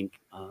writer, I think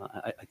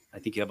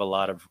you have a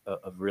lot of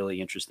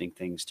really interesting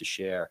things to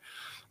share.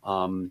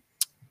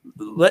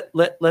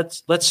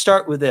 Let's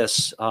start with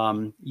this.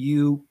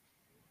 You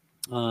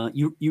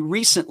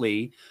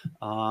recently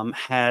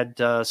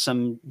had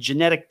some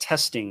genetic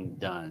testing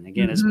done,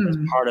 again, as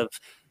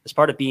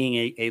part of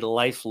being a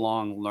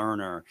lifelong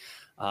learner.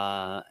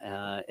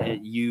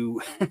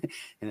 You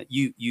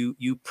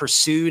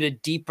pursued a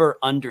deeper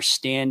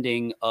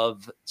understanding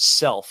of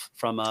self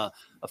from a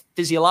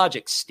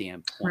physiologic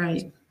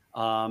standpoint.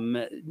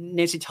 Right.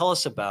 Nancy, tell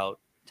us about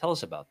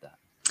that.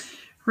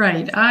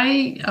 Right.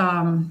 I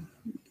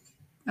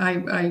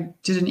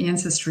did an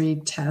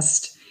ancestry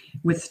test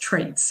with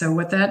traits. So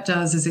what that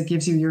does is it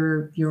gives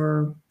you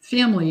your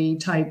family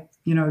type,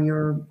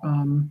 your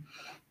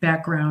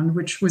background,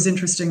 which was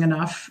interesting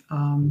enough.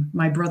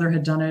 My brother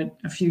had done it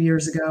a few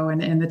years ago,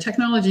 and the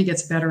technology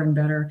gets better and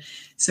better.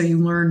 So you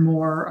learn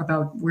more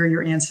about where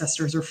your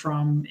ancestors are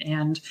from,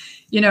 and,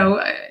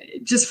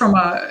 just from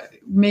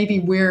maybe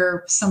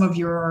where some of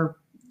your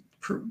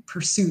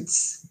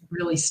pursuits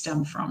really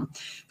stem from.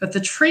 But the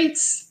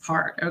traits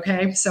part,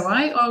 okay, so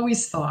I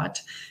always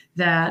thought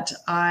that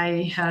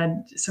I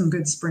had some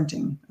good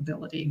sprinting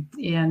ability.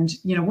 And,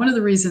 one of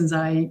the reasons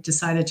I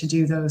decided to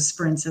do those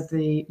sprints at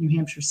the New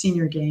Hampshire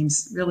Senior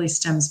Games really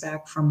stems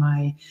back from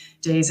my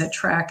days at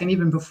track. And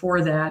even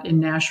before that in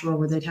Nashua,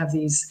 where they'd have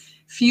these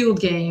field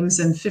games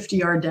and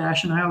 50-yard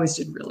dash, and I always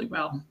did really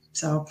well.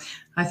 So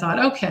I thought,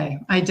 okay,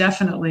 I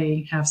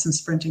definitely have some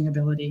sprinting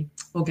ability.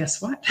 Well, guess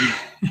what?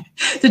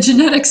 The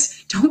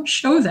genetics don't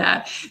show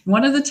that.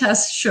 One of the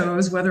tests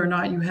shows whether or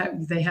not you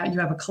have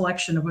a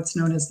collection of what's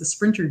known as the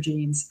sprinter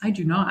genes. I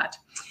do not.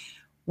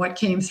 What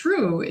came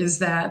through is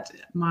that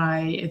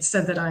it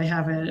said that I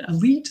have an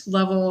elite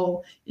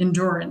level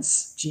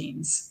endurance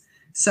genes.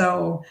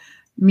 So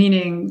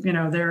meaning,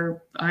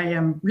 I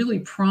am really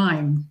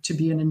primed to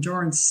be an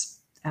endurance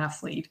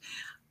athlete.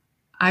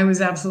 I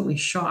was absolutely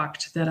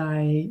shocked that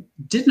I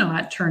did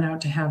not turn out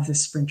to have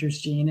this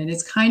sprinter's gene. And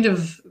it's kind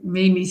of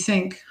made me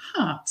think,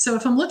 so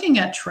if I'm looking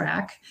at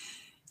track,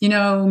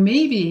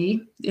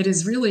 maybe it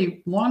is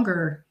really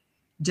longer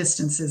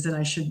distances that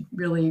I should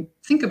really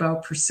think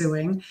about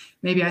pursuing.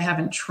 Maybe I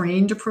haven't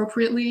trained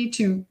appropriately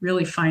to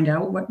really find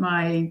out what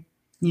my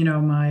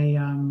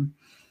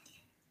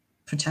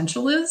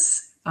potential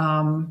is.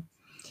 That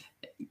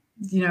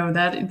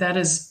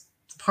is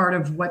part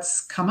of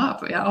what's come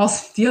up.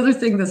 Also, the other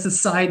thing that's a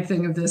side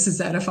thing of this is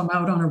that if I'm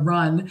out on a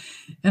run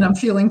and I'm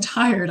feeling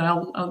tired,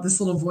 this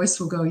little voice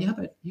will go, yeah,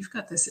 but you've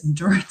got this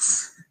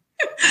endurance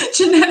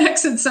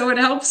genetics. And so it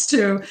helps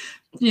to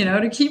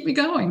keep me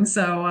going.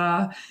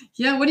 So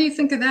what do you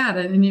think of that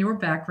in your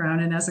background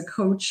and as a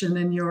coach, and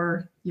then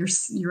your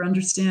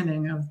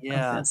understanding of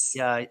this?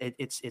 Yeah,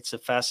 it's a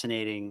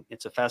fascinating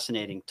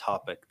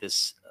topic,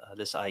 this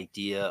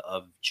idea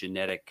of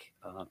genetic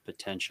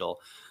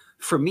potential.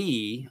 For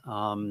me,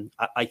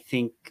 I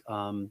think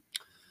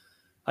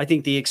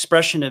the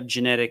expression of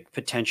genetic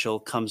potential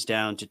comes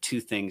down to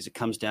two things. It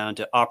comes down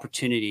to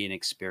opportunity and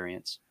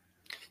experience.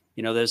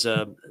 I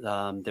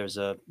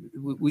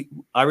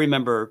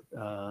remember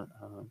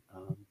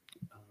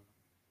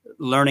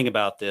learning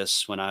about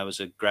this when I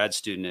was a grad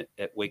student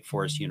at Wake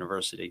Forest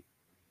University,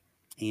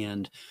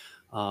 and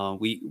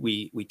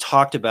we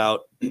talked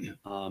about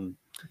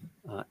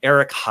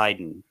Eric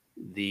Heiden,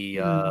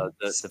 the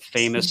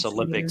famous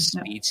Olympic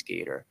speed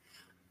skater.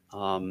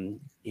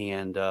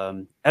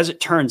 As it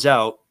turns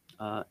out,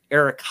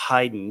 Eric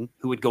Heiden,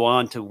 who would go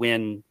on to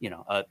win,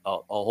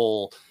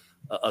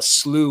 a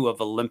slew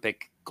of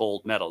Olympic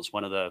gold medals,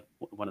 one of the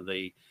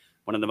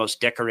most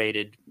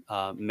decorated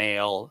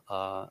male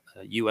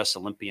U.S.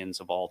 Olympians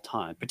of all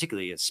time,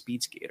 particularly a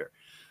speed skater.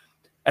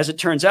 As it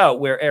turns out,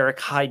 where Eric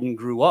Heiden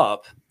grew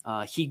up,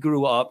 he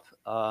grew up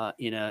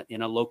in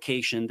a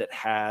location that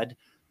had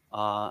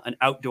an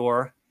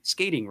outdoor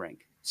skating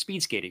rink,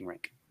 speed skating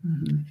rink.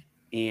 Mm-hmm.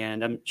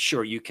 And I'm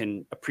sure you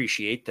can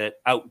appreciate that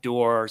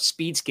outdoor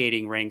speed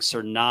skating rinks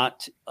are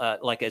not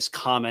like as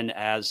common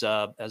as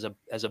a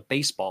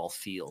baseball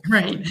field.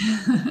 Right.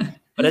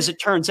 But as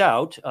it turns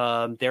out,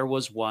 there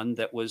was one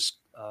that was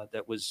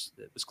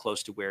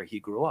close to where he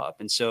grew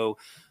up, and so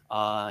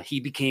he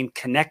became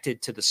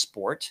connected to the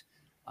sport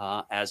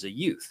as a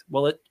youth.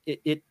 Well,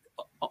 it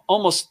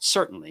almost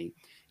certainly,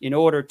 in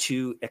order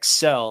to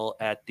excel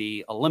at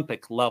the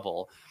Olympic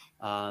level,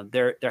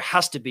 there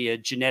has to be a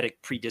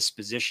genetic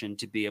predisposition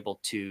to be able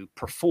to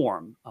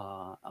perform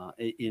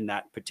in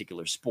that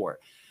particular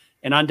sport.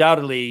 And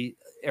undoubtedly,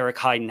 Eric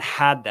Heiden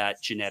had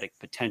that genetic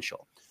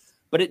potential.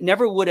 But it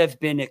never would have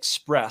been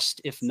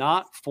expressed if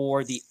not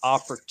for the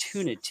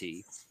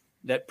opportunity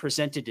that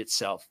presented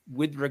itself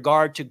with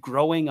regard to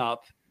growing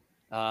up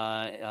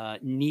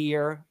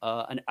near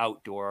an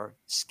outdoor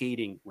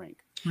skating rink.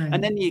 Right.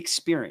 And then the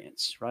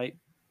experience, right?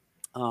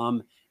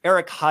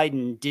 Eric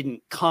Heiden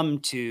didn't come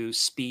to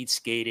speed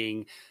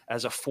skating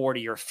as a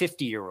 40 or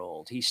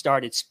 50-year-old. He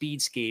started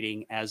speed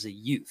skating as a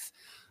youth.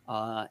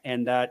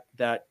 And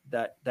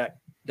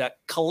that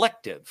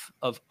collective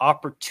of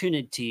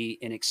opportunity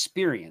and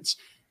experience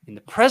in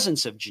the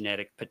presence of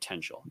genetic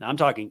potential, now I'm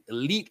talking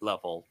elite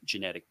level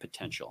genetic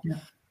potential,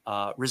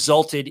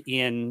 resulted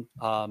in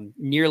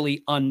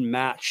nearly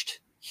unmatched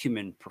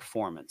human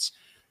performance.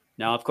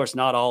 Now, of course,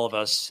 not all of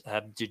us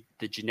have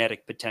the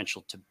genetic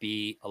potential to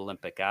be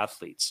Olympic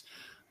athletes,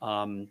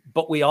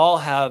 but we all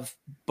have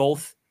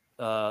both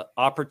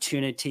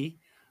opportunity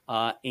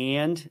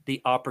and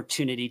the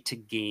opportunity to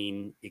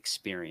gain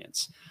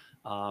experience.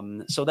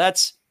 So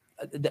that's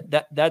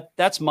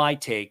my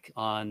take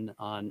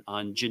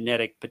on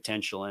genetic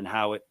potential and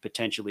how it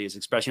potentially is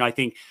expressed. I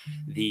think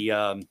the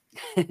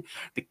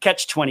the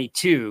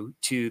catch-22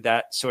 to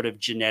that sort of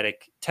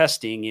genetic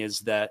testing is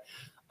that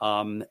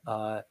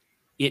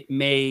it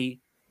may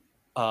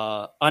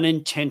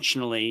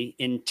unintentionally,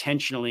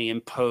 intentionally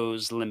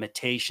impose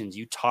limitations.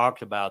 You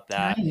talked about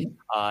that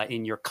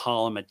in your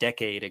column a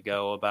decade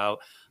ago about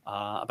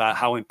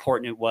how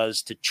important it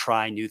was to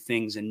try new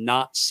things and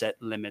not set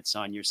limits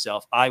on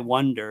yourself. I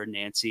wonder,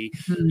 Nancy,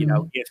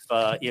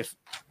 if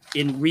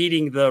in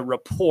reading the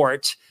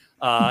report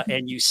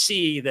and you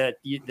see that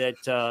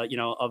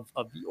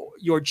of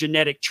your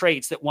genetic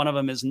traits, that one of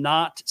them is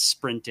not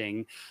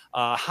sprinting,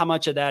 how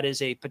much of that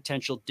is a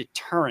potential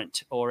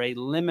deterrent or a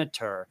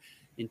limiter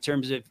in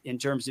terms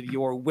of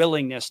your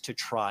willingness to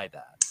try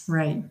that?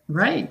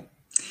 Right.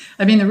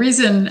 I mean, the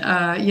reason,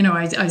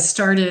 I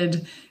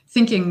started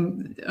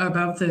thinking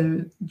about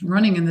the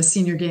running in the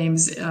senior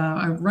games,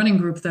 a running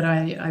group that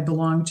I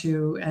belong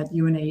to at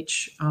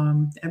UNH,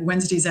 at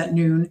Wednesdays at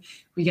noon,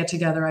 we get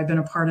together. I've been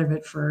a part of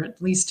it for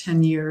at least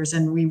 10 years,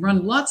 and we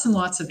run lots and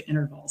lots of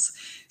intervals.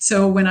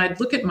 So when I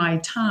look at my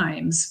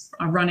times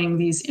running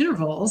these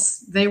intervals,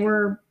 they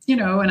were,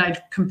 and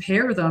I'd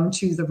compare them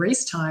to the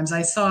race times,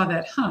 I saw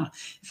that,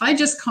 if I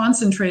just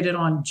concentrated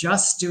on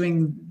just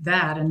doing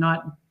that and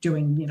not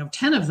doing,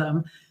 10 of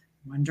them,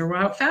 wonder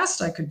how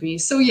fast I could be.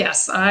 So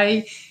yes,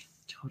 I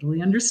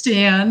totally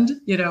understand,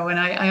 and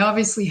I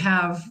obviously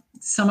have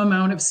some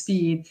amount of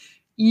speed,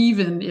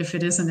 even if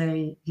it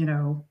isn't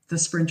the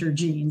sprinter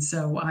gene.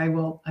 So I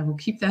will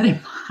keep that in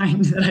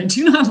mind, that I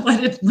do not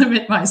let it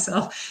limit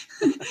myself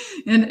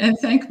and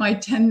thank my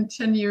 10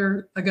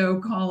 year ago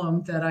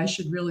column that I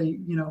should really,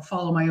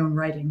 follow my own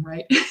writing,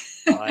 right?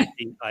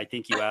 I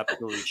think you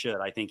absolutely should.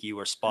 I think you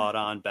were spot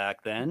on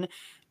back then.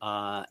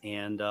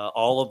 And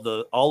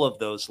all of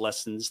those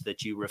lessons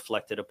that you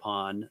reflected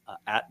upon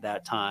at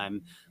that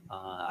time,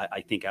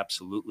 I think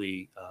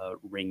absolutely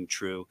ring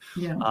true.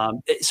 Yeah.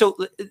 So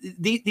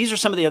these are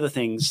some of the other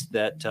things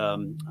that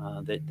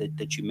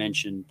that you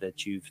mentioned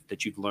that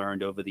you've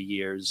learned over the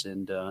years,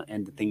 and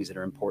the things that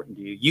are important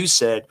to you. You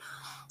said,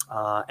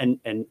 and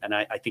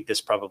I think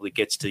this probably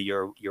gets to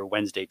your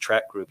Wednesday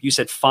track group. You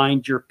said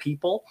find your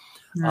people.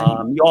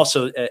 Right. You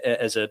also,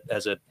 as a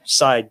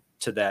side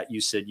to that, you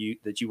said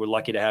that you were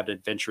lucky to have an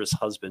adventurous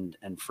husband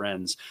and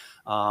friends.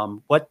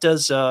 What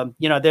does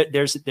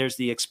there's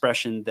the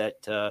expression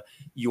that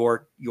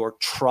your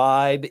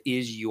tribe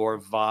is your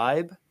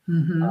vibe.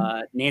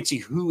 Mm-hmm. Nancy,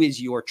 who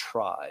is your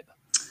tribe?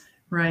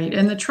 Right.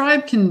 And the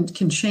tribe can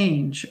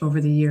change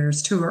over the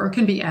years too, or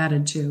can be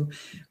added to.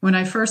 When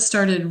I first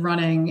started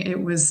running,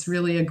 it was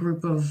really a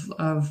group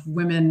of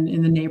women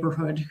in the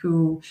neighborhood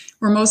who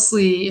were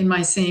mostly in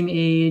my same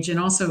age and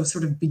also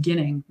sort of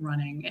beginning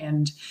running,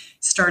 and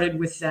started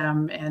with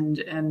them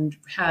and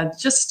had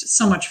just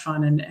so much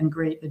fun and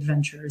great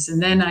adventures.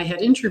 And then I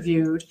had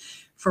interviewed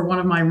for one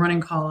of my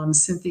running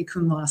columns, Cynthia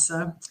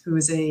Kunlasa, who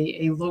is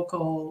a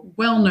local,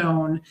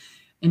 well-known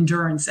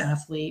endurance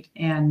athlete.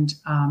 And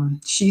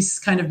she's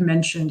kind of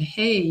mentioned,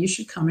 hey, you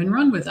should come and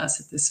run with us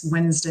at this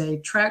Wednesday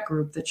track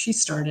group that she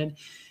started,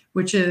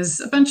 which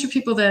is a bunch of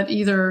people that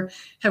either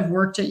have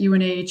worked at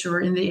UNH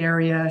or in the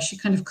area. She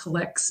kind of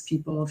collects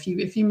people.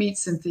 If you meet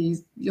Cynthia,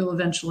 you'll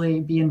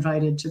eventually be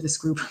invited to this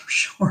group, I'm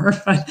sure.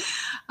 But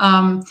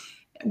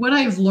what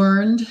I've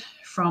learned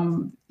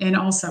from, and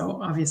also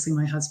obviously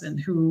my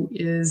husband, who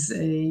is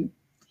a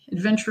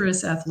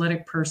adventurous,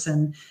 athletic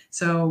person.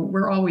 So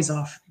we're always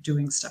off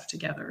doing stuff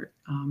together,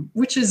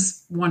 which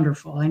is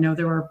wonderful. I know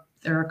there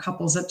are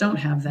couples that don't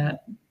have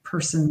that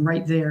person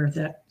right there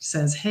that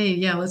says, hey,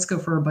 yeah, let's go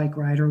for a bike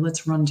ride or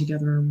let's run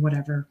together or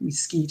whatever. We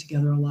ski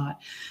together a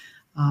lot.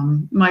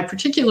 My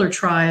particular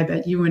tribe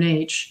at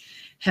UNH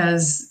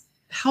has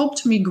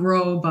helped me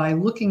grow by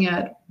looking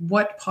at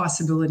what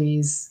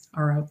possibilities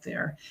are out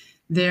there.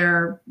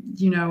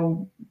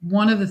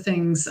 One of the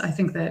things I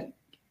think that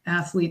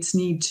athletes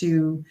need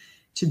to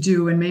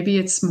do, and maybe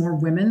it's more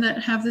women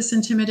that have this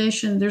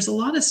intimidation, there's a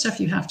lot of stuff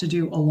you have to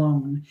do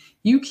alone.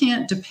 You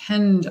can't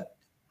depend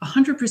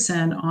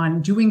 100%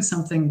 on doing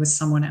something with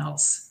someone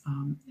else,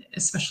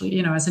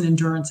 especially, as an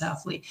endurance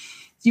athlete.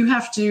 You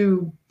have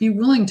to be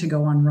willing to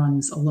go on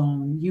runs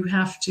alone. You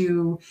have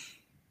to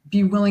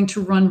be willing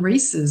to run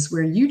races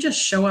where you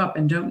just show up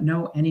and don't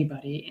know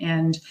anybody.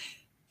 And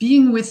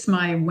being with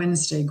my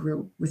Wednesday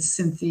group with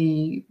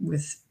Cynthia,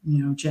 with,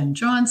 Jen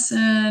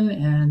Johnson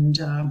and,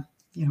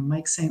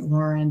 Mike St.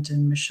 Laurent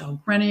and Michelle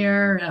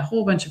Grenier, a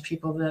whole bunch of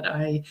people that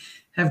I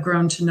have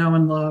grown to know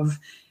and love.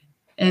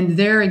 And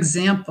their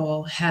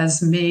example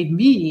has made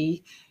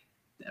me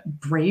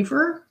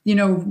braver,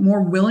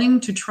 more willing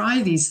to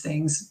try these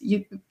things.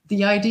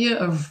 The idea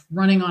of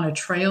running on a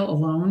trail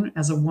alone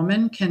as a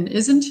woman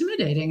is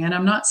intimidating. And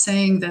I'm not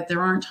saying that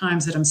there aren't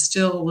times that I'm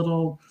still a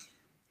little,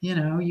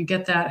 you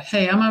get that,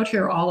 hey, I'm out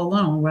here all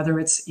alone, whether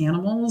it's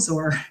animals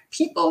or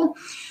people.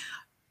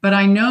 But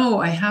I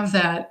know I have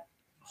that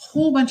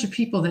whole bunch of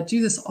people that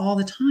do this all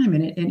the time,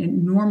 and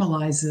it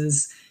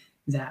normalizes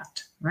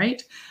that,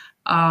 right?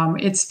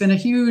 It's been a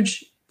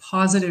huge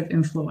positive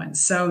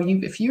influence. So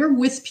if you're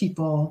with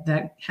people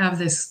that have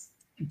this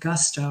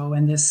gusto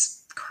and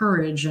this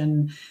courage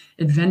and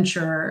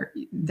adventure,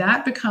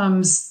 that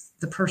becomes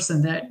the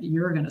person that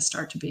you're going to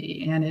start to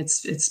be. And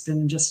it's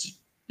been just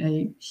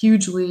a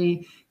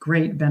hugely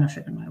great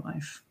benefit in my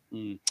life.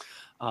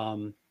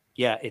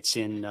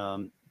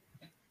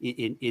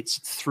 It's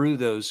through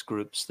those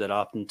groups that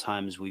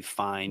oftentimes we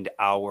find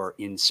our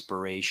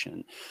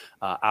inspiration,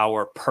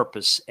 our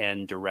purpose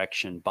and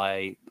direction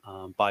by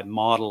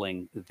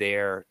modeling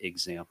their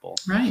example.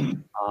 Right.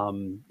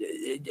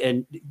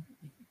 And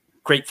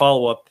great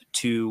follow-up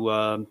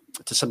to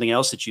something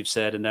else that you've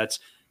said, and that's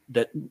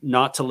that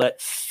not to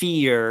let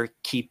fear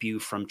keep you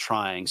from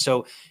trying.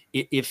 So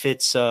if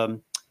it's not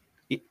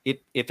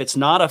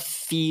a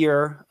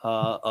fear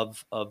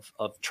of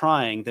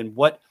trying, then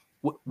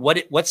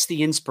what's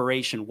the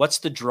inspiration? What's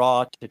the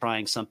draw to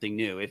trying something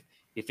new?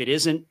 If it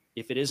isn't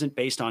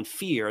based on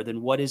fear,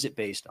 then what is it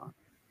based on?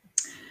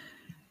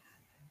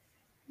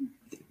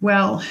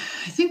 Well,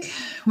 I think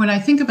when I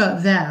think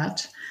about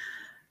that,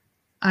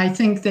 I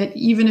think that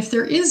even if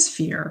there is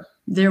fear,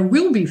 there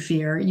will be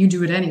fear, you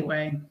do it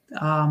anyway.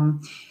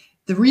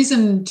 The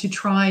reason to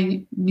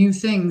try new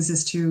things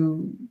is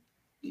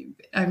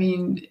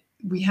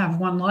we have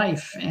one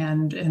life,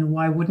 and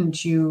why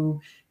wouldn't you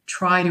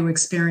try to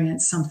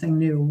experience something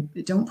new?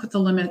 Don't put the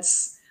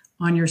limits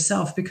on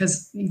yourself,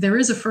 because there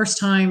is a first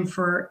time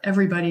for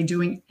everybody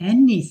doing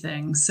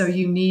anything. So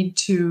you need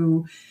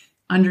to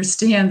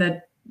understand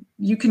that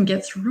you can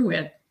get through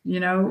it,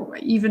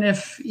 even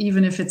if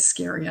it's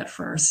scary at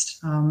first.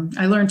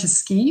 I learned to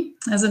ski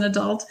as an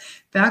adult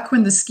back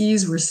when the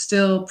skis were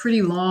still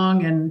pretty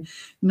long and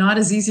not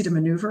as easy to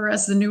maneuver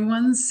as the new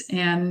ones.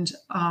 And,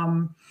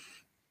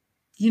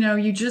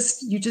 you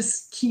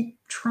just keep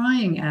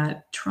trying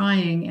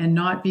and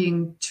not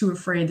being too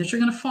afraid that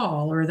you're going to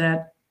fall, or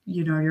that,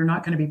 you're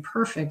not going to be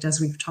perfect. As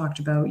we've talked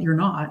about, you're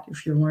not,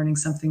 if you're learning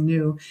something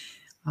new.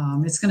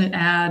 It's going to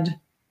add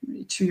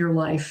to your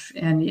life,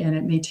 and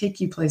it may take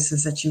you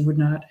places that you would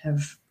not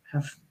have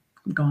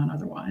gone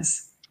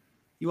otherwise.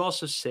 You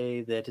also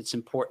say that it's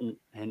important,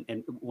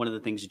 and one of the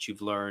things that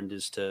you've learned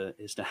is to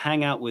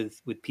hang out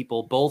with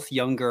people both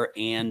younger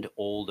and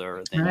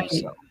older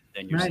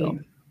than yourself.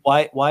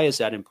 Right. Why is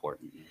that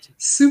important?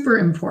 Super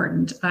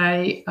important.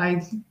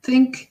 I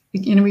think,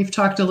 we've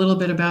talked a little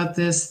bit about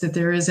this, that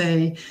there is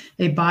a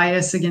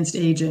bias against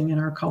aging in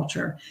our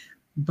culture.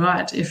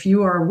 But if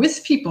you are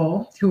with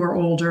people who are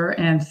older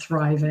and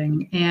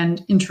thriving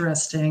and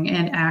interesting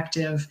and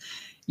active,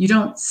 you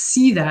don't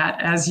see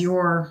that as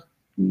your,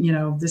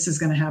 this is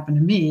going to happen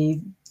to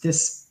me,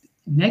 this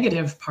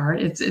negative part.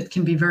 It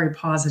can be very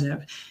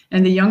positive.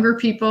 And the younger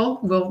people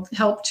will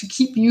help to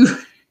keep you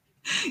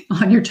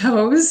on your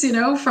toes,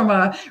 from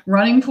a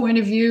running point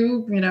of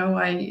view.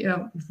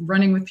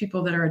 Running with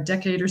people that are a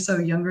decade or so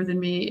younger than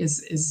me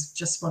is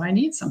just what I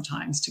need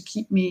sometimes to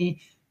keep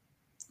me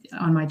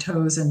on my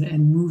toes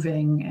and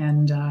moving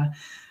and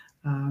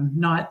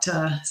not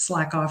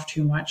slack off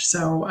too much.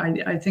 So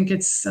I think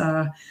it's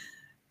a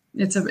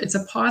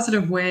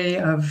positive way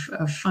of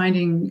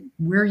finding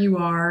where you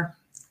are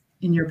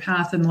in your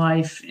path in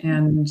life,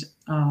 and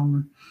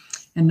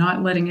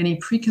not letting any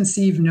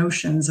preconceived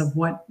notions of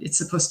what it's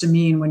supposed to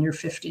mean when you're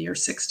 50 or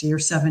 60 or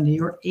 70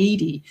 or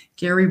 80.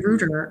 Gary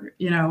Reuter,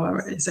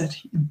 is an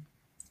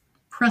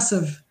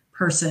impressive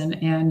person,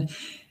 and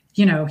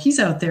he's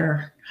out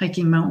there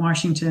hiking Mount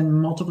Washington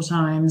multiple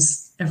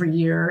times every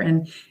year.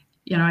 And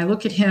I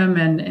look at him,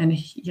 and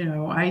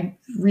I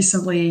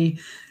recently,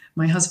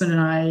 my husband and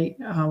I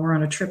were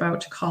on a trip out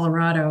to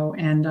Colorado,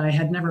 and I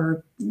had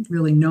never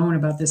really known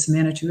about this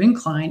Manitou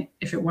Incline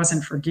if it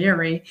wasn't for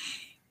Gary,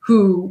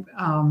 who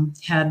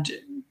had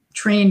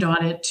trained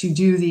on it to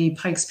do the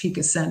Pikes Peak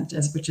ascent,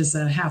 which is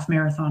a half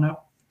marathon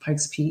up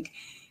Pikes Peak.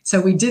 So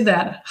we did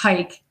that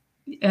hike,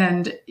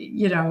 and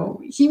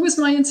he was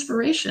my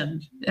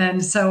inspiration.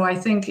 And so I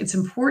think it's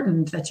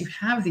important that you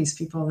have these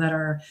people that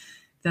are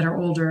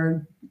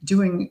older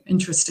doing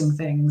interesting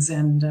things,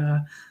 and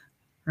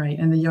right,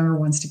 and the younger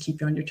ones to keep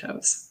you on your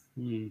toes.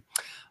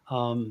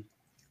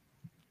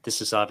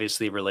 This is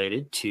obviously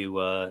related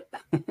to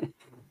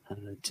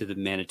the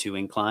Manitou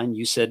Incline.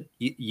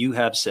 You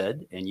have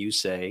said, and you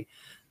say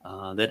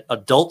that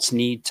adults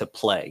need to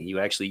play. You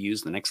actually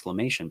used an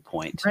exclamation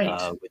point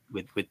right.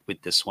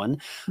 With this one.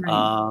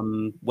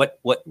 Right.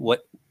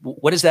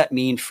 What does that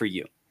mean for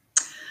you?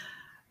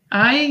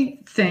 I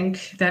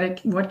think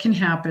that what can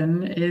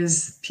happen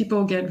is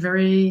people get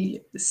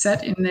very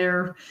set in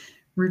their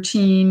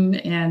routine,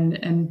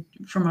 and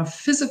from a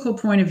physical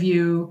point of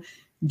view,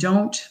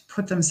 don't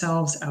put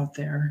themselves out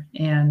there.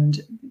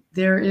 And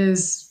there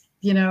is,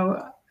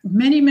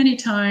 many, many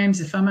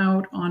times if I'm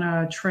out on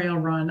a trail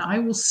run, I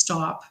will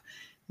stop,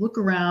 look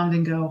around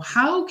and go,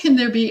 how can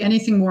there be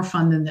anything more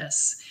fun than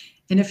this?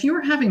 And if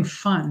you're having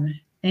fun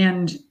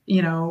and,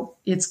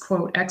 it's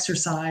quote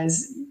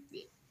exercise,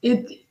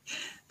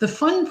 the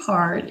fun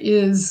part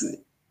is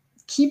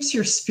keeps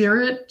your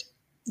spirit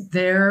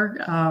there.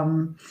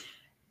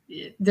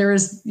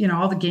 There's,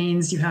 all the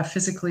gains you have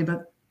physically,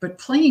 but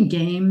playing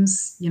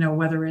games,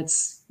 whether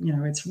it's,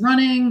 it's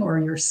running or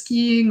you're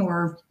skiing,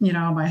 or,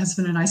 my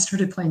husband and I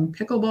started playing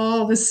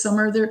pickleball this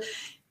summer.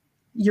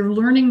 You're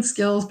learning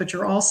skills, but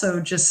you're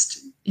also just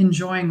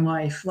enjoying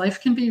life.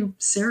 Life can be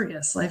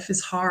serious. Life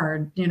is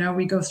hard.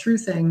 We go through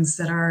things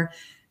that are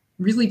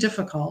really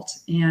difficult,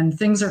 and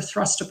things are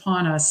thrust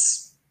upon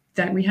us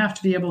that we have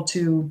to be able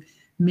to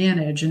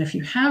manage. And if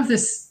you have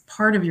this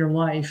part of your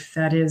life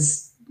that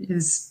is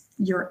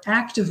you're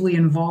actively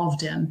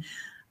involved in,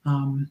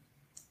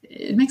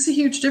 it makes a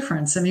huge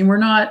difference. I mean, we're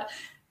not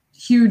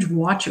huge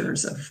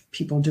watchers of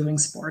people doing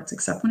sports,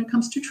 except when it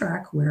comes to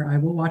track, where I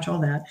will watch all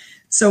that.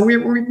 So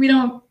we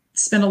don't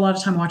spend a lot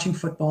of time watching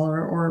football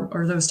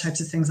or those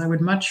types of things. I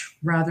would much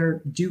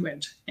rather do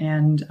it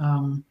and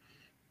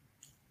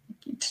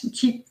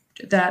keep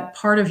that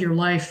part of your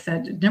life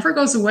that never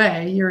goes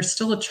away. You're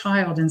still a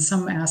child in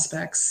some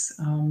aspects,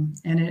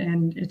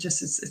 and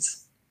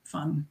it's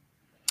fun.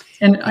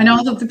 And I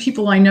know that the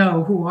people I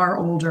know who are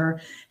older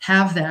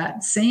have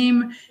that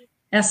same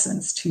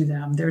essence to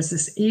them. There's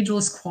this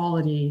ageless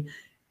quality,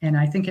 and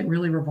I think it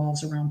really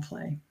revolves around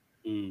play.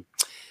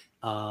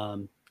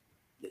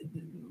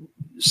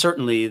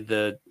 Certainly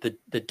the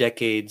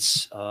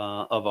decades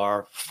of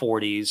our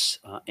 40s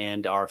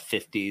and our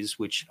 50s,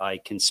 which I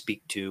can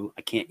speak to.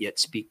 I can't yet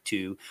speak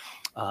to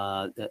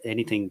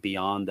anything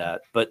beyond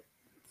that. But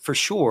for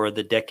sure,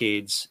 the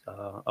decades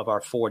of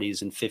our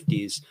 40s and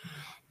 50s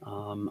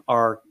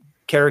are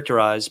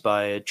characterized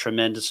by a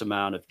tremendous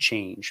amount of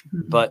change.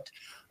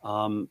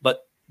 Mm-hmm.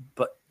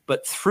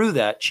 But through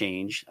that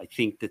change, I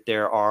think that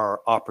there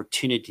are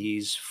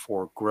opportunities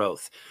for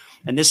growth.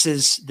 And this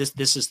is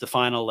the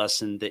final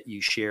lesson that you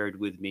shared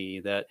with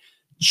me, that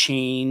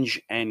change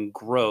and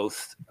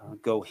growth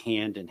go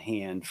hand in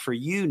hand. For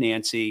you,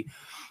 Nancy,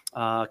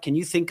 can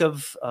you think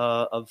of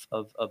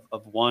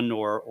one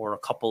or a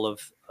couple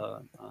of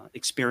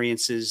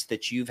experiences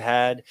that you've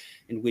had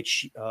in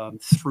which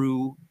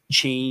through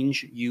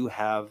change you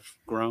have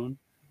grown?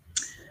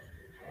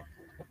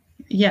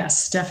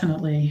 Yes,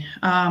 definitely.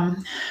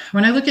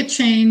 When I look at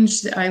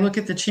change, I look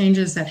at the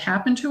changes that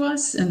happen to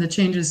us and the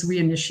changes we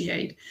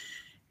initiate.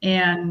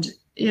 And,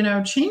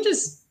 change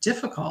is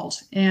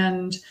difficult.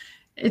 And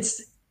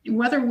it's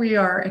whether we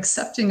are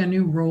accepting a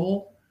new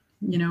role,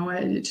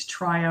 to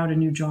try out a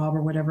new job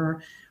or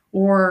whatever,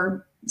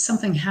 or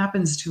something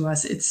happens to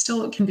us, it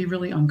can be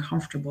really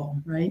uncomfortable,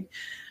 right?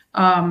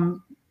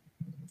 From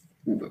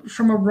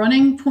a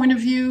running point of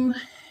view,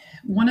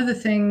 one of the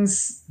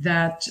things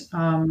that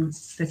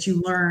that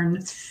you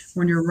learn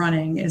when you're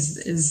running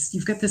is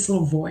you've got this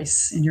little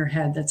voice in your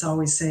head that's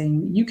always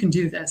saying, you can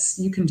do this,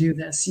 you can do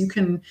this, you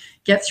can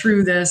get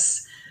through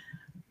this.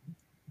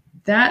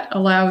 That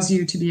allows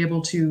you to be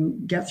able to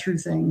get through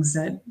things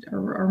that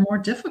are more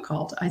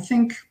difficult. I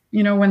think,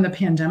 when the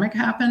pandemic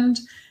happened,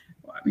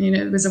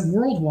 it was a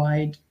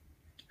worldwide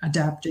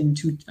adapting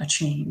to a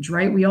change,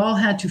 right? We all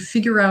had to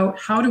figure out,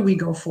 how do we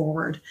go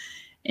forward?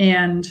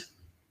 And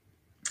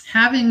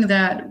having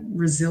that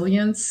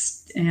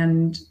resilience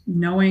and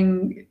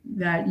knowing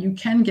that you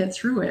can get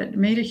through it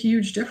made a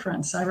huge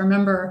difference. I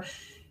remember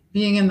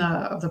being in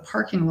the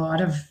parking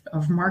lot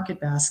of Market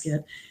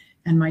Basket,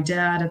 and my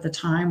dad at the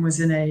time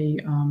was in a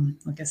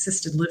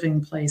assisted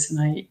living place,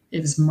 and it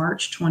was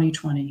March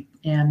 2020.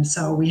 And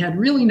so we had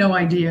really no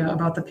idea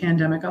about the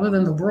pandemic other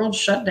than the world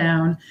shut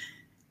down.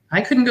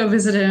 I couldn't go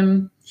visit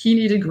him. He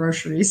needed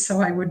groceries.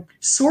 So I would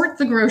sort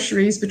the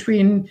groceries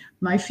between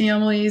my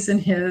family's and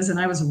his, and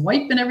I was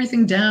wiping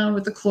everything down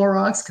with the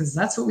Clorox because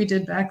that's what we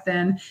did back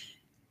then.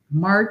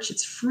 March,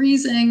 it's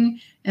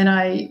freezing. And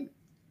I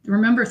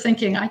remember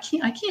thinking, I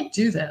can't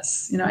do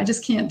this. I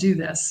just can't do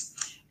this.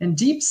 And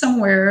deep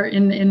somewhere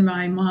in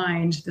my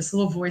mind, this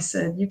little voice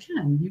said, you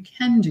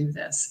can do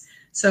this.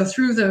 So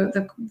through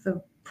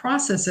the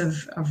process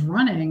of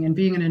running and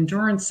being an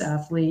endurance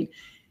athlete,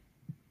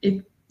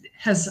 it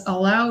has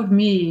allowed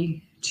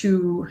me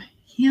to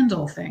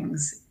handle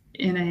things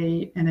in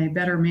a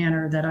better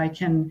manner, that I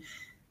can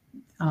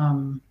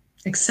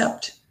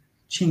accept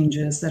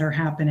changes that are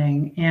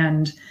happening,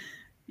 and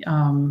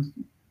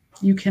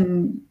you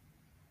can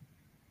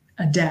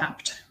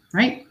adapt,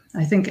 right?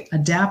 I think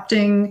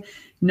adapting,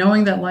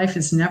 knowing that life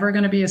is never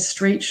going to be a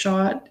straight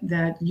shot,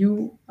 that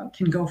you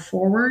can go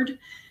forward,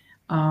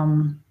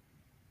 and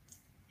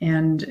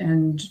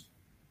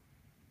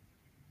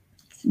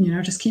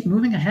just keep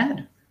moving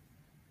ahead.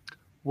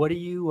 What do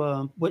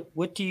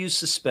you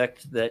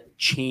suspect that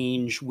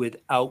change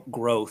without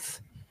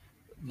growth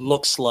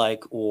looks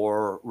like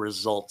or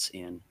results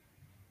in?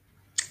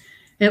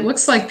 It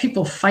looks like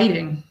people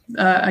fighting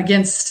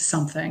against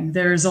something.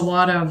 There's a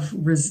lot of,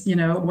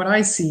 what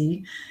I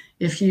see.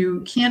 If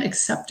you can't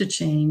accept a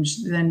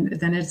change, then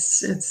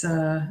it's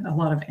a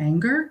lot of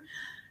anger,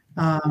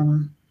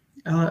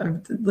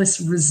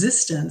 this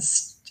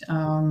resistance,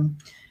 and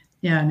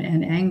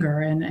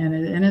anger,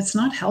 and it's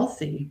not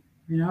healthy.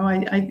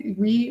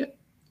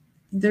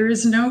 There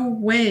is no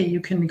way you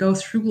can go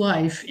through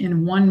life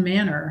in one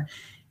manner,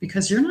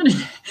 because you're not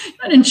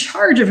in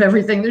charge of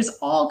everything. There's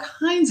all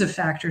kinds of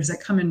factors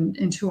that come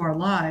into our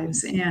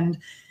lives, and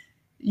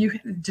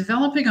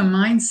developing a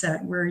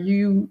mindset where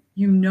you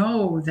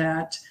know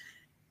that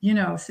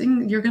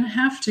you're going to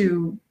have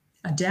to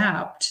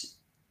adapt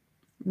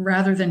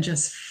rather than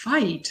just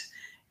fight.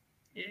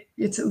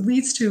 It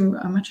leads to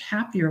a much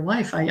happier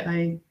life.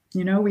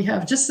 We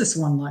have just this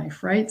one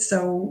life, right?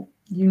 So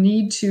you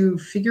need to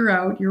figure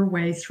out your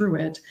way through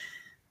it,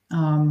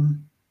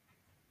 and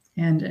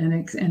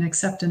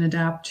accept and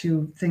adapt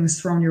to things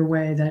thrown your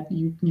way that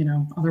you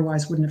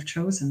otherwise wouldn't have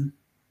chosen.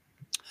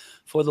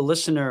 For the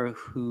listener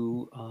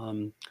who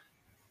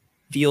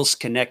feels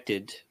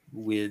connected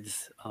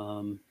with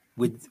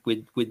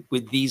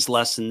these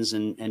lessons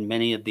and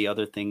many of the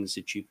other things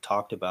that you've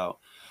talked about,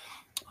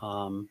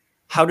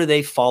 how do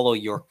they follow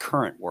your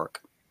current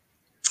work?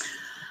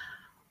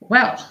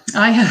 Well,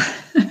 I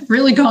have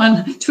really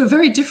gone to a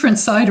very different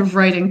side of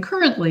writing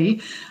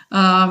currently.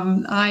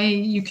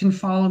 You can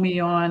follow me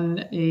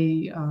on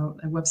a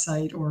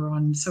website or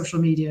on social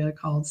media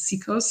called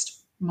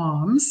Seacoast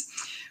Moms,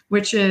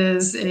 which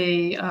is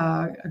a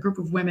group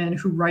of women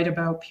who write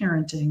about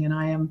parenting, and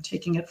I am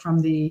taking it from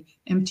the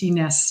empty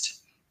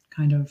nest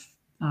kind of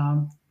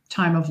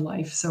time of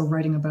life. So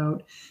writing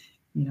about,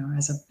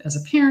 as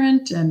a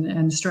parent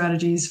and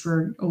strategies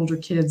for older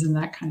kids and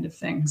that kind of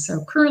thing.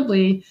 So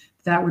currently,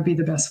 that would be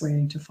the best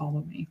way to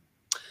follow me.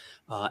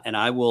 And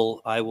I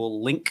will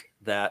link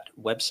that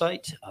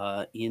website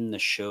in the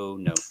show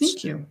notes.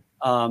 Thank you.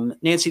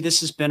 Nancy, this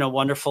has been a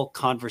wonderful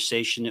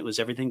conversation. It was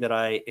everything that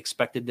I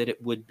expected that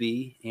it would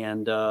be.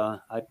 And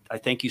I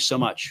thank you so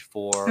much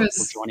for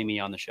joining me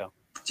on the show.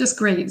 Just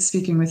great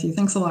speaking with you.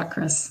 Thanks a lot,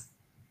 Chris.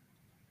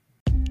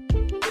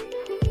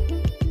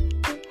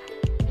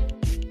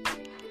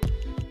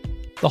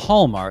 The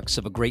hallmarks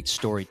of a great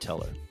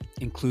storyteller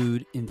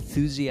include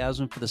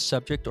enthusiasm for the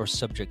subject or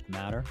subject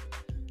matter,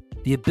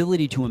 the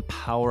ability to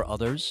empower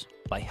others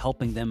by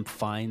helping them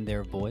find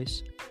their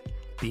voice,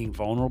 being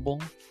vulnerable,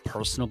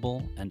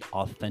 personable, and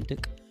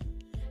authentic,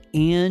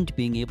 and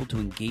being able to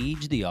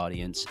engage the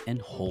audience and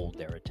hold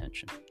their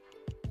attention.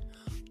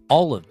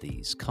 All of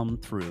these come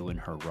through in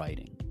her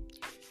writing.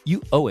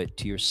 You owe it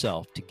to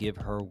yourself to give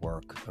her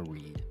work a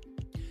read.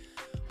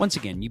 Once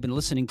again, you've been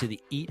listening to the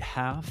Eat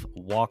Half,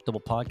 Walk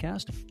Double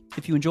podcast.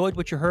 If you enjoyed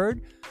what you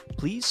heard,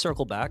 please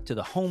circle back to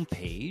the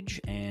homepage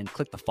and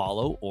click the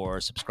follow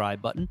or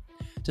subscribe button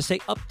to stay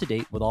up to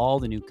date with all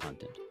the new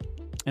content.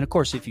 And of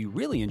course, if you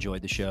really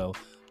enjoyed the show,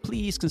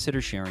 please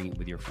consider sharing it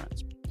with your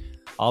friends.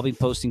 I'll be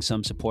posting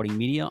some supporting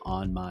media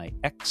on my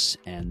X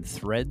and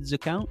Threads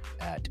account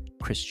at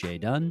Chris J.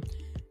 Dunn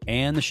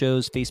and the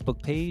show's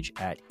Facebook page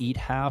at Eat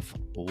Half,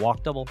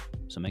 Walk Double.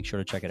 So make sure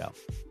to check it out.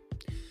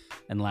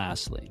 And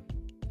lastly,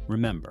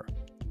 remember,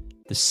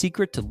 the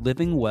secret to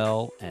living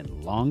well and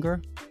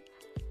longer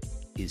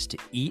is to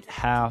eat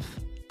half,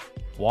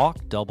 walk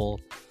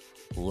double,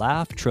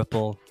 laugh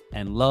triple,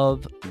 and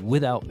love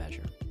without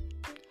measure.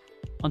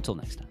 Until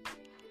next time.